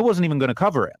 I wasn't even going to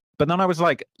cover it. But then I was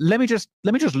like, let me just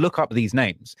look up these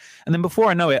names. And then before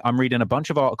I know it, I'm reading a bunch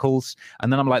of articles.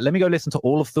 And then I'm like, let me go listen to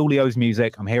all of Thulio's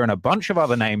music. I'm hearing a bunch of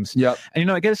other names. Yep. And,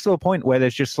 it gets to a point where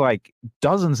there's just like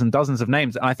dozens and dozens of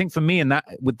names. And I think for me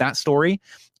with that story,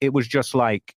 it was just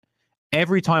like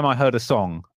every time I heard a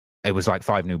song, it was like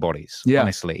 5 new bodies,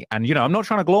 honestly. And, I'm not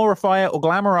trying to glorify it or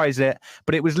glamorize it,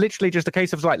 but it was literally just a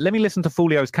case of like, let me listen to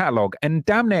Thulio's catalog. And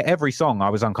damn near every song I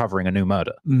was uncovering a new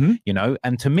murder,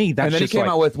 And to me, that's and then just he came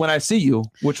out with When I See You,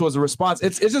 which was a response.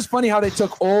 It's just funny how they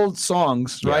took old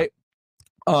songs, right?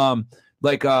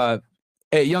 Like Young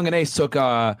and Ace took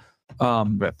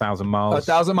 1,000 Miles.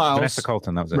 1,000 Miles. Vanessa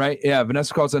Colton, that was it. Right? Yeah,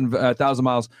 Vanessa Colton, 1,000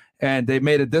 Miles. And they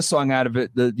made a diss song out of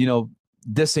it,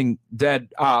 dissing dead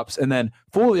ops, and then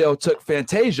Fulio took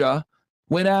Fantasia,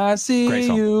 When I See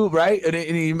You, right? And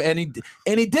he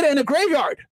did it in a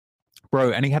graveyard,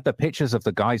 bro. And he had the pictures of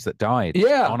the guys that died,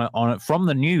 on it from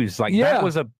the news. Like that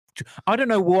was I don't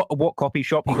know what copy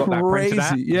shop he got that printed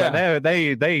at. Yeah, but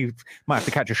they might have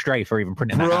to catch a stray for even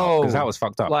printing that out because that was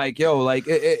fucked up. Like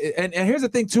and here's the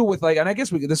thing too with like, and I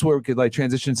guess this is where we could like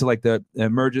transition to like the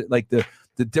emergent, like the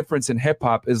difference in hip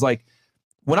hop is like.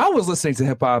 When I was listening to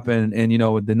hip hop and the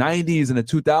 90s and the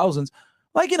 2000s,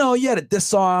 like, you had a diss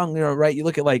song, right? You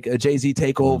look at like a Jay-Z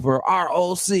Takeover,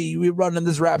 ROC, we running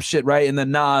this rap shit, right? And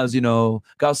then Nas,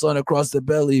 got something across the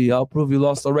belly, I'll prove you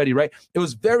lost already, right? It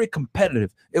was very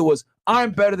competitive. It was,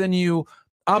 I'm better than you,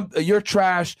 you're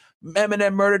trash,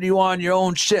 Eminem murdered you on your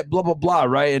own shit, blah, blah, blah,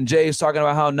 right? And Jay's talking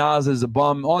about how Nas is a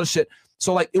bum, all this shit.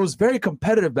 So, like, it was very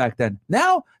competitive back then.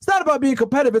 Now, it's not about being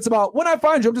competitive. It's about, when I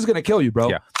find you, I'm just going to kill you, bro.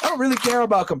 Yeah. I don't really care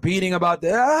about competing about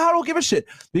that. I don't give a shit.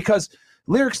 Because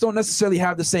lyrics don't necessarily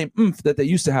have the same oomph that they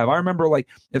used to have. I remember, like,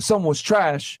 if someone was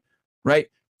trash, right,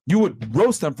 you would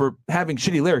roast them for having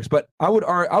shitty lyrics. But I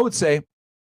would say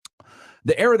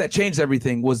the era that changed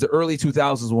everything was the early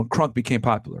 2000s when crunk became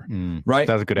popular, right?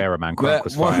 That was a good era, man. Crunk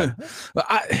was fire.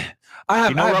 I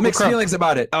have mixed feelings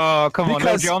about it. Oh, come on,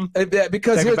 no, John.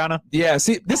 Because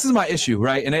see, this is my issue,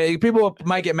 right? And people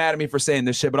might get mad at me for saying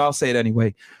this shit, but I'll say it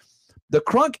anyway. The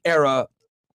crunk era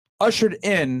ushered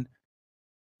in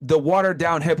the watered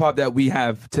down hip hop that we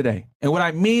have today. And what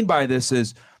I mean by this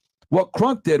is what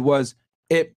crunk did was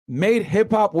it made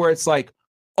hip hop where it's like,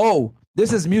 oh,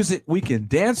 this is music we can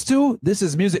dance to. This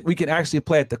is music we can actually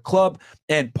play at the club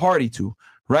and party to,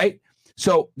 right?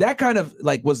 So that kind of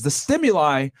like was the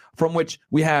stimuli from which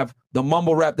we have the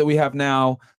mumble rap that we have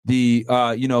now, the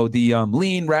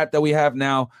lean rap that we have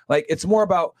now. Like it's more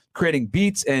about creating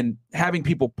beats and having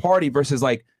people party versus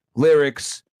like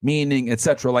lyrics, meaning,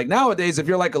 etc. Like nowadays, if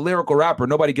you're like a lyrical rapper,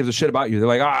 nobody gives a shit about you. They're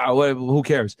like, who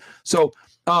cares? So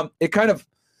it kind of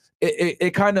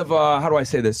how do I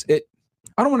say this?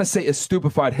 I don't want to say it's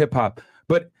stupefied hip hop,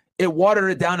 but it watered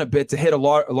it down a bit to hit a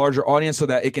larger audience so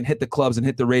that it can hit the clubs and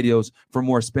hit the radios for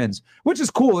more spins, which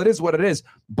is cool. It is what it is.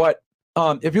 But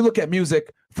if you look at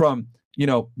music from,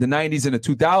 the 90s and the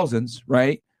 2000s,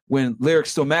 right, when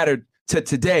lyrics still mattered to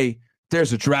today,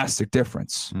 there's a drastic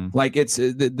difference. Like it's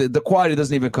the quality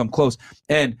doesn't even come close.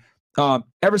 And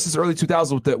ever since early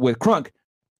 2000s with crunk,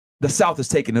 the South has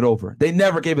taken it over. They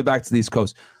never gave it back to the East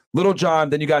Coast. Little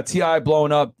John, then you got T.I.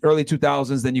 blowing up early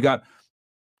 2000s. Then you got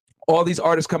all these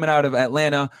artists coming out of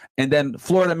Atlanta. And then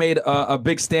Florida made a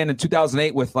big stand in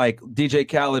 2008 with like DJ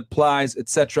Khaled, Plies,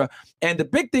 etc. And the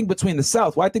big thing between the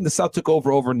South, why I think the South took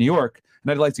over New York,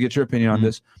 and I'd like to get your opinion on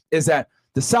this, is that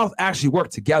the South actually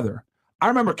worked together. I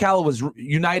remember Khaled was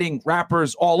uniting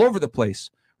rappers all over the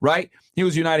place, right? He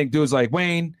was uniting dudes like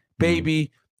Wayne,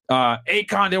 Baby,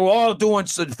 Akon. They were all doing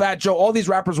Fat Joe. All these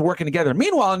rappers were working together.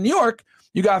 Meanwhile, in New York,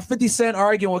 you got 50 Cent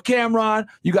arguing with Cameron.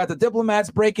 You got the Diplomats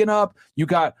breaking up. You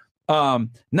got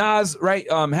Nas, right,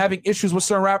 having issues with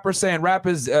certain rappers saying rap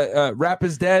is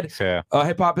dead. Yeah.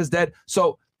 Hip hop is dead.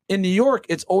 So in New York,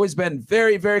 it's always been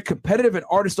very, very competitive, and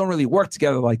artists don't really work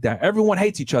together like that. Everyone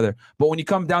hates each other. But when you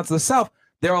come down to the South,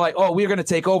 they were like, oh, we're going to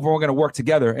take over. We're going to work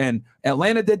together. And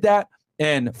Atlanta did that.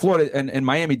 and Florida and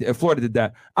Miami, Florida did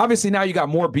that. Obviously, now you got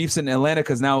more beefs in Atlanta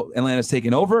because now Atlanta's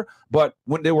taking over. But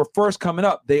when they were first coming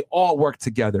up, they all worked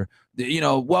together. You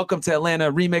know, Welcome to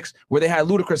Atlanta remix where they had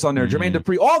Ludacris on there, Jermaine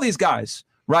Dupri, all these guys,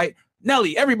 right?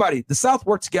 Nelly, everybody. The South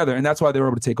worked together, and that's why they were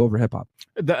able to take over hip hop.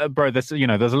 Bro, there's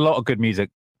a lot of good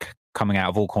music coming out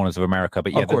of all corners of America,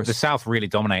 but yeah, the South really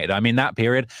dominated. I mean, that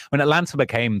period when Atlanta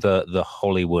became the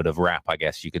Hollywood of rap, I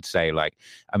guess you could say. Like,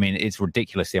 I mean, it's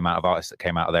ridiculous the amount of artists that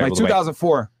came out of there. Like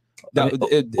 2004, all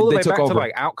the way back to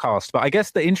like Outkast. But I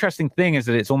guess the interesting thing is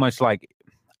that it's almost like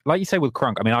you say with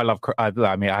crunk. I mean, I love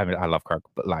crunk,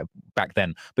 but like back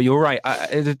then. But you're right.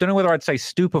 I don't know whether I'd say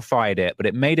stupefied it, but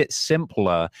it made it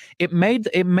simpler. It made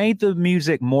the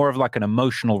music more of like an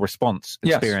emotional response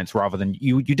experience rather than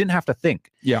you didn't have to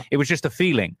think. Yeah, it was just a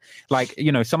feeling. Like,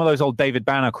 you know, some of those old David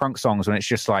Banner crunk songs when it's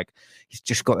just like he's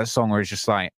just got that song where it's just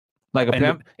like a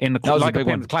pimp in the like a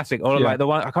pimp classic, or like the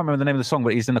one I can't remember the name of the song,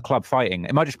 but he's in the club fighting.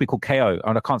 It might just be called KO,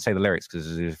 and I can't say the lyrics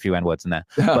because there's a few N words in there.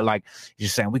 But like he's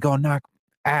just saying, "We gonna knock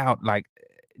out," like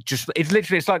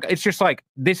it's just like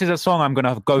this is a song I'm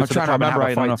gonna go to the club and have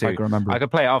a fight to. I can remember. I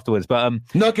could play it afterwards, but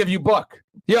Nook if you buck.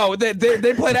 Yo, they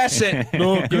play that shit.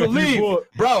 You leave,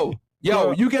 bro.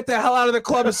 Yo, you get the hell out of the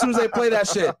club as soon as they play that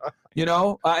shit. You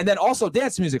know, and then also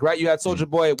dance music, right? You had Soulja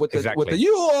Boy with the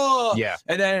you, yeah,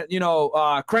 and then you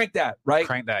know, Crank That, right?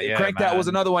 Crank That, yeah, Crank That was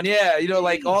another one, yeah. You know,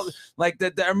 like all like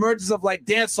the emergence of like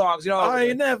dance songs. You know, I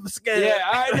ain't never scared. Yeah,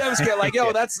 I ain't never scared. Like,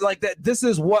 yo, that's like that. This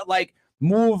is what like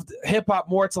moved hip hop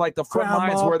more to like the front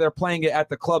lines where they're playing it at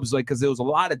the clubs, like because there was a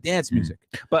lot of dance music.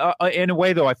 But in a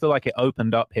way, though, I feel like it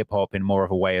opened up hip hop in more of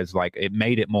a way as like it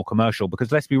made it more commercial.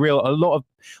 Because let's be real,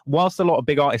 whilst a lot of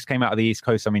big artists came out of the East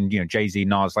Coast, I mean, you know, Jay-Z,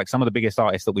 Nas, like some of the biggest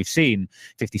artists that we've seen,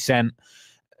 50 Cent,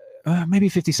 maybe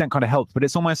 50 Cent kind of helped, but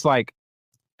it's almost like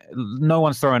no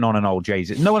one's throwing on an old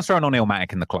Jay-Z. No one's throwing on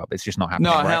Illmatic in the club. It's just not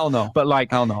happening. No, right? hell no. But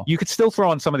like, hell no. You could still throw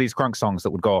on some of these crunk songs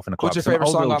that would go off in the club. What's your favorite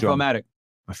song off Illmatic?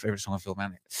 My favorite song of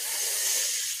Illmatic,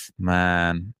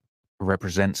 man,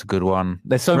 Represents a good one.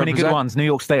 There's so many good ones. New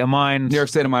York State of Mind. New York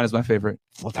State of Mind is my favorite.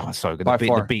 Well, that one's so good. By the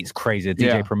far. Beat's crazy.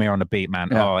 DJ Premier on the beat, man.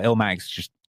 Yeah. Oh,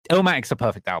 Illmatic's a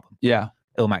perfect album. Yeah,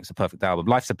 Illmac's a perfect album.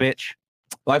 Life's a Bitch.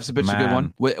 Life's a Bitch is a good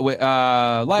one.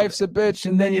 Life's a bitch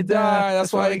and then you die.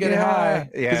 That's why you get high.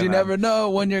 Because you never know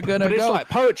when you're gonna go. It's like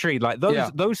poetry. Like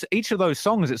those each of those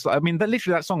songs. It's like, I mean,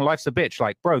 literally that song, Life's a Bitch.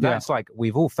 Like, bro, that's like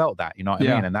we've all felt that. You know what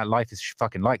I mean? And that life is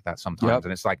fucking like that sometimes.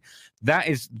 And it's like that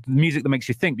is music that makes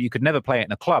you think, but you could never play it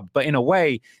in a club. But in a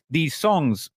way, these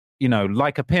songs, you know,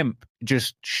 like a pimp,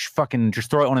 just fucking just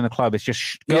throw it on in the club. It's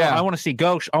just I want to see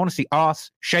girls. I want to see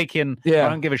ass shaking. I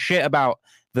don't give a shit about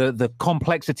the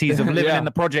complexities of living in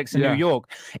the projects in New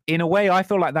York. In a way, I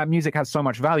feel like that music has so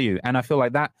much value, and I feel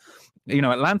like that, you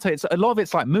know, Atlanta, it's a lot of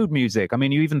it's like mood music. I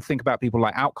mean, you even think about people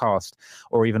like Outkast,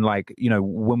 or even like, you know,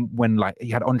 when like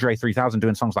you had Andre 3000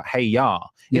 doing songs like Hey Ya.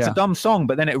 It's a dumb song,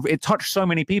 but then it touched so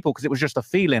many people because it was just a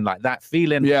feeling, like that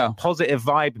feeling, positive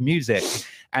vibe music.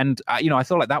 And you know, I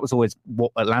feel like that was always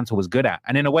what Atlanta was good at.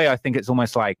 And in a way, I think it's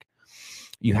almost like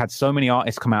you had so many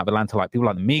artists come out of Atlanta, like people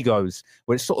like the Migos,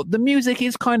 where it's sort of, the music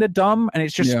is kind of dumb, and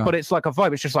it's just, but it's like a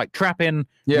vibe. It's just like trapping,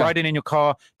 riding in your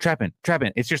car, trapping.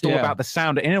 It's just all about the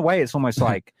sound. In a way, it's almost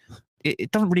like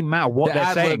it doesn't really matter what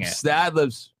they're saying. The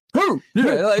ad-libs. Like,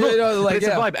 it's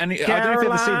a vibe. And I don't know if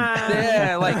you've ever seen.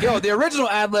 Yeah, like, yo, the original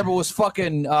ad-libber was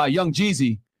fucking Young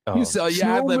Jeezy. You sell your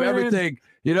ad-lib everything.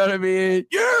 You know what I mean?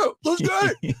 Yeah, let's go.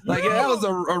 Like, that was the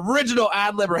original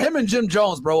ad-libber. Him and Jim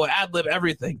Jones, bro, would ad-lib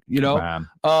everything, you know?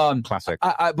 Classic.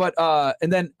 But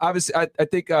and then obviously I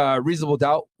think Reasonable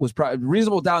Doubt was probably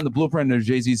Reasonable Doubt and The Blueprint are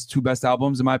Jay-Z's two best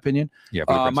albums, in my opinion. Yeah,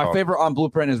 my favorite on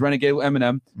Blueprint is Renegade with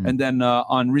Eminem. And then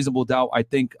on Reasonable Doubt, I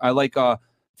think I like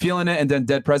Feeling It and then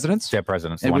Dead Presidents. Dead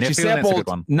Presidents. And which he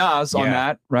sampled Nas on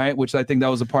that, right? Which I think that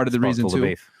was a part of the reason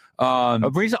too.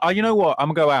 You know what?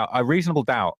 I'm gonna go out. Reasonable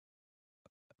Doubt.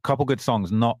 Couple good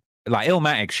songs, not like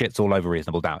Illmatic shit's all over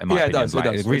Reasonable Doubt in my opinion. It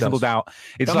does. Reasonable Doubt.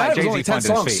 It's Illmatic like was only 10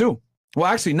 songs too. Well,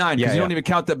 actually 9 because you don't even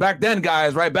count that. Back then,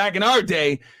 guys, right? Back in our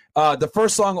day, the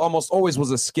first song almost always was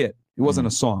a skit. It wasn't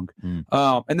a song.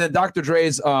 And then Dr.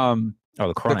 Dre's The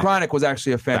Chronic was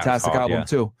actually a fantastic album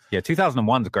too. Yeah,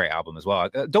 2001's a great album as well.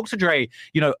 Dr. Dre,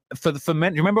 you know, for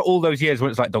men, remember all those years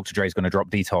when it's like Dr. Dre's going to drop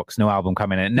Detox, new album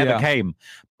coming in. It never came.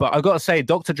 But I've got to say,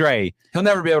 Dr. Dre, he'll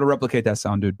never be able to replicate that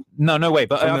sound, dude. No way.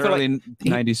 But I feel early like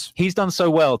 90s, he's done so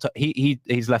well.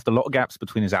 He's left a lot of gaps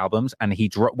between his albums, and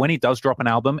when he does drop an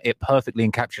album, it perfectly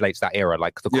encapsulates that era.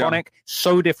 Like The Chronic,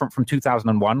 so different from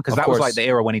 2001 because that was like the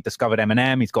era when he discovered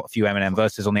Eminem. He's got a few Eminem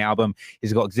verses on the album.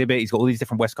 He's got Exhibit. He's got all these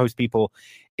different West Coast people.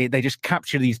 They just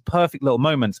capture these perfect little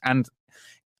moments. And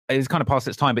it's kind of past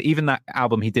its time, but even that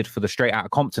album he did for the Straight Outta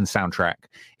Compton soundtrack,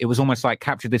 it was almost like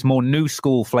captured this more new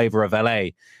school flavor of LA.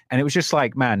 And it was just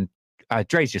like, man,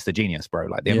 Dre's just a genius, bro.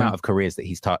 Like the amount of careers that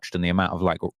he's touched and the amount of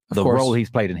like the role he's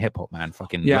played in hip hop, man.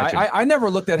 Fucking legend. I never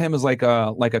looked at him as like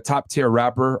a top tier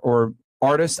rapper or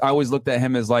artist. I always looked at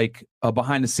him as like a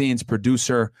behind the scenes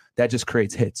producer that just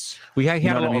creates hits. He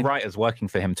had a lot of writers working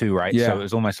for him too, right? So it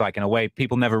was almost like, in a way,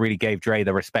 people never really gave Dre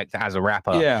the respect as a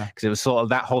rapper. Yeah, because it was sort of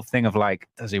that whole thing of like,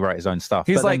 does he write his own stuff?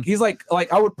 He's like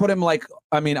I would put him like,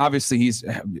 I mean, obviously he's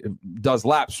does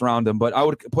laps around him, but I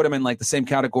would put him in like the same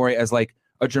category as like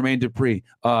a Jermaine Dupri,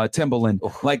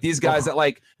 Timbaland, like these guys that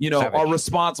like, you know, are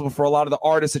responsible for a lot of the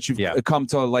artists that you've come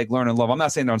to like learn and love. I'm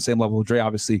not saying they're on the same level with Dre,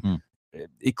 obviously.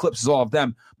 Eclipses all of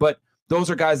them, but those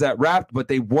are guys that rapped, but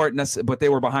they weren't but they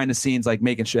were behind the scenes like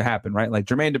making shit happen, right? Like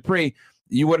Jermaine Dupri,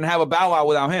 you wouldn't have a Bow Wow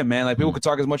without him, man. Like people could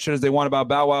talk as much shit as they want about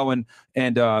Bow Wow and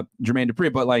Jermaine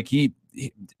Dupri, but like you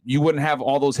wouldn't have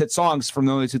all those hit songs from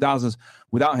the early 2000s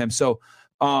without him. So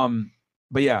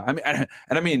but yeah, I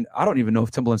mean I don't even know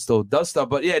if Timbaland still does stuff,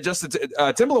 but yeah, just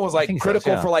Timbaland was like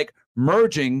critical for like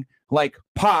merging like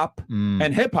pop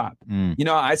and hip hop. You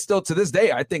know, I still to this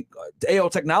day I think AO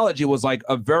Technology was like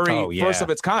a very first of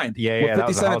its kind. With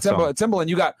 50 Cent and Timbaland,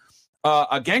 you got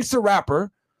a gangster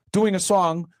rapper doing a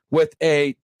song with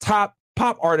a top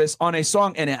pop artist on a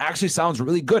song, and it actually sounds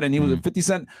really good. And he was 50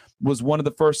 Cent was one of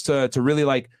the first to really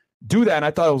like do that, and I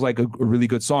thought it was like a really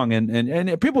good song,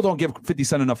 and people don't give 50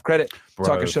 Cent enough credit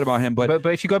talking shit about him, but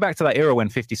if you go back to that era when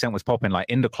 50 Cent was popping like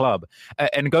in the club,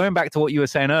 and going back to what you were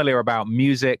saying earlier about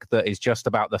music that is just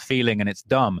about the feeling and it's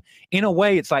dumb, in a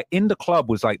way it's like In the Club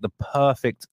was like the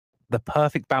perfect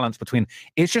balance between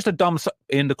it's just a dumb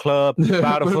in the club,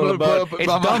 battle full of bud, it's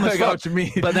dumb as fuck,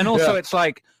 but then also it's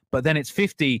like, but then it's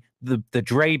 50. The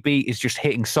Dre beat is just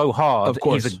hitting so hard. Of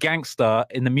course. He's a gangster.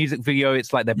 In the music video,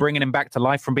 it's like they're bringing him back to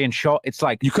life from being shot. It's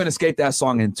like you couldn't escape that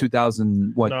song in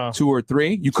 2000, 2 or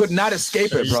 3. You could not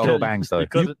escape it, bro. Still bangs though.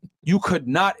 You could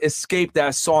not escape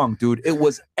that song, dude. It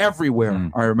was everywhere.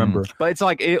 I remember. But it's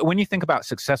like when you think about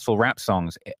successful rap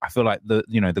songs, I feel like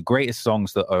the greatest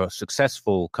songs that are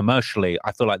successful commercially,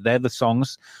 I feel like they're the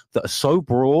songs that are so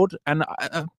broad and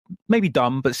maybe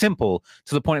dumb but simple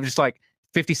to the point of just like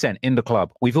 50 Cent in the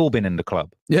club. We've all been in the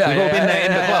club. We've all been there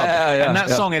in the club. And that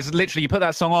song is literally, you put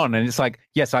that song on and it's like,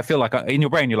 yes, I feel like in your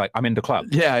brain, you're like, I'm in the club.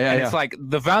 It's like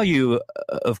the value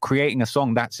of creating a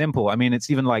song that simple. I mean, it's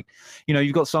even like, you know,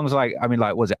 you've got songs like, I mean,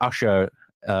 like, was it Usher?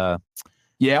 The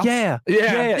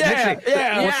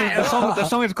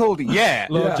song is called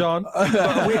Lord John.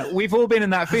 We've all been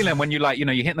in that feeling when you like, you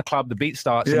know, you hit in the club, the beat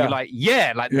starts, and you're like,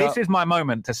 this is my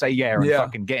moment to say and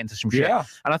fucking get into some shit. And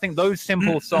I think those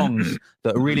simple songs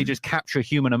that really just capture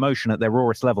human emotion at their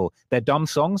rawest level, they're dumb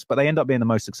songs, but they end up being the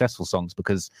most successful songs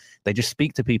because they just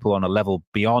speak to people on a level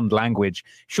beyond language.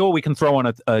 Sure, we can throw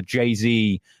on a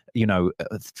Jay-Z, you know,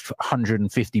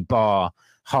 150 bar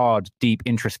hard, deep,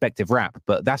 introspective rap,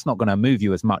 but that's not going to move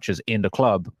you as much as In the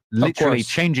Club literally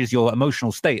changes your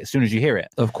emotional state as soon as you hear it.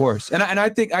 Of course. And I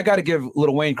think I got to give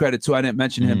Lil Wayne credit too. I didn't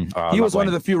mention him. He was one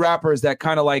of the few rappers that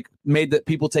kind of like made the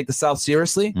people take the South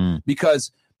seriously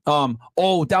because down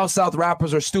south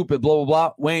rappers are stupid, blah blah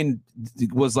blah. Wayne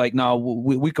was like, no,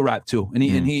 we could rap too, and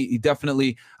he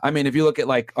definitely. I mean, if you look at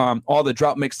like all the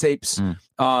drop mixtapes,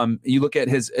 you look at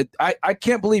his. I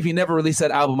can't believe he never released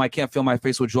that album. I Can't Feel My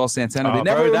Face with Joel Santana. They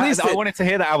never released it. I wanted to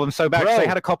hear that album so bad. They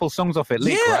had a couple songs off it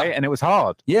leaked, right, and it was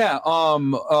hard. Yeah.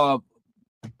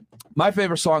 My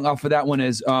favorite song off of that one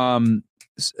is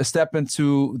Step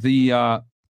Into the.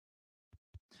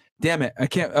 Damn it, I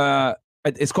can't.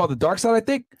 It's called The Dark Side, I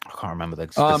think. I can't remember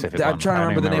the specific one. I'm trying to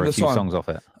remember the name of the song. Songs off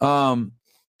it.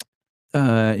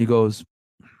 He goes,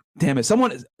 damn it.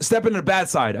 Someone Step Into the Bad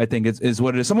Side, I think is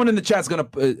what it is. Someone in the chat's going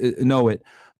to know it.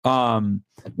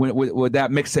 With that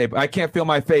mixtape. I Can't Feel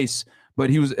My Face, but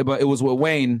it was with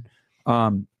Wayne.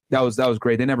 That was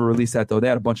great. They never released that though. They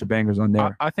had a bunch of bangers on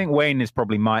there. I think Wayne is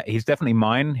probably he's definitely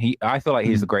mine. I feel like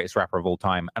he's the greatest rapper of all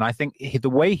time. And I think the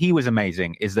way he was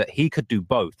amazing is that he could do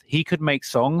both. He could make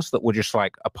songs that were just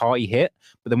like a party hit,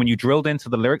 but then when you drilled into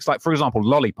the lyrics, like for example,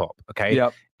 Lollipop, okay?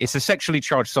 Yep. It's a sexually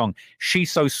charged song.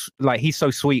 He's so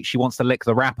sweet, she wants to lick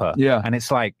the rapper. Yeah. And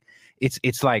it's like,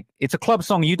 it's like it's a club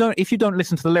song. If you don't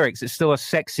listen to the lyrics, it's still a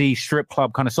sexy strip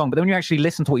club kind of song. But then when you actually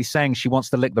listen to what he's saying, she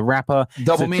wants to lick the rapper.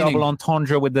 Double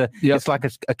entendre with the. Yep. It's like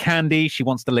a candy. She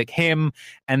wants to lick him,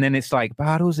 and then it's like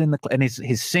battles in the and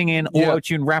his singing, auto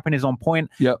tune, rapping is on point.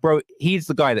 Yep. Bro, he's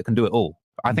the guy that can do it all.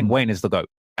 I think Wayne is the GOAT.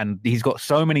 and he's got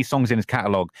so many songs in his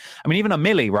catalog. I mean, even A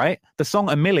Milli, right? The song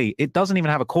A Milli, it doesn't even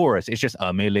have a chorus. It's just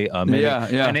A Milli, A Milli.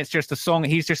 Yeah. And it's just a song.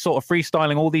 He's just sort of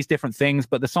freestyling all these different things.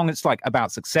 But the song, it's like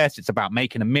about success. It's about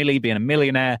making a milli, being a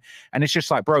millionaire. And it's just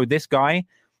like, bro, this guy,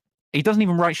 he doesn't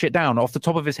even write shit down off the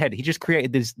top of his head. He just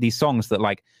created these songs that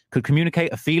like could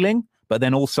communicate a feeling, but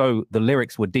then also the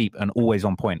lyrics were deep and always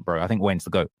on point, bro. I think Wayne's the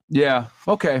GOAT. Yeah.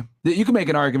 Okay. You can make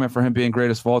an argument for him being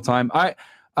greatest of all time.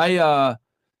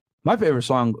 My favorite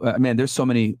song, man, there's so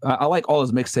many. I like all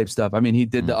his mixtape stuff. I mean, he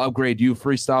did the Upgrade You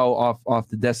freestyle off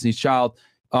the Destiny's Child.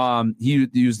 He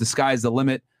used The Sky's the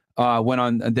Limit. Went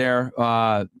on there.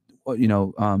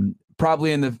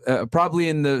 Probably in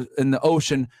the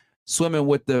ocean, swimming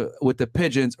with the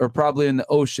pigeons, or probably in the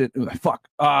ocean. Fuck.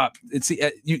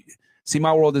 See,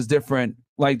 my world is different.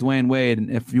 Like Dwayne Wade, and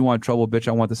if you want trouble, bitch,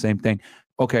 I want the same thing.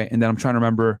 Okay, and then I'm trying to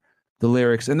remember the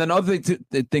lyrics. And then the other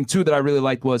thing too that I really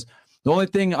liked was, the only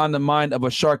thing on the mind of a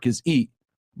shark is eat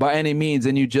by any means,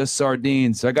 and you just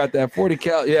sardines. So I got that 40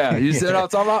 cal. Yeah, you see what I'm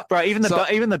talking about? Bro, even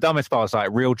the dumbest parts, like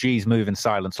real G's move in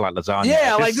silence like lasagna.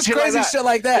 Yeah, like just crazy shit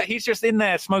like that. He's just in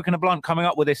there smoking a blunt, coming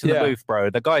up with this in the booth,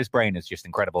 bro. The guy's brain is just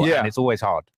incredible. Yeah, and it's always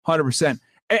hard. 100%.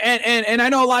 And I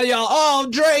know a lot of y'all,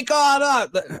 Drake on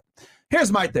up.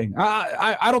 Here's my thing.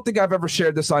 I don't think I've ever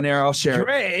shared this on air. I'll share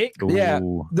Drake. It. Yeah.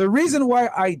 The reason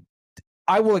why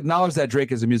I will acknowledge that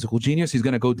Drake is a musical genius. He's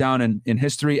going to go down in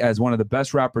history as one of the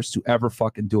best rappers to ever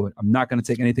fucking do it. I'm not going to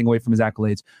take anything away from his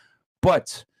accolades.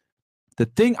 But the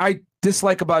thing I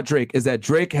dislike about Drake is that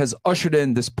Drake has ushered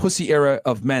in this pussy era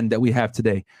of men that we have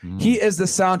today. He is the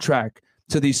soundtrack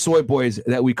to these soy boys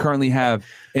that we currently have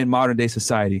in modern day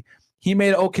society. He made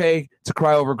it okay to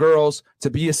cry over girls,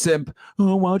 to be a simp.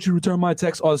 Oh, why don't you return my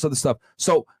text? All this other stuff.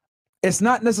 So it's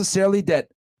not necessarily that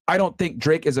I don't think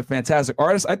Drake is a fantastic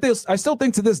artist. I still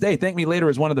think to this day, Thank Me Later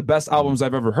is one of the best albums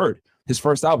I've ever heard, his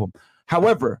first album.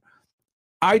 However,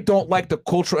 I don't like the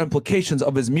cultural implications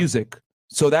of his music.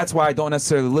 So that's why I don't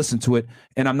necessarily listen to it,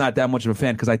 and I'm not that much of a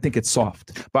fan because I think it's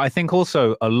soft. But I think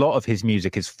also a lot of his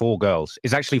music is for girls.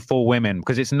 It's actually for women,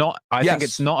 because it's not, I think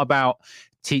it's not about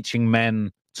teaching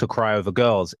men to cry over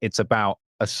girls. It's about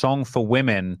a song for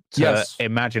women to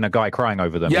imagine a guy crying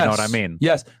over them. You know what I mean?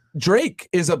 Yes. Drake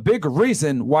is a big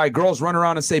reason why girls run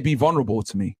around and say, be vulnerable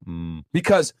to me.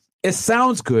 Because it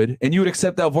sounds good, and you would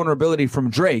accept that vulnerability from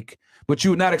Drake, but you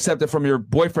would not accept it from your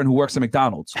boyfriend who works at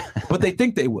McDonald's. But they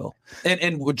think they will.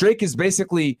 And what Drake is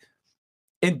basically,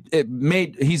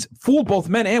 he's fooled both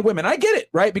men and women. I get it,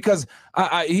 right? Because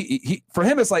he for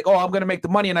him, it's like, oh, I'm going to make the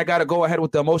money and I got to go ahead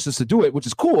with the emotions to do it, which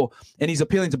is cool. And he's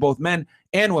appealing to both men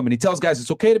and women. He tells guys it's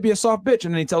okay to be a soft bitch.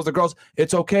 And then he tells the girls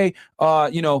it's okay, for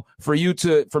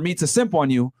me to simp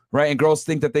on you, right? And girls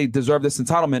think that they deserve this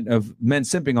entitlement of men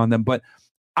simping on them. But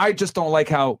I just don't like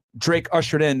how Drake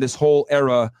ushered in this whole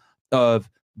era of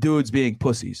dudes being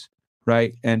pussies,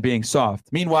 right? And being soft.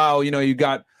 Meanwhile, you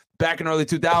got back in the early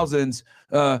 2000s,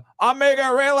 I'm making it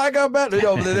rain like a bet.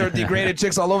 There were degraded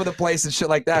chicks all over the place and shit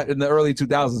like that in the early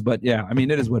 2000s. But yeah, I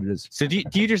mean, it is what it is. So do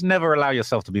you just never allow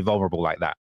yourself to be vulnerable like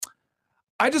that?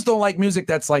 I just don't like music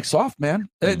that's like soft, man.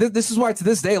 This is why to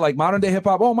this day, like modern day hip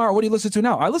hop. Oh, Mara, what do you listen to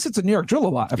now? I listen to New York drill a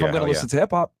lot. If I'm going to listen to hip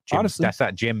hop, honestly, that's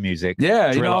that gym music. Yeah,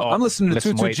 I'm listening to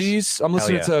 22Gs. I'm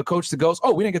listening to Coach the Ghost.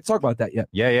 Oh, we didn't get to talk about that yet.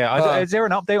 Yeah. Is there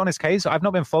an update on his case? I've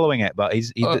not been following it, but he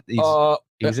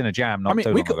was in a jam.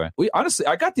 Honestly,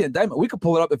 I got the indictment. We could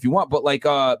pull it up if you want, but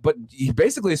but he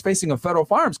basically is facing a federal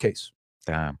firearms case.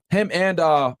 Damn. Him and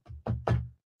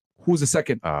who's the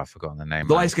second? Oh, I've forgotten the name.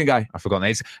 The light-skinned guy. I've forgotten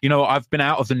it. I've been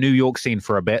out of the New York scene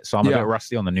for a bit, so I'm a bit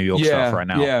rusty on the New York stuff right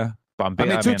now. Yeah.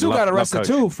 But Tutu got arrested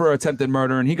too for attempted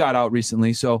murder, and he got out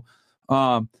recently. So,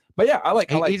 but yeah, I like.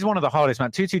 He's one of the hardest,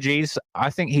 man. 22Gs. I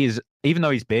think even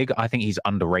though he's big, I think he's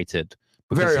underrated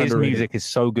because his music is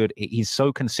so good. He's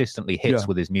so consistently hits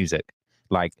with his music.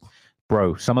 Like,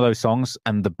 bro, some of those songs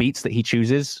and the beats that he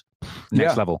chooses,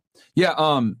 next level. Yeah.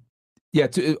 All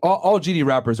GD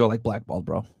rappers are like blackballed,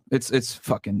 bro. It's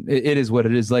fucking, it is what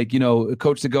it is. Like,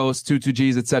 Coach the Ghost,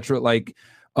 22Gs, etc. Like,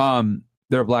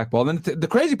 they're blackballed. And the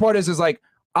crazy part is like,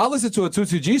 I'll listen to a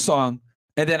 22G song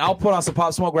and then I'll put on some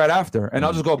Pop Smoke right after. And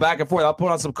I'll just go back and forth. I'll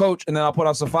put on some Coach and then I'll put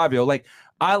on some Fabio. Like,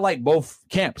 I like both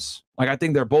camps. Like, I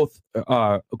think they're both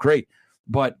great.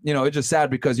 But, it's just sad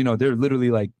because, they're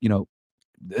literally like,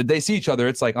 they see each other.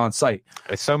 It's like on site.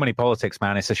 It's so many politics,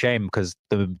 man. It's a shame because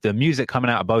the music coming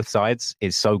out of both sides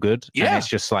is so good. Yeah. And it's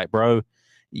just like, bro,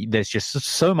 there's just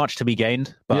so much to be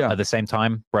gained, but at the same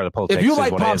time, bro, the politics. If you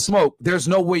like Pop Smoke, there's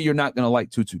no way you're not gonna like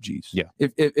 22Gs. Yeah.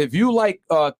 If you like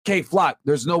K Flock,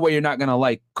 there's no way you're not gonna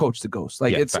like Coach the Ghost.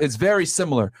 Like it's very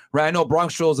similar, right? I know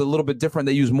Bronx Drill is a little bit different.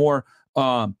 They use more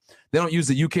They don't use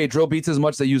the UK drill beats as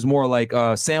much. They use more like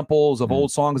samples of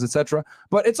old songs, etc.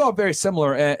 But it's all very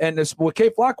similar. And it's with K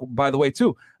Flock, by the way,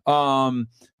 too.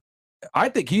 I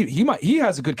think he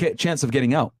has a good chance of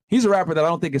getting out. He's a rapper that I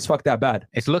don't think is fucked that bad.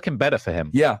 It's looking better for him.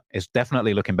 Yeah, it's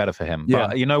definitely looking better for him. Yeah.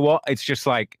 But you know what? It's just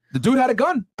like the dude had a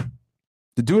gun.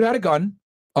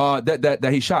 That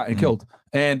he shot and killed.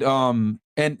 And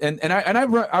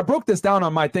I broke this down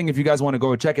on my thing if you guys want to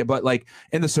go and check it. But like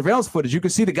in the surveillance footage, you can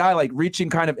see the guy like reaching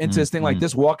kind of into his thing like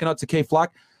this, walking up to K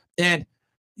Flock, and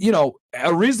you know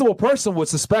a reasonable person would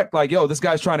suspect like, yo, this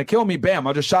guy's trying to kill me. Bam,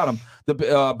 I just shot him.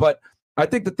 But I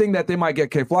think the thing that they might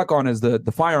get K Flock on is the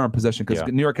firearm possession because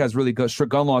New York has really good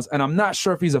strict gun laws, and I'm not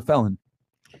sure if he's a felon.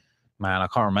 Man, I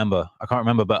can't remember.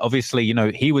 But obviously, you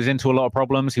know, he was into a lot of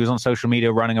problems. He was on social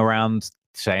media running around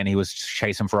saying he was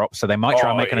chasing for ops. So they might try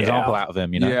and make an example out of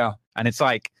him, you know? Yeah. And it's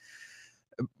like,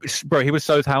 bro, he was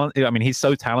so talented. I mean, he's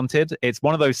so talented. It's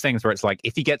one of those things where it's like,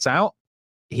 if he gets out,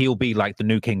 he'll be like the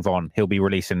new King Von. He'll be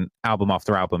releasing album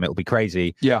after album. It'll be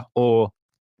crazy. Yeah. Or,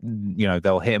 you know,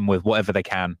 they'll hit him with whatever they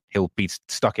can. He'll be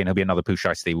stuck in. He'll be another Pooh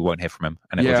Shiesty. We won't hear from him,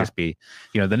 and it will just be,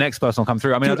 you know, the next person will come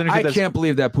through. I mean, dude, I don't know. I can't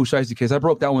believe that Pooh Shiesty case. I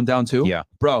broke that one down too. Yeah,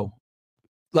 bro.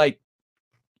 Like,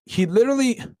 he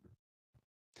literally.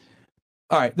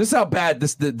 All right, this is how bad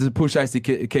the Pooh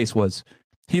Shiesty case was.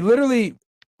 He literally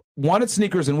wanted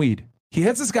sneakers and weed. He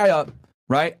hits this guy up,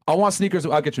 right? I want sneakers.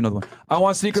 I'll get you another one. I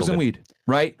want sneakers and weed,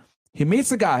 right? He meets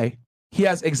the guy. He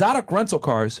has exotic rental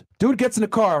cars. Dude gets in the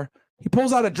car. He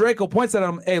pulls out a Draco, points at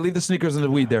him, hey, leave the sneakers and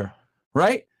the weed there,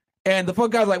 right? And the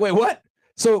fuck guy's like, wait, what?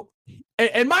 So,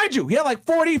 and mind you, he had like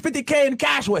 40, 50K in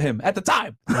cash with him at the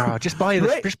time. Bro, just buy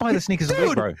the sneakers and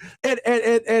weed, bro. And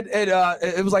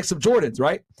it was like some Jordans,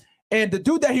 right? And the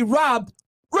dude that he robbed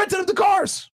rented him the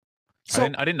cars. So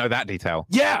I didn't know that detail.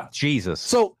 Yeah. Jesus.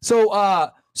 So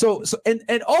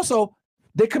and also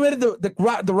they committed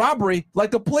the robbery like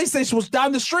the police station was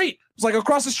down the street. It was like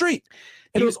across the street.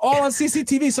 And it was all on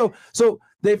CCTV. So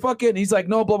they fucking, he's like,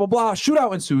 no, blah, blah, blah.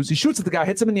 Shootout ensues. He shoots at the guy,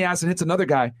 hits him in the ass, and hits another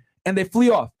guy. And they flee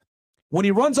off. When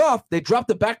he runs off, they drop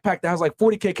the backpack that has like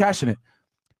 40K cash in it.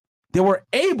 They were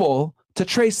able to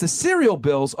trace the serial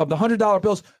bills of the $100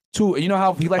 bills to, you know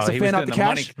how he likes to fan out the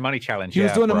cash? Money challenge. He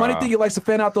was doing the money thing. He likes to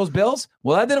fan out those bills.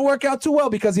 Well, that didn't work out too well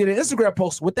because he had an Instagram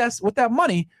post with that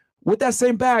money, with that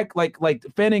same bag, like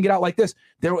fanning it out like this.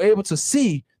 They were able to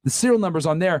see the serial numbers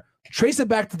on there, trace it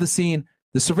back to the scene,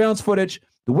 the surveillance footage,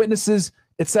 the witnesses,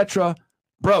 etc.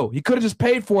 Bro, he could have just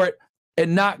paid for it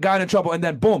and not gotten in trouble. And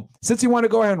then boom, since he wanted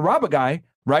to go ahead and rob a guy,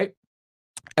 right,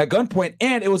 at gunpoint,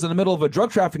 and it was in the middle of a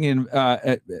drug trafficking,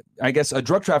 I guess a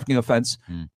drug trafficking offense,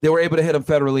 they were able to hit him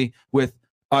federally with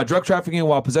drug trafficking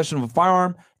while possession of a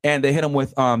firearm, and they hit him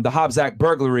with the Hobbs Act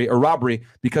burglary or robbery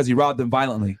because he robbed them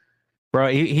violently.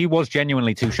 Bro, he was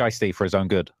genuinely too shiesty for his own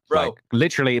good. Bro, like,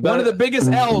 literally. One of the biggest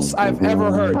L's I've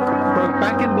ever heard. Bro,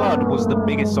 Back in Blood was the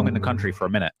biggest song in the country for a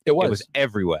minute. It was. It was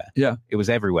everywhere. Yeah. It was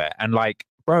everywhere. And like,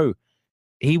 bro,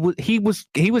 he was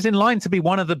in line to be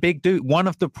one of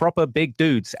the proper big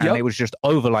dudes. And it was just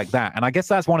over like that. And I guess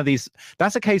that's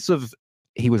that's a case of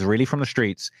he was really from the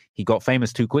streets. He got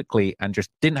famous too quickly and just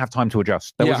didn't have time to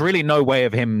adjust. There was really no way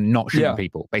of him not shooting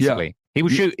people, basically. Yeah.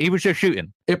 He was just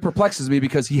shooting. It perplexes me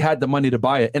because he had the money to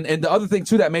buy it. And the other thing,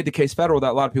 too, that made the case federal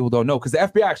that a lot of people don't know, because the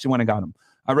FBI actually went and got him.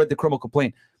 I read the criminal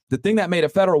complaint. The thing that made it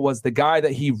federal was the guy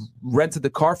that he rented the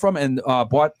car from and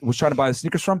was trying to buy the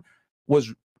sneakers from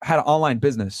had an online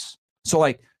business. So,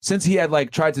 like, since he had,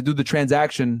 like, tried to do the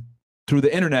transaction through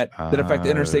the internet that affected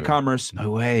interstate commerce,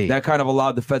 no way. That kind of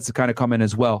allowed the feds to kind of come in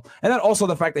as well. And then also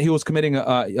the fact that he was committing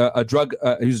a drug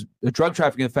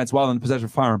trafficking offense while in possession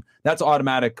of a firearm. That's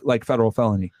automatic, like, federal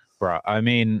felony. Bro, I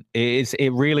mean,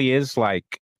 it really is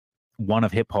like one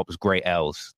of hip hop's great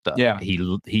L's. That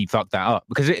he fucked that up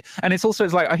because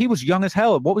it's like he was young as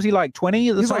hell. What was he like, 20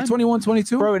 at the time? He's like 21,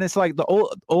 22, bro. And it's like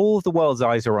all of the world's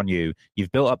eyes are on you.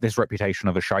 You've built up this reputation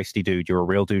of a shiesty dude. You're a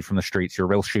real dude from the streets. You're a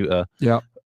real shooter. Yeah.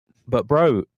 But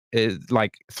bro,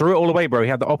 like threw it all away, bro. He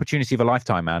had the opportunity of a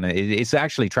lifetime, man. It's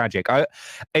actually tragic.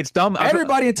 It's dumb.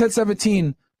 Everybody in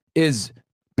 1017 is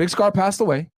Big Scar passed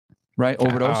away, right?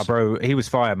 Overdose. Bro, he was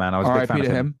fire, man. I was a big fan of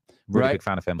him. Really big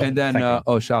fan of him. And then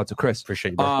shout out to Chris.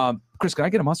 Appreciate you, bro. Chris, can I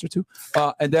get a monster too?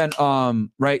 And then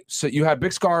right, so you had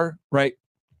Big Scar, right?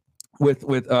 With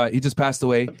he just passed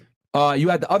away. You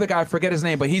had the other guy, I forget his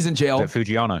name, but he's in jail.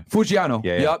 Fugiano.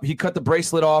 Yeah. Yep. He cut the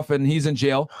bracelet off and he's in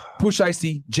jail. Pooh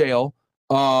Shiesty, jail.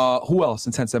 Who else in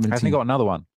 1017? Hasn't he got another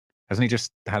one? Hasn't he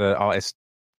just had an artist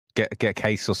get a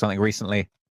case or something recently?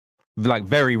 Like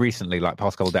very recently, like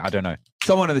past couple of days. I don't know.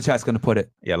 Someone in the chat's gonna put it.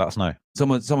 Yeah, let us know.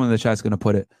 Someone in the chat's gonna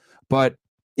put it. But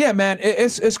Yeah, man,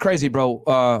 it's crazy,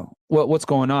 bro. What's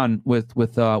going on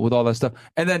with all that stuff,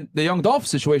 and then the Young Dolph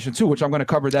situation too, which I'm going to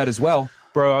cover that as well.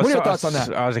 Bro, what are your thoughts on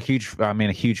that? I was a huge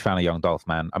fan of Young Dolph,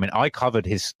 man. I mean, I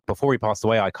covered before he passed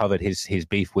away. I covered his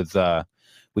beef with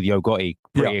Yo Gotti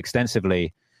pretty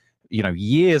extensively. You know,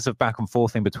 years of back and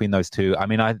forth in between those two. I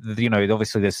mean,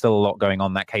 obviously there's still a lot going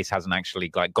on. That case hasn't actually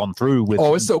gone through with.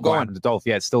 Oh, it's still going. Dolph,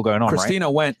 yeah, it's still going on. Christina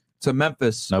went to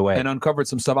Memphis and uncovered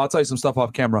some stuff. I'll tell you some stuff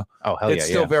off camera. Oh, hell yeah. It's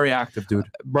still very active, dude.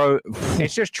 Bro,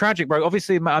 it's just tragic, bro.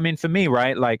 Obviously, I mean, for me,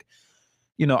 right, like,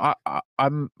 you know,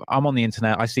 I'm on the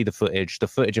internet. I see the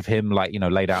footage of him, like, you know,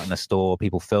 laid out in the store,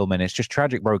 people filming. It's just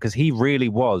tragic, bro, because he really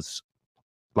was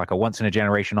like a once in a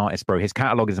generation artist, bro. His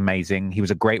catalog is amazing. He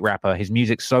was a great rapper. His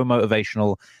music's so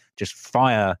motivational, just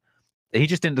fire. He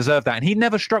just didn't deserve that. And he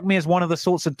never struck me as one of the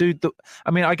sorts of dude that,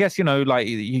 I mean, I guess, you know, like,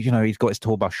 you know, he's got his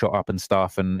tour bus shot up and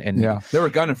stuff. And yeah, they were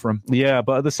gunning for him. Yeah.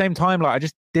 But at the same time, like, I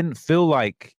just didn't feel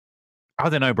like, I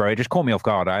don't know, bro. It just caught me off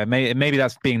guard. Maybe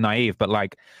that's being naive, but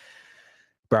like,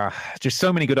 bro, just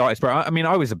so many good artists, bro. I mean,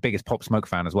 I was the biggest Pop Smoke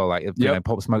fan as well. Like, you know,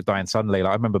 Pop Smoke dying suddenly.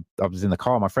 Like, I remember I was in the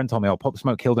car. My friend told me, "Oh, Pop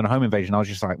Smoke killed in a home invasion." I was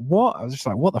just like, "What?" I was just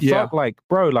like, "What the fuck?" Like,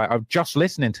 bro, like, I'm just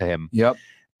listening to him. Yep.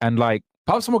 And like,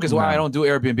 Pop Smoke is why I don't do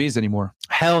Airbnbs anymore.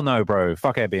 Hell no, bro.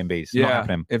 Fuck Airbnbs. Yeah. Not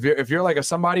happening. If you're like a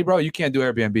somebody, bro, you can't do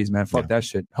Airbnbs, man. Fuck that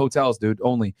shit. Hotels, dude,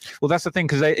 only. Well, that's the thing,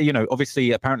 because you know,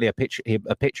 obviously, apparently, a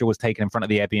picture was taken in front of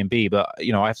the Airbnb, but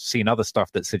you know, I've seen other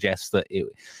stuff that suggests that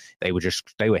they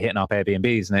were hitting up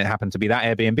Airbnbs, and it happened to be that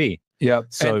Airbnb. Yeah.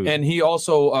 So and he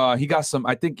also he got some.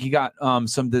 I think he got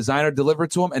some designer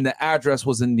delivered to him, and the address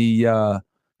was in the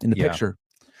picture,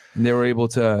 and they were able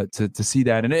to see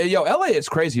that. And LA is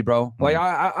crazy, bro. Like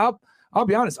I'll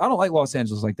be honest, I don't like Los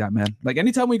Angeles like that, man. Like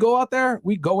anytime we go out there,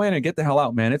 we go in and get the hell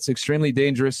out, man. It's extremely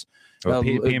dangerous.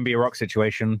 P&B Rock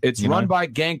situation. It's run by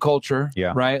gang culture,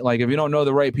 right? Like if you don't know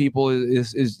the right people,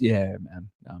 is man.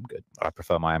 No, I'm good. I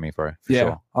prefer Miami, bro. For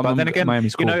sure. But then again,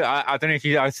 Miami's cool. You know, I don't know if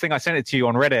I think I sent it to you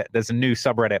on Reddit. There's a new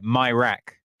subreddit,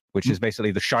 MyRack, which is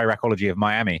basically the Chiracology of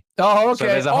Miami. Oh, okay. So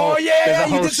there's a whole, you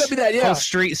did send me that. Yeah, whole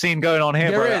street scene going on here.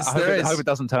 There bro. is. I hope it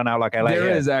doesn't turn out like LA. There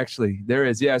is actually. There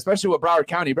is. Yeah, especially with Broward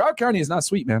County. Broward County is not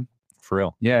sweet, man. For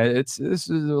real. Yeah, it's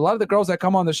a lot of the girls that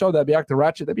come on the show that be acting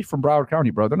ratchet, they be from Broward County,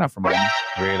 bro. They're not from Miami.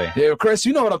 Really? Yeah, Chris,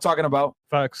 you know what I'm talking about.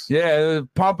 Facts. Yeah,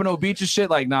 Pompano Beach and shit.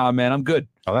 Like, nah, man, I'm good.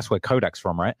 Oh, that's where Kodak's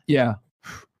from, right? Yeah.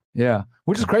 Yeah.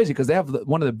 Which is crazy because they have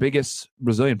one of the biggest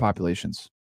Brazilian populations.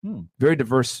 Very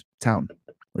diverse town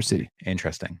or city.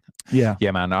 Interesting. Yeah.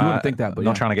 Yeah, man. I don't think that, but I'm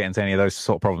not trying to get into any of those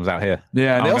sort of problems out here.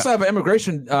 Yeah. And they also have an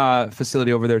immigration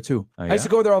facility over there, too. Oh, I used to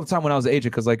go there all the time when I was an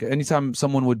agent because, like, anytime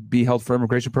someone would be held for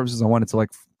immigration purposes, I wanted to, like,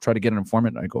 try to get an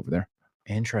informant and I'd go over there.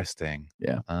 Interesting.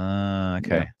 Yeah.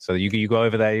 Okay. Yeah. So you go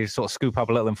over there, you sort of scoop up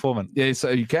a little informant. Yeah, so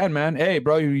you can, man. Hey,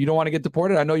 bro, you don't want to get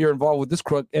deported? I know you're involved with this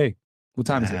crook. Hey, what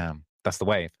time is it? That's the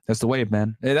wave. That's the wave,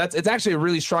 man. It's actually a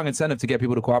really strong incentive to get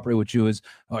people to cooperate with you. Is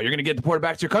you're gonna get deported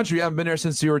back to your country. You haven't been there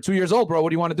since you were 2 years old, bro. What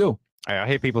do you want to do? I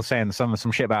hear people saying some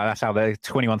shit about that's how the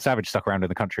 21 Savage stuck around in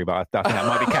the country, but I think that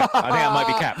might be capped. I think that might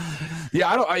be capped. Yeah,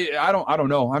 I don't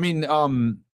know. I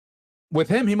mean, with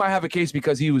him, he might have a case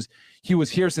because he was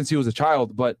here since he was a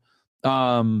child, but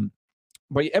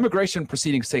immigration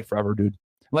proceedings take forever, dude.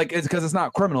 Like it's because it's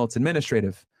not criminal, it's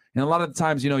administrative, and a lot of the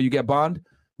times, you get bond.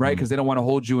 Right, because they don't want to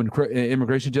hold you in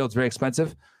immigration jail. It's very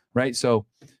expensive, right? So,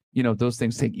 those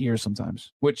things take years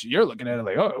sometimes. Which you're looking at it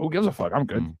like, oh, who gives a fuck? I'm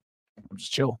good. I'm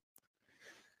just chill,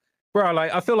 bro.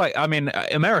 Like, I feel like, I mean,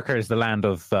 America is the land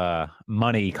of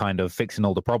money, kind of fixing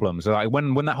all the problems. Like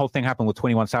when that whole thing happened with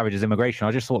 21 Savage's immigration,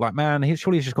 I just thought, like, man, he's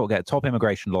just got to get a top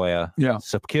immigration lawyer,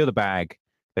 secure the bag.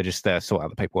 They just sort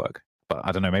out the paperwork. But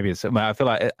I don't know. Maybe I feel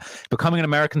like becoming an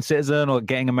American citizen or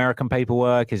getting American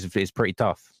paperwork is pretty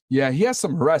tough. Yeah, he has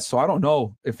some arrests, so I don't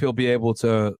know if he'll be able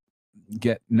to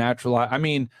get naturalized. I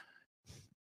mean,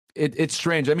 it's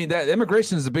strange. I mean, that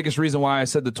immigration is the biggest reason why I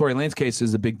said the Tory Lanez case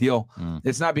is a big deal.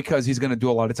 It's not because he's going to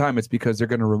do a lot of time. It's because he's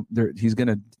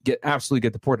going to absolutely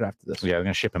get deported after this. Yeah, they're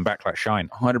going to ship him back like Shine.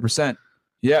 100%.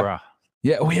 Yeah. Bruh.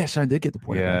 Yeah. Oh, yeah. Shine did get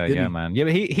deported. Yeah, man. Yeah,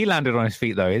 but he landed on his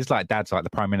feet though. His dad's like the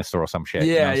prime minister or some shit.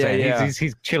 Yeah, yeah.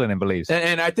 He's chilling in Belize.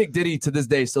 And I think Diddy to this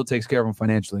day still takes care of him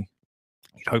financially.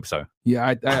 You'd hope so.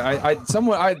 Yeah, I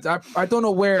don't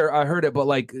know where I heard it, but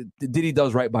like Diddy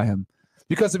does right by him,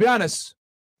 because to be honest,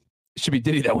 it should be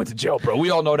Diddy that went to jail, bro.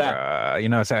 We all know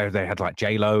that. So they had like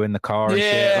J-Lo in the car and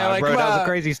shit. Yeah, like, bro, that was a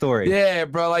crazy story. Yeah,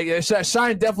 bro. Like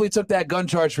Shine definitely took that gun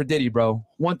charge for Diddy, bro.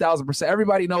 1,000%.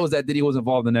 Everybody knows that Diddy was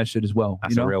involved in that shit as well.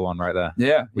 That's a real one right there.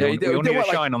 Yeah. We all need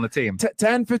Shine on the team.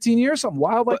 10, 15 years, something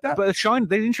wild like that. But Shine,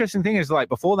 the interesting thing is, like,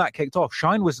 before that kicked off,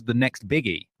 Shine was the next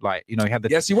biggie. Like, he had the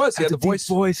yes, he was. He had the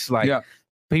voice. Like,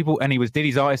 people, and he was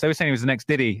Diddy's artist. They were saying he was the next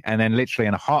Diddy, and then literally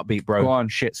in a heartbeat, bro,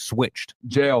 shit switched.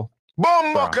 Jail.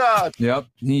 Bomba. Yep.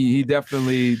 He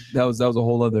definitely that was a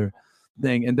whole other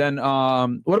thing. And then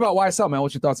what about YSL, man?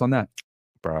 What's your thoughts on that?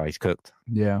 Bro, he's cooked.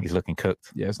 Yeah. He's looking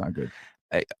cooked. Yeah, it's not good.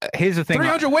 Here's the thing.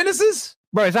 300 witnesses?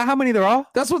 Bro, is that how many there are?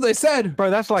 That's what they said. Bro,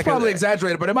 that's like... It's probably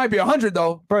exaggerated, but it might be 100,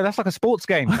 though. Bro, that's like a sports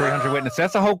game, 300 witnesses.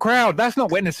 That's a whole crowd. That's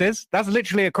not witnesses. That's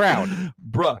literally a crowd.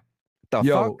 Bruh.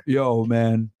 Yo,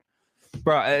 man.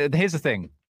 Bro, here's the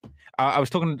thing. I was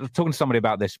talking to somebody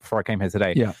about this before I came here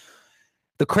today. Yeah.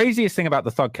 The craziest thing about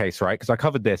the Thug case, right? Because I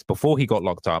covered this before he got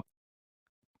locked up.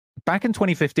 Back in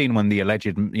 2015, when the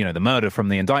alleged, the murder from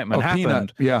the indictment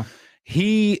happened,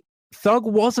 Thug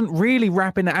wasn't really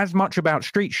rapping as much about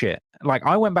street shit. Like,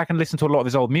 I went back and listened to a lot of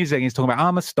his old music. And he's talking about,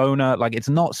 I'm a stoner. Like, it's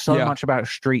not so much about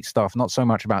street stuff, not so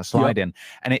much about sliding.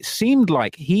 And it seemed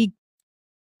like he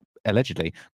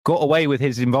allegedly got away with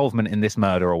his involvement in this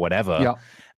murder or whatever. Yeah.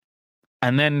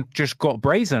 And then just got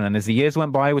brazen. And as the years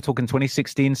went by, we're talking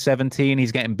 2016, 17,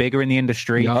 he's getting bigger in the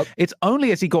industry. Yep. It's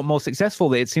only as he got more successful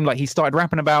that it seemed like he started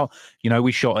rapping about,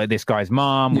 we shot at this guy's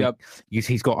mom. Yep.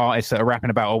 He's got artists that are rapping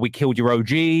about, we killed your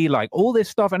OG, like all this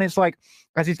stuff. And it's like,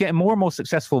 as he's getting more and more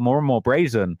successful, more and more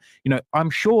brazen, I'm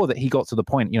sure that he got to the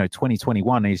point,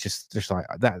 2021, he's just like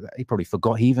that. He probably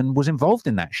forgot he even was involved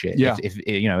in that shit. Yeah. If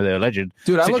the alleged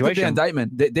Dude, I situation. looked at the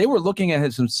indictment. They were looking at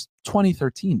him since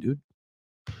 2013, dude.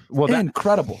 Well,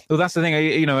 incredible. Well, that's the thing.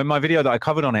 In my video that I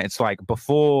covered on it, it's like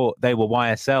before they were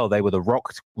YSL, they were the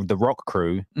rock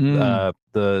crew. The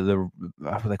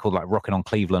what they called, like Rocking on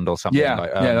Cleveland or something. Yeah,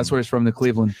 like, that's where it's from, the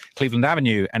Cleveland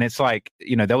Avenue. And it's like,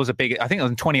 there was a big. I think it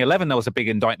was in 2011 there was a big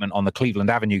indictment on the Cleveland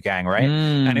Avenue gang, right?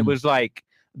 And it was like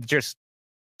just.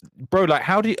 Bro, like,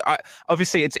 how do you?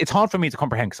 Obviously, it's hard for me to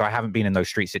comprehend because I haven't been in those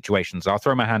street situations. I'll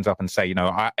throw my hands up and say,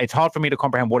 it's hard for me to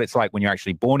comprehend what it's like when you're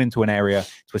actually born into an area,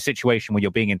 to a situation where you're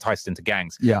being enticed into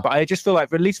gangs. Yeah. But I just feel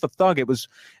like, at least for Thug, it was,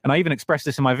 and I even expressed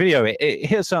this in my video, it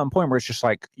hit a certain point where it's just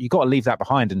like, you got to leave that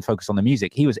behind and focus on the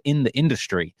music. He was in the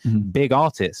industry, big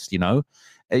artist,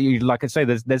 like I say,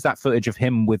 there's that footage of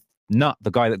him with Nut, the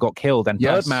guy that got killed, and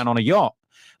Birdman on a yacht.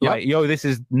 Like, this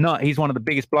is Nut. He's one of the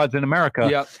biggest bloods in America.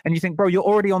 Yep. And you think, bro, you're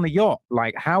already on the yacht.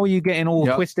 Like, how are you getting all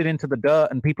twisted into the dirt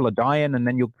and people are dying? And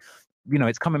then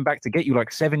it's coming back to get you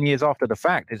like 7 years after the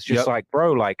fact. It's just like,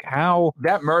 bro, like how.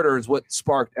 That murder is what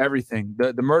sparked everything.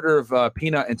 The murder of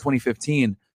Peanut in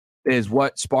 2015 is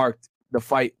what sparked the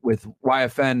fight with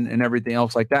YFN and everything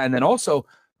else like that. And then also,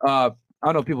 I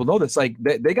don't know if people know this. Like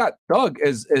they got Thug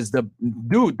as the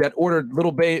dude that ordered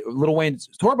Lil Wayne's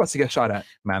tour bus to get shot at.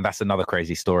 Man, that's another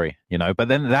crazy story, But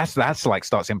then that's like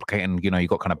starts implicating, you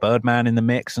got kind of Birdman in the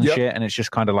mix and shit, and it's just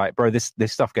kind of like, bro, this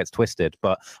stuff gets twisted.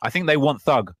 But I think they want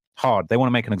Thug hard. They want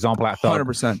to make an example out of Thug.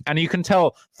 100%. And you can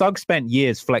tell Thug spent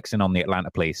years flexing on the Atlanta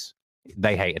police.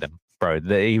 They hated him. Bro,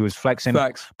 he was flexing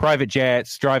private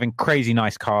jets, driving crazy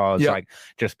nice cars, like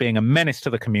just being a menace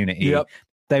to the community. Yep.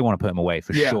 They want to put him away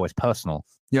for sure. It's personal.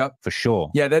 Yep. For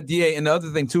sure. Yeah, that DA. And the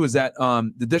other thing, too, is that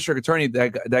the district attorney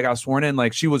that got sworn in,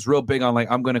 like, she was real big on, like,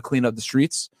 I'm going to clean up the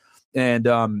streets. And,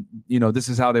 this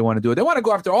is how they want to do it. They want to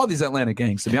go after all these Atlanta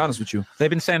gangs, to be honest with you. They've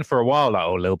been saying for a while, like,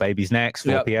 Lil Baby's next,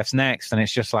 4PF's next. And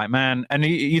it's just like, man. And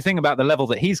you think about the level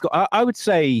that he's got. I would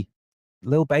say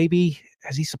Lil Baby,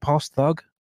 has he surpassed Thug?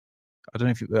 I don't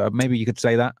know if you, maybe you could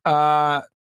say that.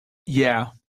 Yeah.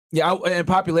 Yeah. In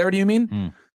popularity, you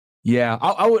mean? Yeah,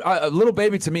 I would. Lil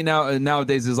Baby to me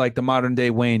nowadays is like the modern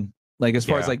day Wayne. Like as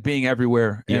far as like being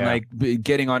everywhere and like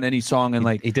getting on any song and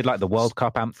like he did like the World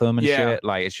Cup anthem and shit.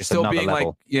 Like it's just still another being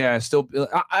level. Like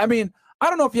I mean, I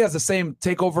don't know if he has the same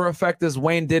takeover effect as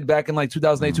Wayne did back in like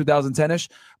 2008, 2010ish,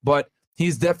 but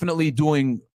he's definitely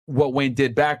doing what Wayne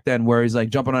did back then, where he's like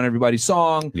jumping on everybody's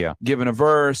song, giving a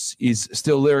verse. He's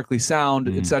still lyrically sound,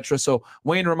 etc. So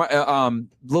Wayne,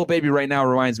 Lil Baby right now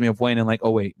reminds me of Wayne in like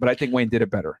 08, but I think Wayne did it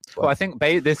better. Well, I think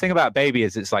the thing about Baby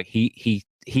is it's like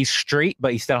he's street,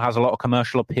 but he still has a lot of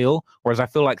commercial appeal. Whereas I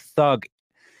feel like Thug,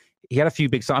 he had a few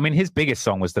big songs. I mean, his biggest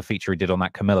song was the feature he did on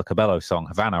that Camila Cabello song,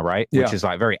 Havana, right? Which is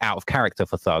like very out of character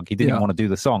for Thug. He didn't want to do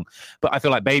the song. But I feel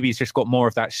like Baby's just got more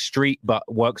of that street, but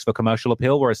works for commercial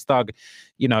appeal. Whereas Thug,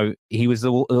 he was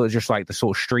just like the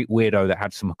sort of street weirdo that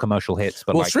had some commercial hits.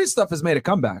 But street stuff has made a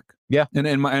comeback. Yeah. And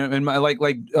in my like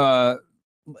it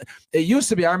used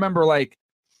to be, I remember like,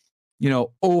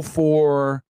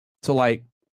 04 to like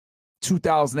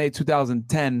 2008,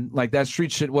 2010, like that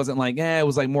street shit wasn't like, it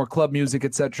was like more club music,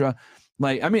 etc.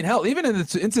 Like, I mean, hell, even into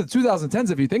the 2010s,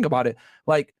 if you think about it,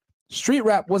 like street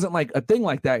rap wasn't like a thing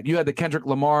like that. You had the Kendrick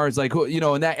Lamars, like,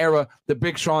 in that era, the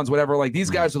Big Sean's, whatever, like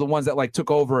these guys are the ones that like took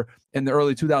over in the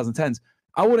early 2010s.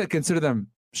 I wouldn't consider them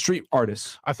street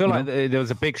artists. I feel like there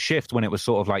was a big shift when it was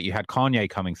sort of like you had Kanye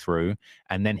coming through,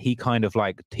 and then he kind of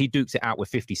like he dukes it out with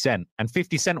 50 Cent, and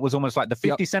 50 Cent was almost like the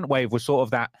 50 Cent wave was sort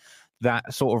of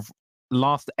that sort of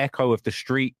last echo of the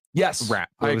street rap.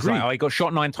 It was like, oh, he got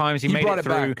shot 9 times, he made it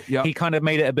through. Yep. He kind of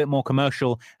made it a bit more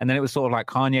commercial, and then it was sort of like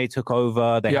Kanye took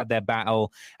over. They had their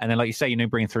battle, and then like you say,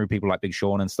 bringing through people like Big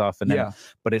Sean and stuff, and then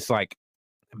but it's like,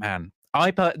 man.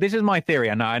 This is my theory,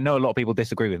 and I know a lot of people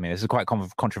disagree with me. This is quite a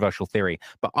controversial theory,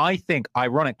 but I think,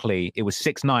 ironically, it was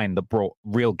 6ix9ine that brought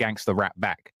real gangster rap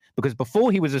back. Because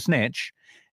before he was a snitch,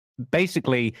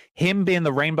 basically him being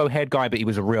the rainbow head guy, but he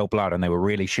was a real blood, and they were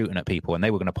really shooting at people, and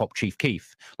they were going to pop Chief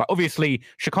Keef. Like obviously,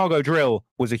 Chicago drill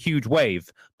was a huge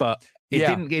wave, but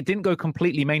it didn't go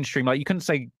completely mainstream. Like you couldn't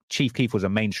say Chief Keef was a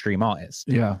mainstream artist,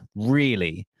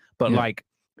 really. But like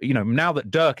now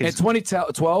that Dirk is in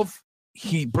 2012.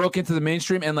 He broke into the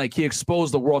mainstream and like he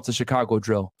exposed the world to Chicago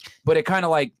drill, but it kind of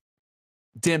like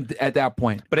dimmed at that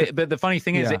point. But the funny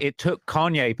thing is, it took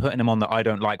Kanye putting him on the I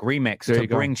Don't Like remix to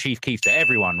bring Chief Keef to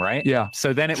everyone, right? Yeah.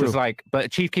 So then it was like,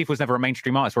 but Chief Keef was never a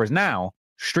mainstream artist, whereas now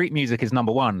street music is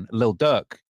number one. Lil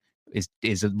Durk is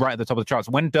right at the top of the charts.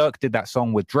 When Durk did that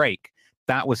song with Drake,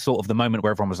 that was sort of the moment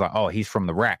where everyone was like, oh, he's from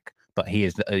the rack. But he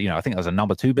is, I think that was a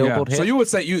number 2 Billboard hit. So you would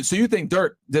say you think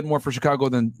Durk did more for Chicago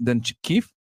than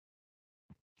Keef?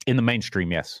 In the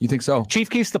mainstream, yes. You think so? Chief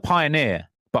Keef's the pioneer,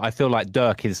 but I feel like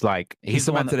Durk is like he's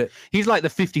like the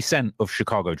 50 Cent of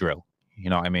Chicago drill. You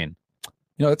know what I mean?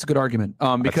 That's a good argument.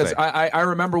 Because I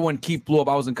remember when Keef blew up,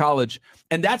 I was in college,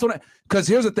 and that's when because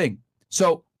here's the thing.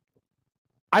 So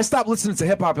I stopped listening to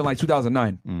hip hop in like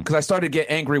 2009 because I started to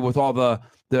get angry with all the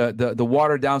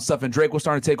watered down stuff, and Drake was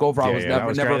starting to take over. I was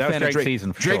never a fan of Drake.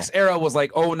 Drake's era was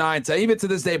like 09 to even to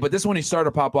this day, but this one he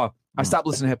started to pop up. I stopped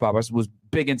listening to hip hop. I was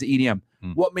big into EDM.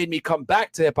 What made me come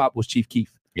back to hip hop was Chief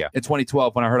Keef. Yeah. In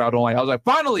 2012 when I heard I Don't Like, I was like,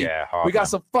 finally, we got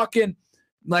some fucking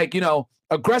like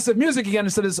aggressive music again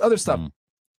instead of this other stuff.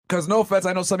 Because no offense,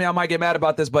 I know some of y'all might get mad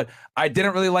about this, but I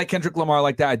didn't really like Kendrick Lamar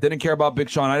like that. I didn't care about Big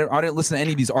Sean. I didn't listen to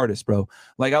any of these artists, bro.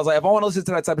 Like I was like, if I want to listen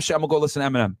to that type of shit, I'm gonna go listen to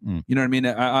Eminem. You know what I mean?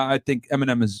 I think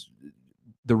Eminem is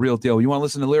the real deal. You want to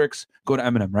listen to lyrics? Go to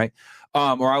Eminem, right?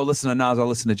 Or I will listen to Nas. I'll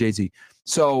listen to Jay-Z.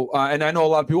 So, and I know a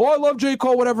lot of people, I love J.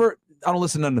 Cole, whatever. I don't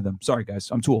listen to none of them. Sorry, guys.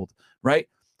 I'm too old, right?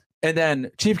 And then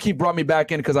Chief Keef brought me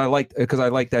back in because I liked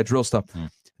that drill stuff.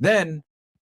 Then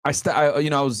I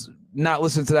was not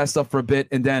listening to that stuff for a bit,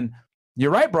 and then you're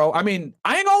right, bro. I mean,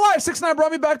 I ain't gonna lie, 6ix9ine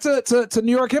brought me back to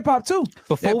New York hip hop too.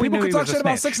 Before we people could talk shit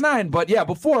about 6ix9ine, but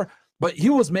but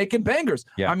he was making bangers.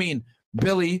 Yeah. I mean,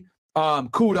 Billy,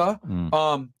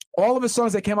 Kuda, all of his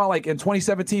songs that came out like in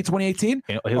 2017, 2018,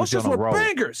 those just were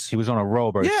bangers. He was on a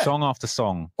roll, bro. Yeah. Song after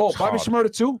song. Oh, Bobby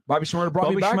Shmurda too. Bobby Shmurda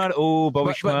brought me back. Bobby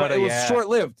Shmurda. But it was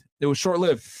short-lived. It was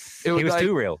short-lived. He was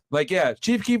too real. Like,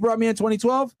 Chief Keef brought me in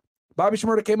 2012. Bobby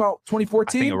Shmurda came out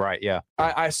 2014. I think you're right, yeah.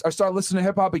 I started listening to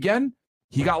hip-hop again.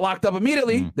 He got locked up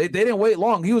immediately. They didn't wait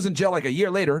long. He was in jail like a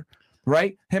year later,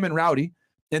 right? Him and Rowdy.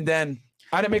 And then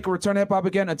I didn't make a return to hip-hop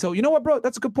again until, you know what, bro?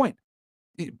 That's a good point.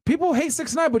 People hate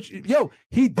 6ix9ine, but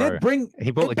he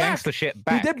brought the gangster shit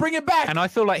back. He did bring it back, and I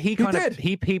feel like he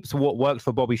peeps what worked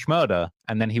for Bobby Shmurda,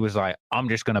 and then he was like, "I'm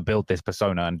just gonna build this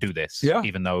persona and do this,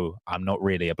 even though I'm not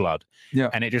really a blood." Yeah,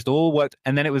 and it just all worked.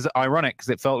 And then it was ironic because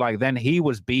it felt like then he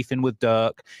was beefing with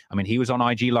Dirk. I mean, he was on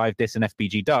IG Live dissing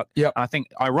FBG Duck. Yeah, I think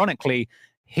ironically,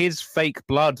 his fake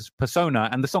blood persona,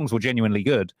 and the songs were genuinely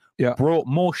good, brought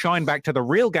more shine back to the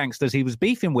real gangsters he was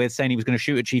beefing with, saying he was going to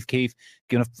shoot at Chief Keef,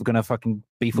 gonna fucking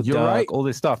beef with Dirk, all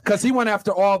this stuff. Because he went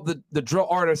after all the drill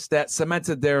artists that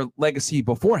cemented their legacy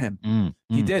before him.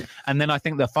 He did. And then I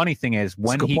think the funny thing is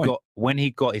when he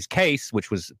got his case,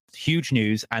 which was huge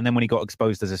news, and then when he got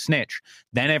exposed as a snitch,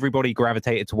 then everybody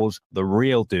gravitated towards the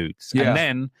real dudes. And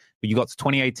then you got to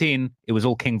 2018, it was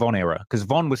all King Von era, because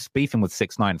Von was beefing with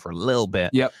 6ix9ine for a little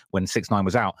bit when 6ix9ine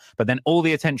was out. But then all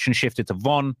the attention shifted to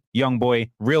Von, Young Boy,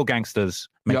 real gangsters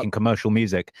making commercial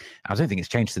music. I don't think it's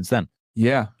changed since then.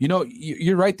 Yeah.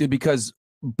 You're right, dude, because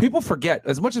people forget,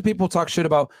 as much as people talk shit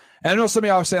about, and I know some of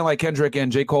y'all are saying like Kendrick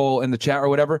and J. Cole in the chat or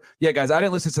whatever. Yeah, guys, I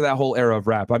didn't listen to that whole era of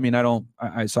rap. I mean,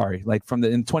 I sorry. Like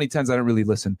in 2010s, I didn't really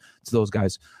listen to those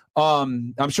guys.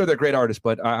 I'm sure they're great artists,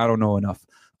 but I don't know enough.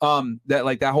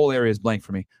 That whole area is blank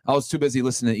for me. I was too busy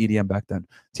listening to EDM back then.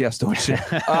 Tiesto and shit.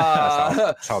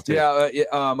 I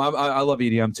love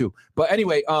EDM too. But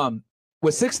anyway,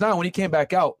 with 6ix9ine, when he came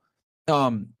back out,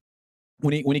 when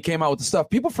he came out with the stuff,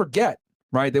 people forget,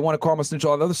 right? They want to call him a snitch,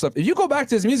 all that other stuff. If you go back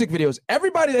to his music videos,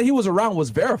 everybody that he was around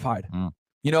was verified.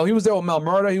 He was there with Mel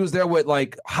Murda. He was there with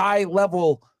like high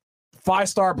level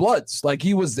 5-star bloods. Like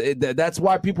he was. That's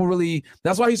why he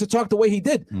used to talk the way he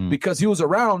did, because he was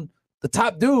around the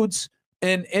top dudes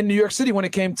in New York City when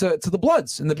it came to the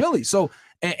Bloods and the Billies. So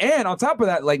and on top of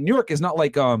that, like New York is not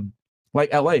like LA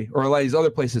or like these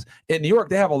other places. In New York,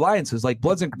 they have alliances like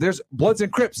there's Bloods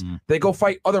and Crips. They go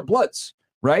fight other Bloods,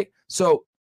 right? So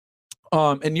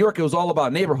in New York, it was all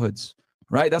about neighborhoods,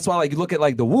 right? That's why like you look at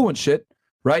like the Wu and shit,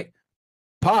 right?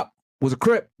 Pop was a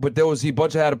Crip, but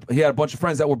he had a bunch of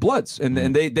friends that were Bloods,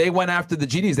 and they went after the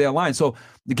GDs. They aligned. So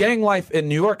the gang life in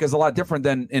New York is a lot different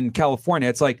than in California.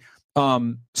 It's like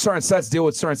certain sets deal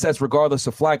with certain sets regardless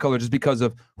of flag color, just because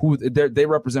of who they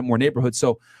represent more neighborhoods.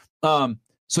 So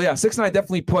yeah, 6ix9ine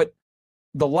definitely put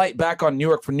the light back on New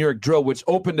York for New York drill, which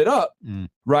opened it up,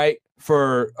 right,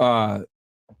 for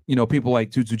people like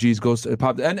 22G's, Ghost,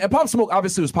 Pop, and Pop Smoke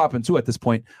obviously was popping too at this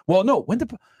point. Well, no, when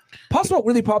did Pop Smoke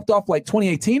really popped off? Like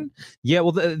 2018? Yeah,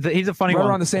 well, he's a funny one.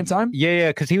 Around the same time? Yeah,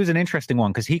 because he was an interesting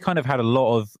one, because he kind of had a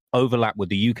lot of overlap with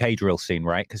the UK drill scene,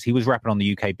 right? Because he was rapping on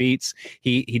the UK beats.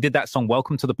 He did that song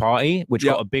Welcome to the Party, which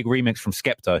got a big remix from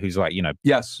Skepta, who's like,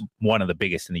 one of the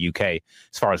biggest in the UK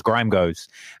as far as grime goes.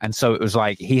 And so it was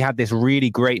like he had this really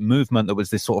great movement that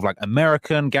was this sort of like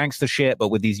American gangster shit, but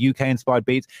with these UK inspired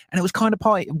beats. And it was kind of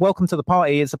Welcome to the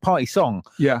Party. It's a party song.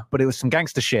 Yeah. But it was some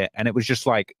gangster shit. And it was just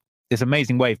like this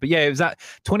amazing wave. But yeah, it was that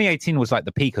 2018 was like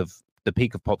the peak of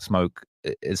Pop Smoke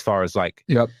as far as like,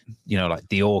 like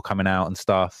Dior coming out and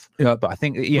stuff. Yeah. But I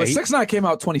think, but 6ix9ine came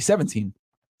out 2017.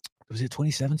 Was it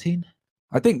 2017?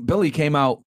 I think Billy came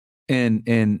out in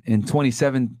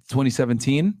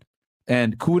 2017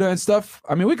 and Kuda and stuff.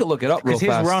 I mean, we could look it up real fast.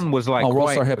 Because his run was like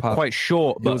quite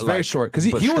short. But it was very short because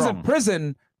he was in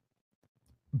prison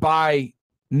by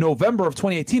November of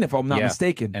 2018, if I'm not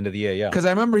mistaken. End of the year, yeah. Because I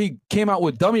remember he came out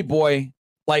with Dummy Boy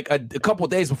like a couple of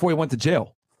days before he went to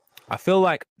jail. I feel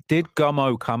like, did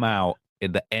Gummo come out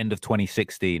in the end of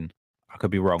 2016? I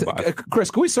could be wrong. But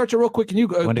Chris, can we search it real quick? Can you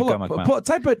when did Gummo come out?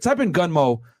 Type in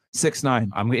Gunmo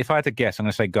 6ix9ine. If I had to guess, I'm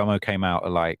going to say Gummo came out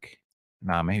at like,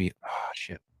 maybe it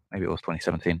was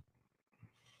 2017.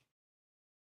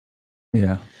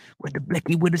 Yeah. With the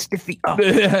blicky, with a stiffy. Oh.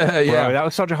 Yeah. Bro, that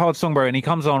was such a hard song, bro. And he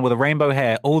comes on with a rainbow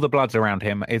hair, all the Bloods around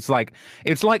him. It's like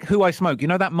Who I Smoke. You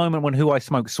know that moment when Who I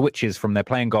Smoke switches from their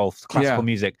playing golf, classical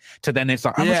music, to then it's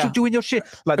like, I'm just doing your shit.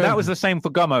 Like that was the same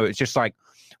for Gummo. It's just like,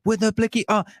 with the blicky,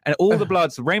 and all the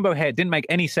Bloods, rainbow hair didn't make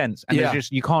any sense. And it's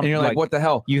just, you can't. And you're like, what the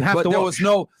hell? You have to watch.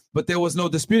 There was no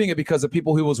disputing it because the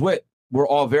people he was with were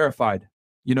all verified.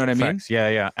 You know what I mean? Facts.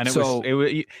 Yeah. And it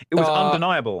was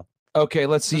undeniable. Okay,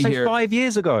 let's see here. 5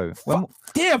 years ago.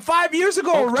 Damn, 5 years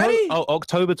ago already?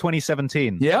 October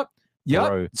 2017. Yep.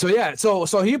 Bro.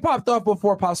 So he popped off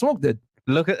before Pop Smoke did.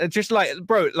 Look at just like,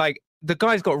 bro, like the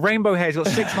guy's got rainbow hair, he's got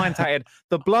 6ix9ine tatted.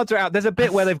 The Bloods are out. There's a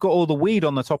bit where they've got all the weed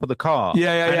on the top of the car.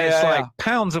 And it's like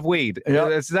pounds of weed.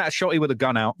 It's that shotty with a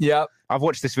gun out. Yeah. I've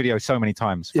watched this video so many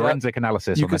times. Forensic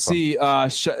analysis. You can see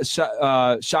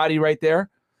Shoddy right there,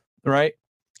 right?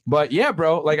 But yeah,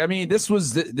 bro, like, I mean, this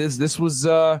was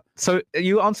so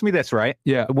you answer me this, right?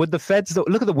 Yeah. Would the feds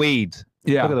look at the weed?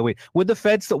 Yeah. Look at the weed. Would the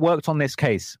feds that worked on this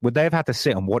case, would they have had to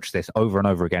sit and watch this over and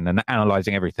over again and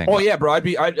analyzing everything? Oh yeah, bro. I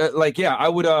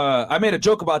would. I made a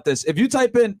joke about this. If you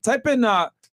type in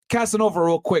Casanova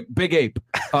real quick, Big Ape,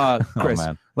 Chris.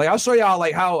 Man. Like, I'll show y'all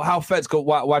like how feds go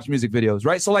watch music videos,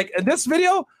 right? So like in this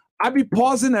video, I'd be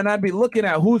pausing and I'd be looking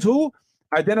at who's who,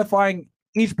 identifying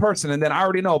each person, and then I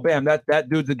already know, bam, that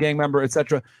dude's a gang member,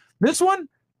 etc. This one,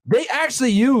 they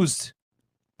actually used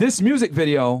this music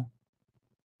video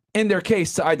in their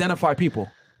case to identify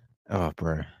people. Oh,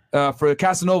 bro. For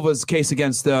Casanova's case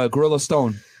against Gorilla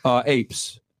Stone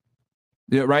apes.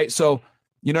 Yeah, right? So,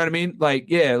 you know what I mean? Like,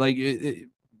 yeah, like,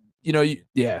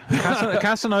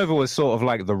 Casanova was sort of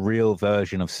like the real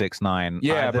version of 6ix9ine.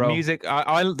 Yeah, the bro. music,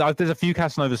 there's a few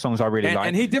Casanova songs I really like.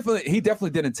 And he definitely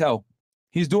didn't tell.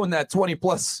 He's doing that 20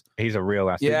 plus. He's a real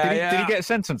ass. Yeah, did he get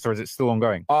sentenced, or is it still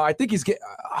ongoing? I think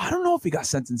I don't know if he got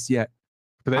sentenced yet.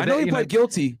 But I know he pled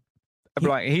guilty. But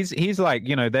like he's like,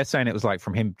 they're saying it was like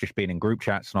from him just being in group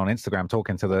chats and on Instagram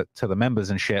talking to the members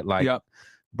and shit. Like,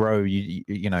 bro,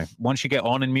 you know, once you get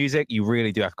on in music, you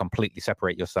really do have to completely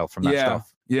separate yourself from that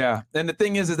stuff. Yeah. And the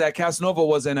thing is that Casanova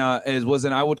was in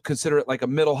I would consider it like a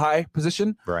middle high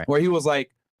position, right? Where he was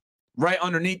like right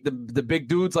underneath the big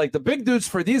dudes. Like the big dudes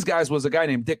for these guys was a guy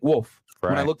named Dick Wolf.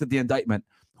 Right. When I looked at the indictment,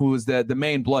 who was the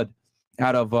main blood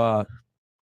out of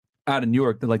New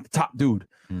York, the top dude.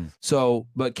 So,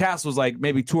 but Cass was like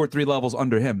maybe 2 or 3 levels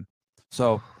under him.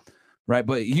 So, right.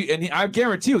 But I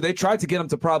guarantee you, they tried to get him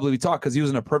to probably talk because he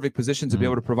was in a perfect position to be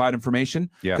able to provide information.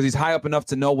 Yeah. Because he's high up enough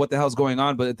to know what the hell's going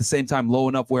on, but at the same time, low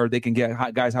enough where they can get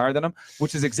guys higher than him,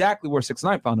 which is exactly where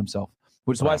 6ix9ine found himself,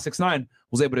 which is why 6ix9ine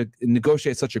was able to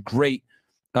negotiate such a great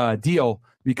deal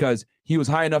because he was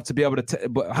high enough to be able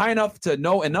to high enough to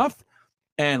know enough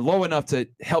and low enough to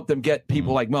help them get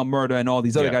people like Mel Murda and all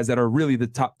these other guys that are really the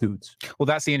top dudes. Well,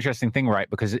 that's the interesting thing, right?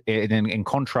 Because in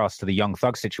contrast to the Young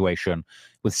Thug situation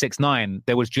with 6ix9ine,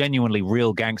 there was genuinely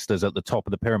real gangsters at the top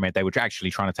of the pyramid. They were actually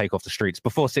trying to take off the streets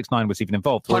before 6ix9ine was even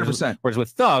involved. 100%. Whereas with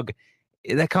Thug,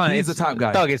 they're kind of he's the top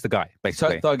guy. Thug is the guy,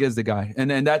 basically. Thug is the guy,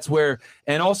 and that's where,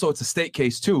 and also it's a state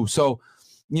case too. So,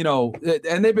 you know,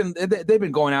 and they've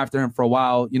been going after him for a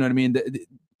while. You know what I mean?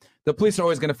 The police are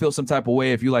always going to feel some type of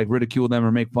way if you like ridicule them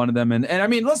or make fun of them. And I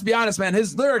mean, let's be honest, man,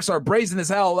 his lyrics are brazen as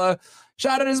hell.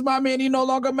 Shout at his mommy and he no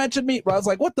longer mentioned me. Bro, I was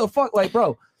like, what the fuck? Like,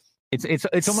 bro.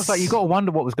 It's almost like you got to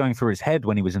wonder what was going through his head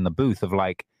when he was in the booth of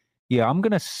like, yeah, I'm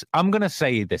gonna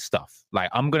say this stuff. Like,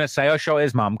 I'm gonna say I shot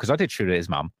his mum because I did shoot at his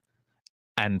mum,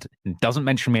 and doesn't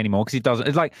mention me anymore because he doesn't.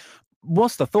 It's like,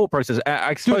 what's the thought process?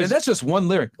 I suppose, dude, and that's just one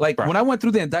lyric. Like, when I went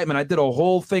through the indictment, I did a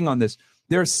whole thing on this.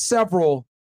 There are several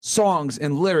songs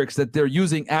and lyrics that they're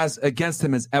using as against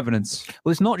him as evidence.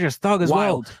 Well, it's not just Thug as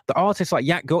well. The artists like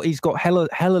Yak he's got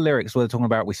hella lyrics where they're talking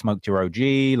about we smoked your OG,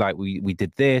 like we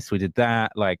did this, we did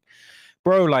that, like,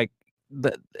 bro, like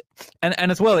and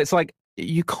as well, it's like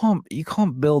you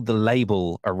can't build the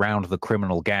label around the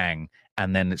criminal gang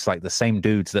and then it's like the same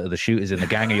dudes that are the shooters in the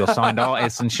gang are your signed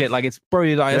artists and shit. Like, it's bro,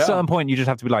 like at a certain point you just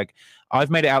have to be like, I've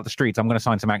made it out the streets, I'm going to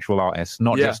sign some actual artists,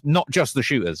 not just the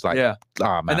shooters. Like, man.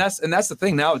 And that's the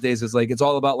thing nowadays is like, it's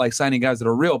all about like signing guys that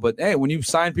are real. But hey, when you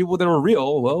sign people that are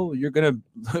real, well, you're going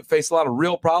to face a lot of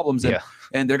real problems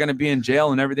and they're going to be in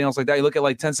jail and everything else like that. You look at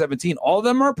like 1017, all of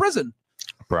them are in prison.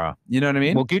 Bruh. You know what I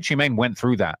mean? Well, Gucci Mane went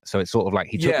through that. So it's sort of like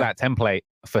he took that template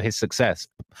for his success.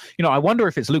 You know, I wonder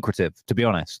if it's lucrative, to be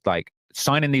honest. Like,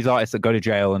 signing these artists that go to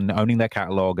jail and owning their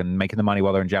catalog and making the money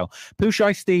while they're in jail. Pooh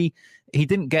Shiesty, he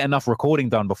didn't get enough recording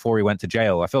done before he went to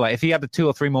jail. I feel like if he had the 2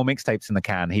 or 3 more mixtapes in the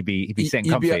can, he'd be sitting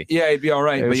comfy. He'd be all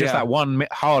right. It was just that one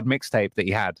hard mixtape that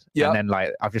he had. And then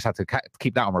like, I've just had to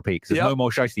keep that on repeat because there's no more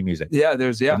Shiesty music.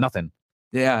 There's nothing.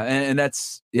 Yeah. And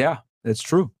that's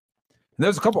true. And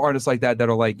there's a couple artists like that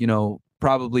are like, you know,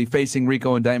 probably facing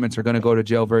RICO indictments, are going to go to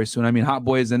jail very soon. I mean, Hot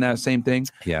Boy is in that same thing.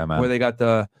 Yeah, man. Where they got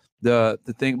the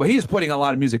thing, but he's putting a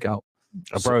lot of music out.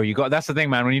 Bro, that's the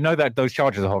thing, man. When you know that those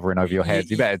charges are hovering over your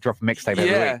heads, you better drop a mixtape every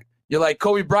week. You're like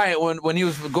Kobe Bryant when he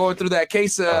was going through that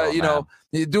case. You know,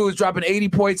 the dude was dropping 80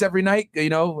 points every night. You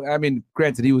know, I mean,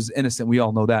 granted, he was innocent. We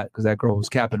all know that because that girl was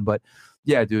capping. But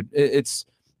yeah, dude, it's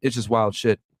just wild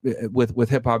shit with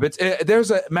hip hop. There's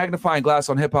a magnifying glass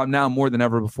on hip hop now more than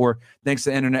ever before. Thanks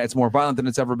to the internet, it's more violent than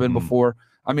it's ever been before.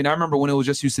 I mean, I remember when it was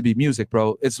just used to be music,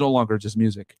 bro. It's no longer just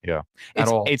music. Yeah, at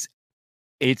all.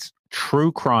 It's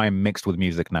true crime mixed with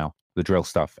music now, the drill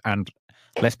stuff. And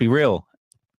let's be real,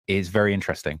 it's very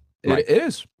interesting. Like, it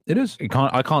is.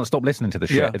 I can't stop listening to the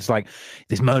shit. Yeah. It's like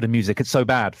this murder music. It's so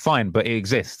bad. Fine, but it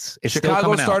exists. It's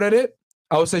Chicago started it.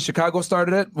 I would say Chicago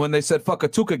started it when they said "fuck a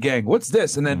Tuka gang." What's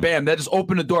this? And then bam, that just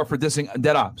opened the door for dissing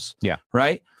Dead Ops. Yeah.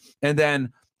 Right. And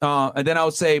then I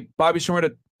would say Bobby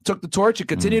Shmurda took the torch and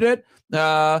continued it.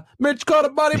 Mitch caught a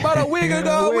body about a week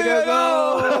ago.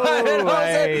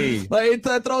 Like, he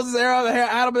throws his hair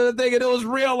out of the thing, and it was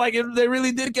real. Like, they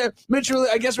really did catch Mitch.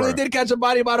 Really did catch a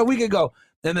body about a week ago.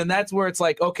 And then that's where it's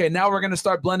like, okay, now we're gonna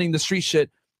start blending the street shit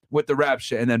with the rap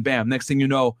shit. And then bam, next thing you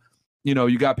know,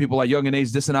 you got people like Young and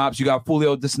Ace dissing Ops, you got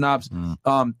Fulio dissing Ops,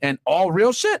 and all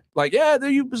real shit. Like, yeah,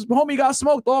 homie got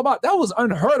smoked all about. That was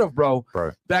unheard of, bro.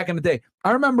 Back in the day.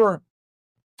 I remember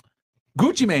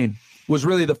Gucci Mane was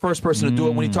really the first person to do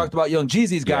it when he talked about Young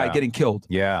Jeezy's guy getting killed.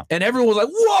 Yeah. And everyone was like,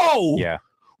 whoa! Yeah.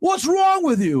 What's wrong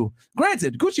with you?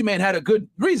 Granted, Gucci Mane had a good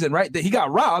reason, right? That he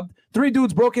got robbed. 3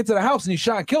 dudes broke into the house and he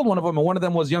shot and killed one of them, and one of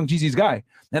them was Young Jeezy's guy.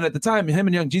 And at the time, him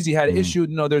and Young Jeezy had an issue.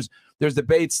 You know, there's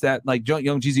debates that like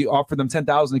Young Jeezy offered them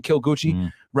 $10,000 to kill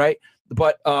Gucci, right?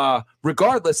 But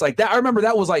regardless, like that, I remember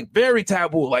that was like very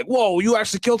taboo. Like, whoa, you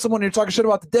actually killed someone and you're talking shit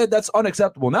about the dead? That's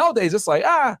unacceptable. Nowadays, it's like,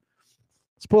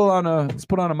 let's put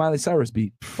on a Miley Cyrus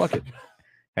beat. Fuck it.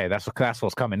 Hey, that's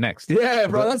what's coming next. Yeah,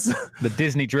 bro. That's the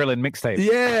Disney drilling mixtape.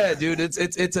 Yeah, dude.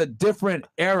 It's a different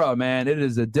era, man. It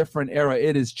is a different era.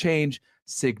 It has changed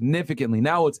significantly.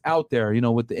 Now it's out there,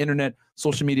 with the internet,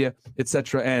 social media,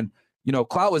 etc. And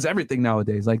clout is everything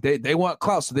nowadays. Like they want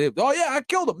clout, so I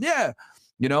killed him. Yeah,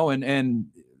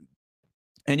 and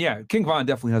yeah, King Von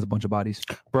definitely has a bunch of bodies,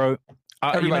 bro.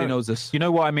 Everybody knows this. You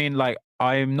know what I mean? Like,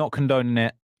 I'm not condoning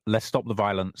it. Let's stop the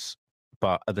violence.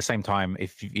 But at the same time,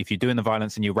 if you're doing the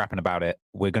violence and you're rapping about it,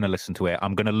 we're gonna listen to it.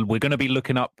 We're gonna be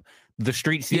looking up the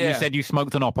streets that you said you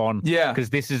smoked an op on. Yeah. Because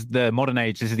this is the modern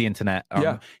age. This is the internet.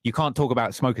 You can't talk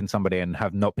about smoking somebody and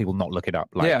have people not look it up.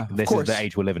 Like, this is the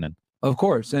age we're living in. Of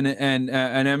course, and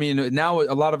I mean, now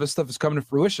a lot of his stuff is coming to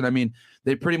fruition. I mean,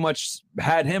 they pretty much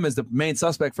had him as the main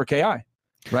suspect for KI,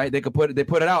 right? They put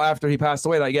it out after he passed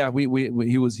away. Like, yeah, he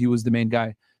was the main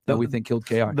guy that we think killed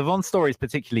KI. The Von story is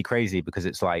particularly crazy because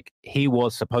it's like he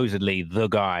was supposedly the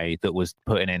guy that was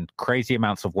putting in crazy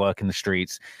amounts of work in the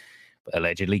streets,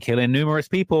 allegedly killing numerous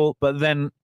people, but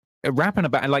then rapping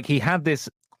about, like, he had this.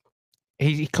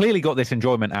 He clearly got this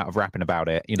enjoyment out of rapping about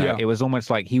it. You know, Yeah. It was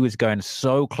almost like he was going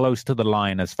so close to the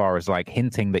line as far as like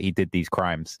hinting that he did these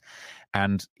crimes.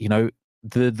 And, you know,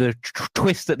 the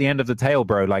twist at the end of the tale,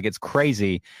 bro, like it's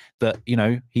crazy that, you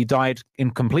know, he died in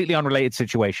completely unrelated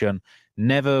situation,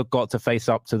 never got to face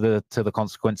up to the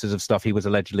consequences of stuff he was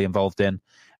allegedly involved in.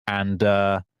 And,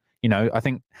 you know, I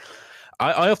think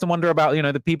I often wonder about, you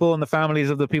know, the people and the families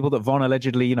of the people that Von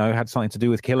allegedly, you know, had something to do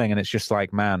with killing. And it's just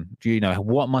like, man, you know,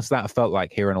 what must that have felt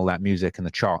like hearing all that music in the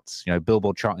charts, you know,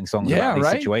 Billboard charting songs about these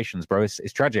situations, bro.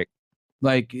 It's tragic.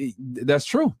 Like, that's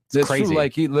true. That's crazy. True.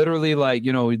 Like, he literally, like,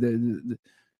 you know,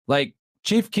 like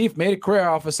Chief Keef made a career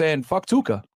off of saying, fuck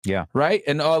Tuka. Yeah. Right.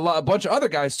 And a bunch of other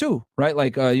guys too. Right.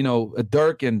 Like, you know,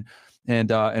 Dirk and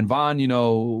Von, you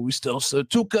know, we still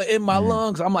Tuka in my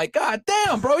lungs. I'm like, God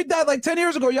damn, bro, he died like 10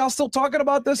 years ago. Y'all still talking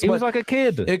about this? He was like a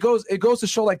kid. It goes to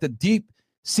show like the deep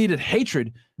seated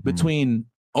hatred between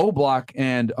O Block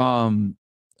and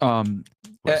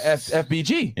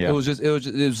FBG. Yeah. It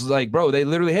was like, bro, they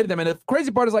literally hated them. And the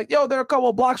crazy part is like, yo, they're a couple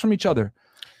of blocks from each other.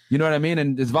 You know what I mean?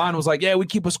 And Von was like, yeah, we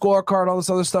keep a scorecard, all this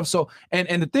other stuff. So,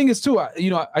 and the thing is too, you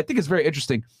know, I think it's very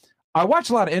interesting. I watch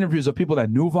a lot of interviews of people that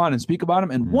knew Von and speak about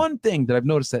him. And one thing that I've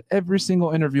noticed that every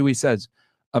single interview he says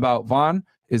about Von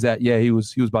is that, yeah, he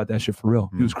was about that shit for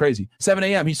real. He was crazy. 7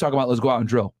 a.m. He's talking about, let's go out and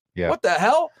drill. Yeah. What the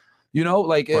hell? You know,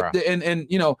 like, and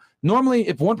you know, normally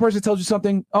if one person tells you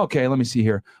something, okay, let me see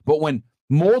here. But when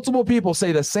multiple people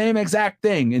say the same exact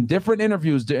thing in different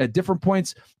interviews at different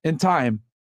points in time,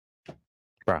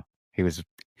 bro, he was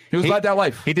about that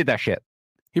life. He did that shit.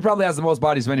 He probably has the most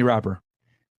bodies of any rapper.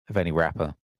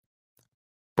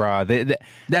 Bro,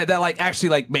 that like actually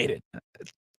like made it.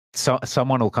 So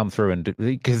someone will come through and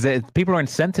because people are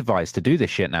incentivized to do this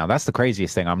shit now. That's the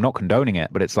craziest thing. I'm not condoning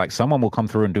it, but it's like someone will come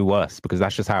through and do worse because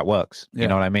that's just how it works. Yeah. You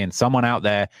know what I mean? Someone out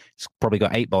there has probably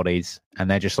got 8 bodies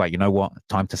and they're just like, you know what?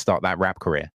 Time to start that rap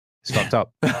career. It's fucked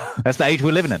up. That's the age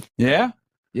we're living in. Yeah.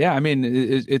 Yeah. I mean,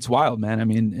 it's wild, man. I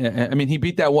mean, he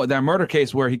beat that murder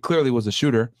case where he clearly was a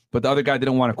shooter, but the other guy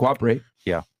didn't want to cooperate.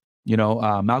 Yeah. You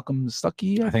know, Malcolm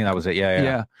Stuckey. I think that was it.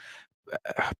 Yeah.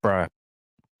 Bro,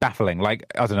 baffling. Like,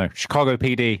 I don't know, Chicago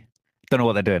PD, don't know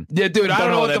what they're doing. Yeah, dude, I don't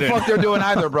know what the fuck they're doing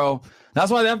either, bro.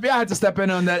 That's why the FBI had to step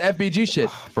in on that FBG shit.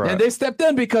 And they stepped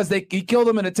in because he killed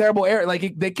him in a terrible area.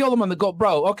 Like, they killed him on the go.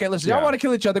 Bro, okay, listen, y'all want to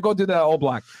kill each other, go do that old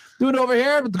block. Do it over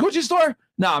here at the Gucci store?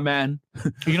 Nah, man.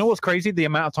 You know what's crazy? The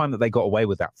amount of time that they got away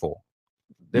with that for.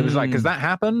 It was like, because that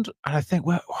happened, and I think,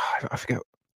 well, I forget.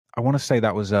 I want to say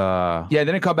that was yeah, they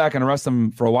didn't come back and arrest him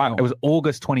for a while. It was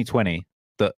August 2020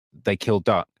 that they killed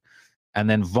Duck. And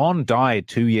then Von died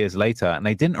 2 years later, and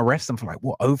they didn't arrest him for like,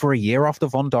 what, over a year after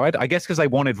Von died? I guess because they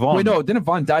wanted Von. Wait, no, didn't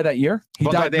Von die that year? He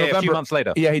died November, a few months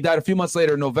later. Yeah, he died a few months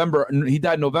later, November. He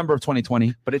died in November of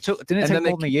 2020. But didn't it take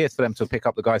more than a year for them to pick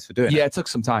up the guys for doing it? Yeah, it took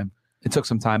some time.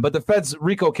 But the Fed's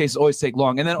RICO cases always take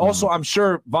long. And then also, I'm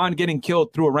sure Von getting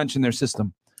killed threw a wrench in their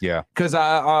system. Yeah. Because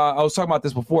I was talking about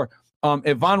this before.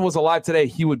 If Von was alive today,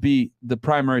 he would be the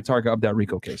primary target of that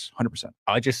RICO case, 100%.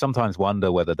 I just sometimes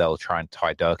wonder whether they'll try and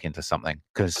tie Dirk into something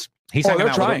because he's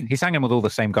hanging with all the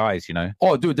same guys, you know.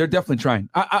 Oh, dude, they're definitely trying.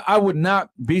 I would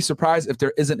not be surprised if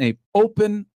there isn't a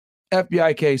open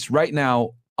FBI case right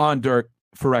now on Dirk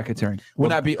for racketeering. Would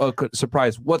not be a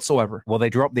surprise whatsoever. Well,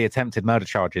 they dropped the attempted murder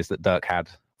charges that Dirk had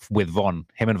with Von.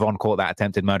 Him and Von caught that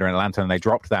attempted murder in Atlanta, and they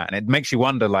dropped that. And it makes you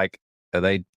wonder, like, are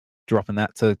they dropping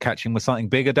that to catch him with something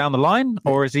bigger down the line,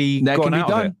 or is he that gone can be out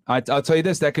done? I'll tell you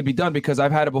this, that could be done because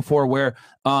I've had it before where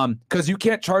because you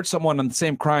can't charge someone on the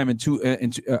same crime into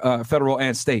federal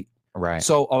and state, right?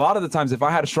 So a lot of the times, if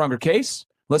I had a stronger case,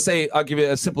 let's say I'll give you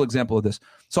a simple example of this: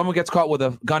 someone gets caught with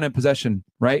a gun in possession,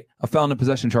 right? A felon in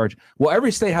possession charge. Well,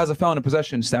 every state has a felon in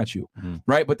possession statute,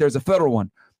 right? But there's a federal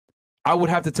one. I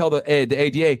would have to tell the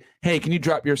ADA, hey, can you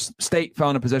drop your state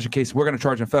felon in possession case? We're going to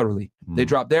charge them federally. They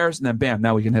drop theirs, and then bam,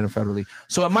 now we can hit them federally.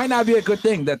 So it might not be a good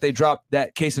thing that they drop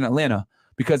that case in Atlanta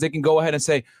because they can go ahead and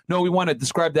say, no, we want to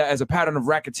describe that as a pattern of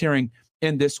racketeering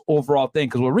in this overall thing.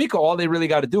 Because with RICO, all they really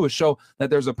got to do is show that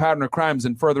there's a pattern of crimes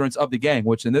in furtherance of the gang,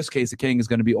 which in this case, the gang is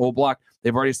going to be O Block.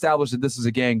 They've already established that this is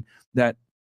a gang that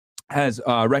has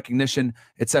recognition,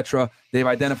 etc. They've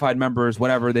identified members,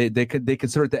 whatever. They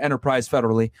consider it the enterprise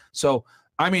federally. So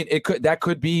I mean, that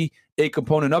could be a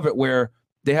component of it where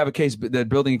they have a case, they're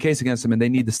building a case against him, and they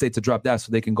need the state to drop that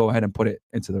so they can go ahead and put it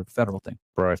into the federal thing.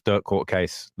 Bro, if Dirk caught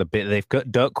case, they've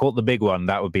got Dirk caught the big one,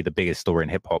 that would be the biggest story in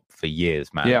hip hop for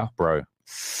years, man. Yeah, bro.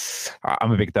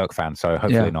 I'm a big Dirk fan, so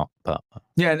hopefully not. But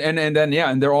yeah, and then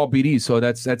and they're all BDs, so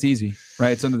that's easy,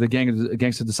 right? It's under the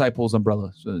Gangsta Disciples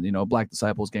umbrella. So Black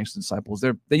Disciples, Gangsta Disciples.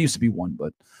 They used to be one,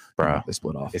 but bro, they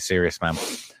split off. It's serious, man.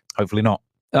 Hopefully not.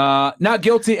 Not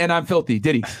guilty, and I'm filthy.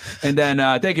 Diddy. And then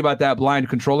thank you about that, Blind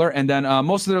Controller. And then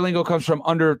most of their lingo comes from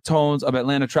undertones of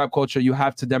Atlanta trap culture. You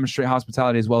have to demonstrate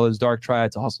hospitality as well as dark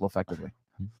triad to hustle effectively.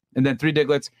 And then 3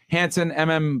 Diglets. Hanson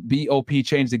MMBOP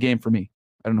changed the game for me.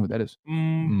 I don't know who that is.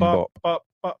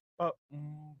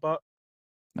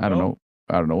 I don't know.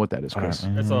 I don't know what that is, Chris.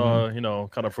 It's a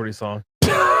kind of fruity song.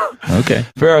 Okay,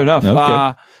 fair enough.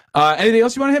 Okay. Anything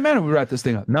else you want to hit, man? Or we wrap this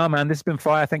thing up? No, man, this has been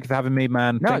fire. Thank you for having me,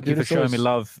 man. Thank you for showing me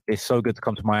love. It's so good to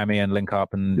come to Miami and link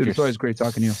up and it's always great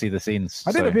talking to you. See the scenes.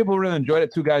 I think the people really enjoyed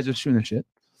it. 2 guys just shooting the shit.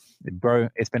 Bro,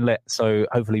 it's been lit. So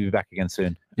hopefully we'll be back again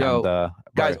soon. Yo, and,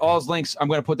 guys, all his links, I'm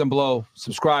going to put them below.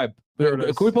 Subscribe.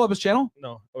 Can we pull up his channel?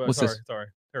 No. What's this? Sorry.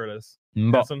 Here it is.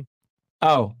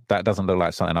 Oh. That doesn't look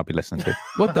like something I'll be listening to.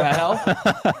 What the hell?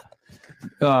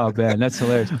 Oh, man, that's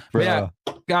hilarious. Yeah,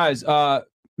 guys, Rock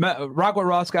with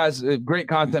Ross, guys, great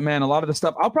content, man. A lot of the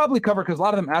stuff I'll probably cover because a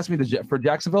lot of them asked me for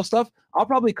Jacksonville stuff. I'll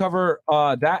probably cover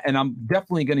that, and I'm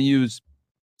definitely going to use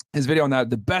his video on that.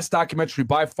 The best documentary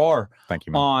by far. Thank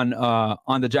you, man.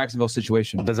 On the Jacksonville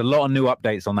situation. There's a lot of new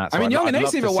updates on that. So I mean, Young and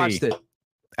Ace even watched it.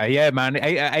 Yeah, man.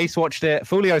 Ace watched it.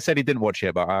 Folio said he didn't watch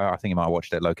it, but I think he might have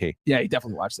watched it low key. Yeah, he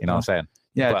definitely watched it. You know what I'm saying?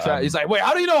 Yeah, but, he's like, wait,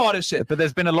 how do you know all this shit? But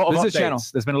there's been a lot of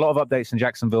updates. There's been a lot of updates in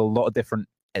Jacksonville, a lot of different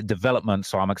developments.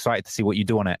 So I'm excited to see what you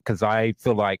do on it because I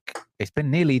feel like it's been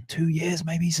nearly 2 years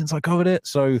maybe since I covered it.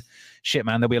 So shit,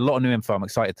 man, there'll be a lot of new info. I'm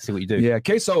excited to see what you do. Yeah,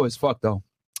 Queso is fucked though,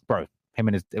 bro. Him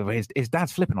and his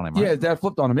dad's flipping on him. Right? Yeah, his dad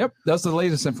flipped on him. Yep, that's the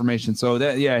latest information. So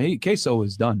Queso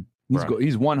is done.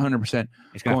 He's 100%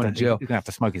 going to jail. He's gonna have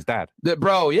to smoke his dad,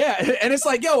 bro. Yeah, and it's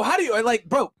like, yo, how do you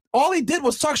bro? All he did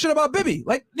was talk shit about Bibby.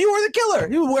 Like, you were the killer.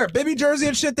 He would wear a Bibby jersey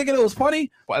and shit, thinking it was funny.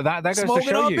 Well, that goes Smoking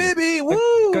to show on you. Bibby, woo!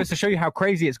 That goes to show you how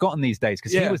crazy it's gotten these days.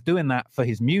 Because he was doing that for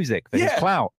his music, for his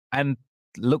clout, and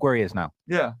look where he is now.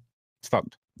 Yeah, it's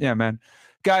fucked. Yeah, man.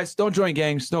 Guys, don't join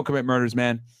gangs. Don't commit murders,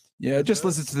 man. Yeah, just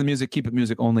listen to the music. Keep it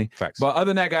music only. Facts. But other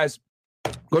than that, guys,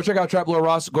 go check out Trap Lord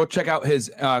Ross. Go check out his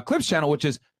Clips channel, which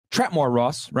is Trapmore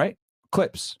Ross, right?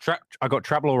 Clips. I got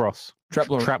Trap Lord Ross. Trap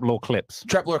Lord Clips.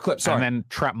 Trap Lord Clips. Sorry. And then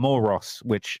Trapmore Ross,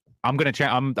 which I'm gonna check.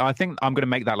 I think I'm gonna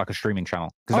make that like a streaming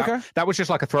channel. Okay. That was just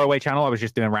like a throwaway channel. I was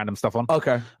just doing random stuff on.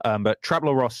 Okay. But Trap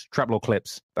Lord Ross, Trap Lord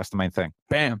Clips. That's the main thing.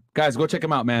 Bam, guys, go check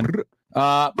him out, man.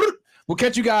 We'll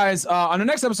catch you guys on the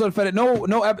next episode of Fed It.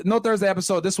 No Thursday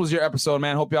episode. This was your episode,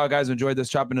 man. Hope y'all guys enjoyed this,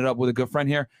 chopping it up with a good friend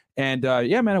here. And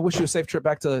yeah, man, I wish you a safe trip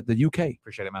back to the UK.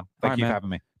 Appreciate it, man. Thank you for having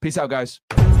me. Peace out, guys.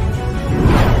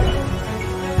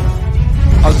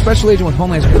 I was a special agent with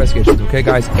Homeland Security Investigations, okay,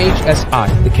 guys?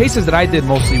 HSI. The cases that I did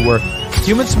mostly were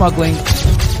human smuggling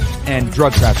and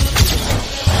drug trafficking.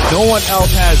 No one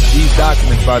else has these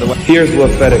documents, by the way. Here's what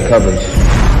Fed It covers.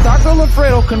 Dr.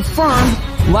 Lafredo confirmed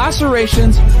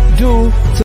lacerations due to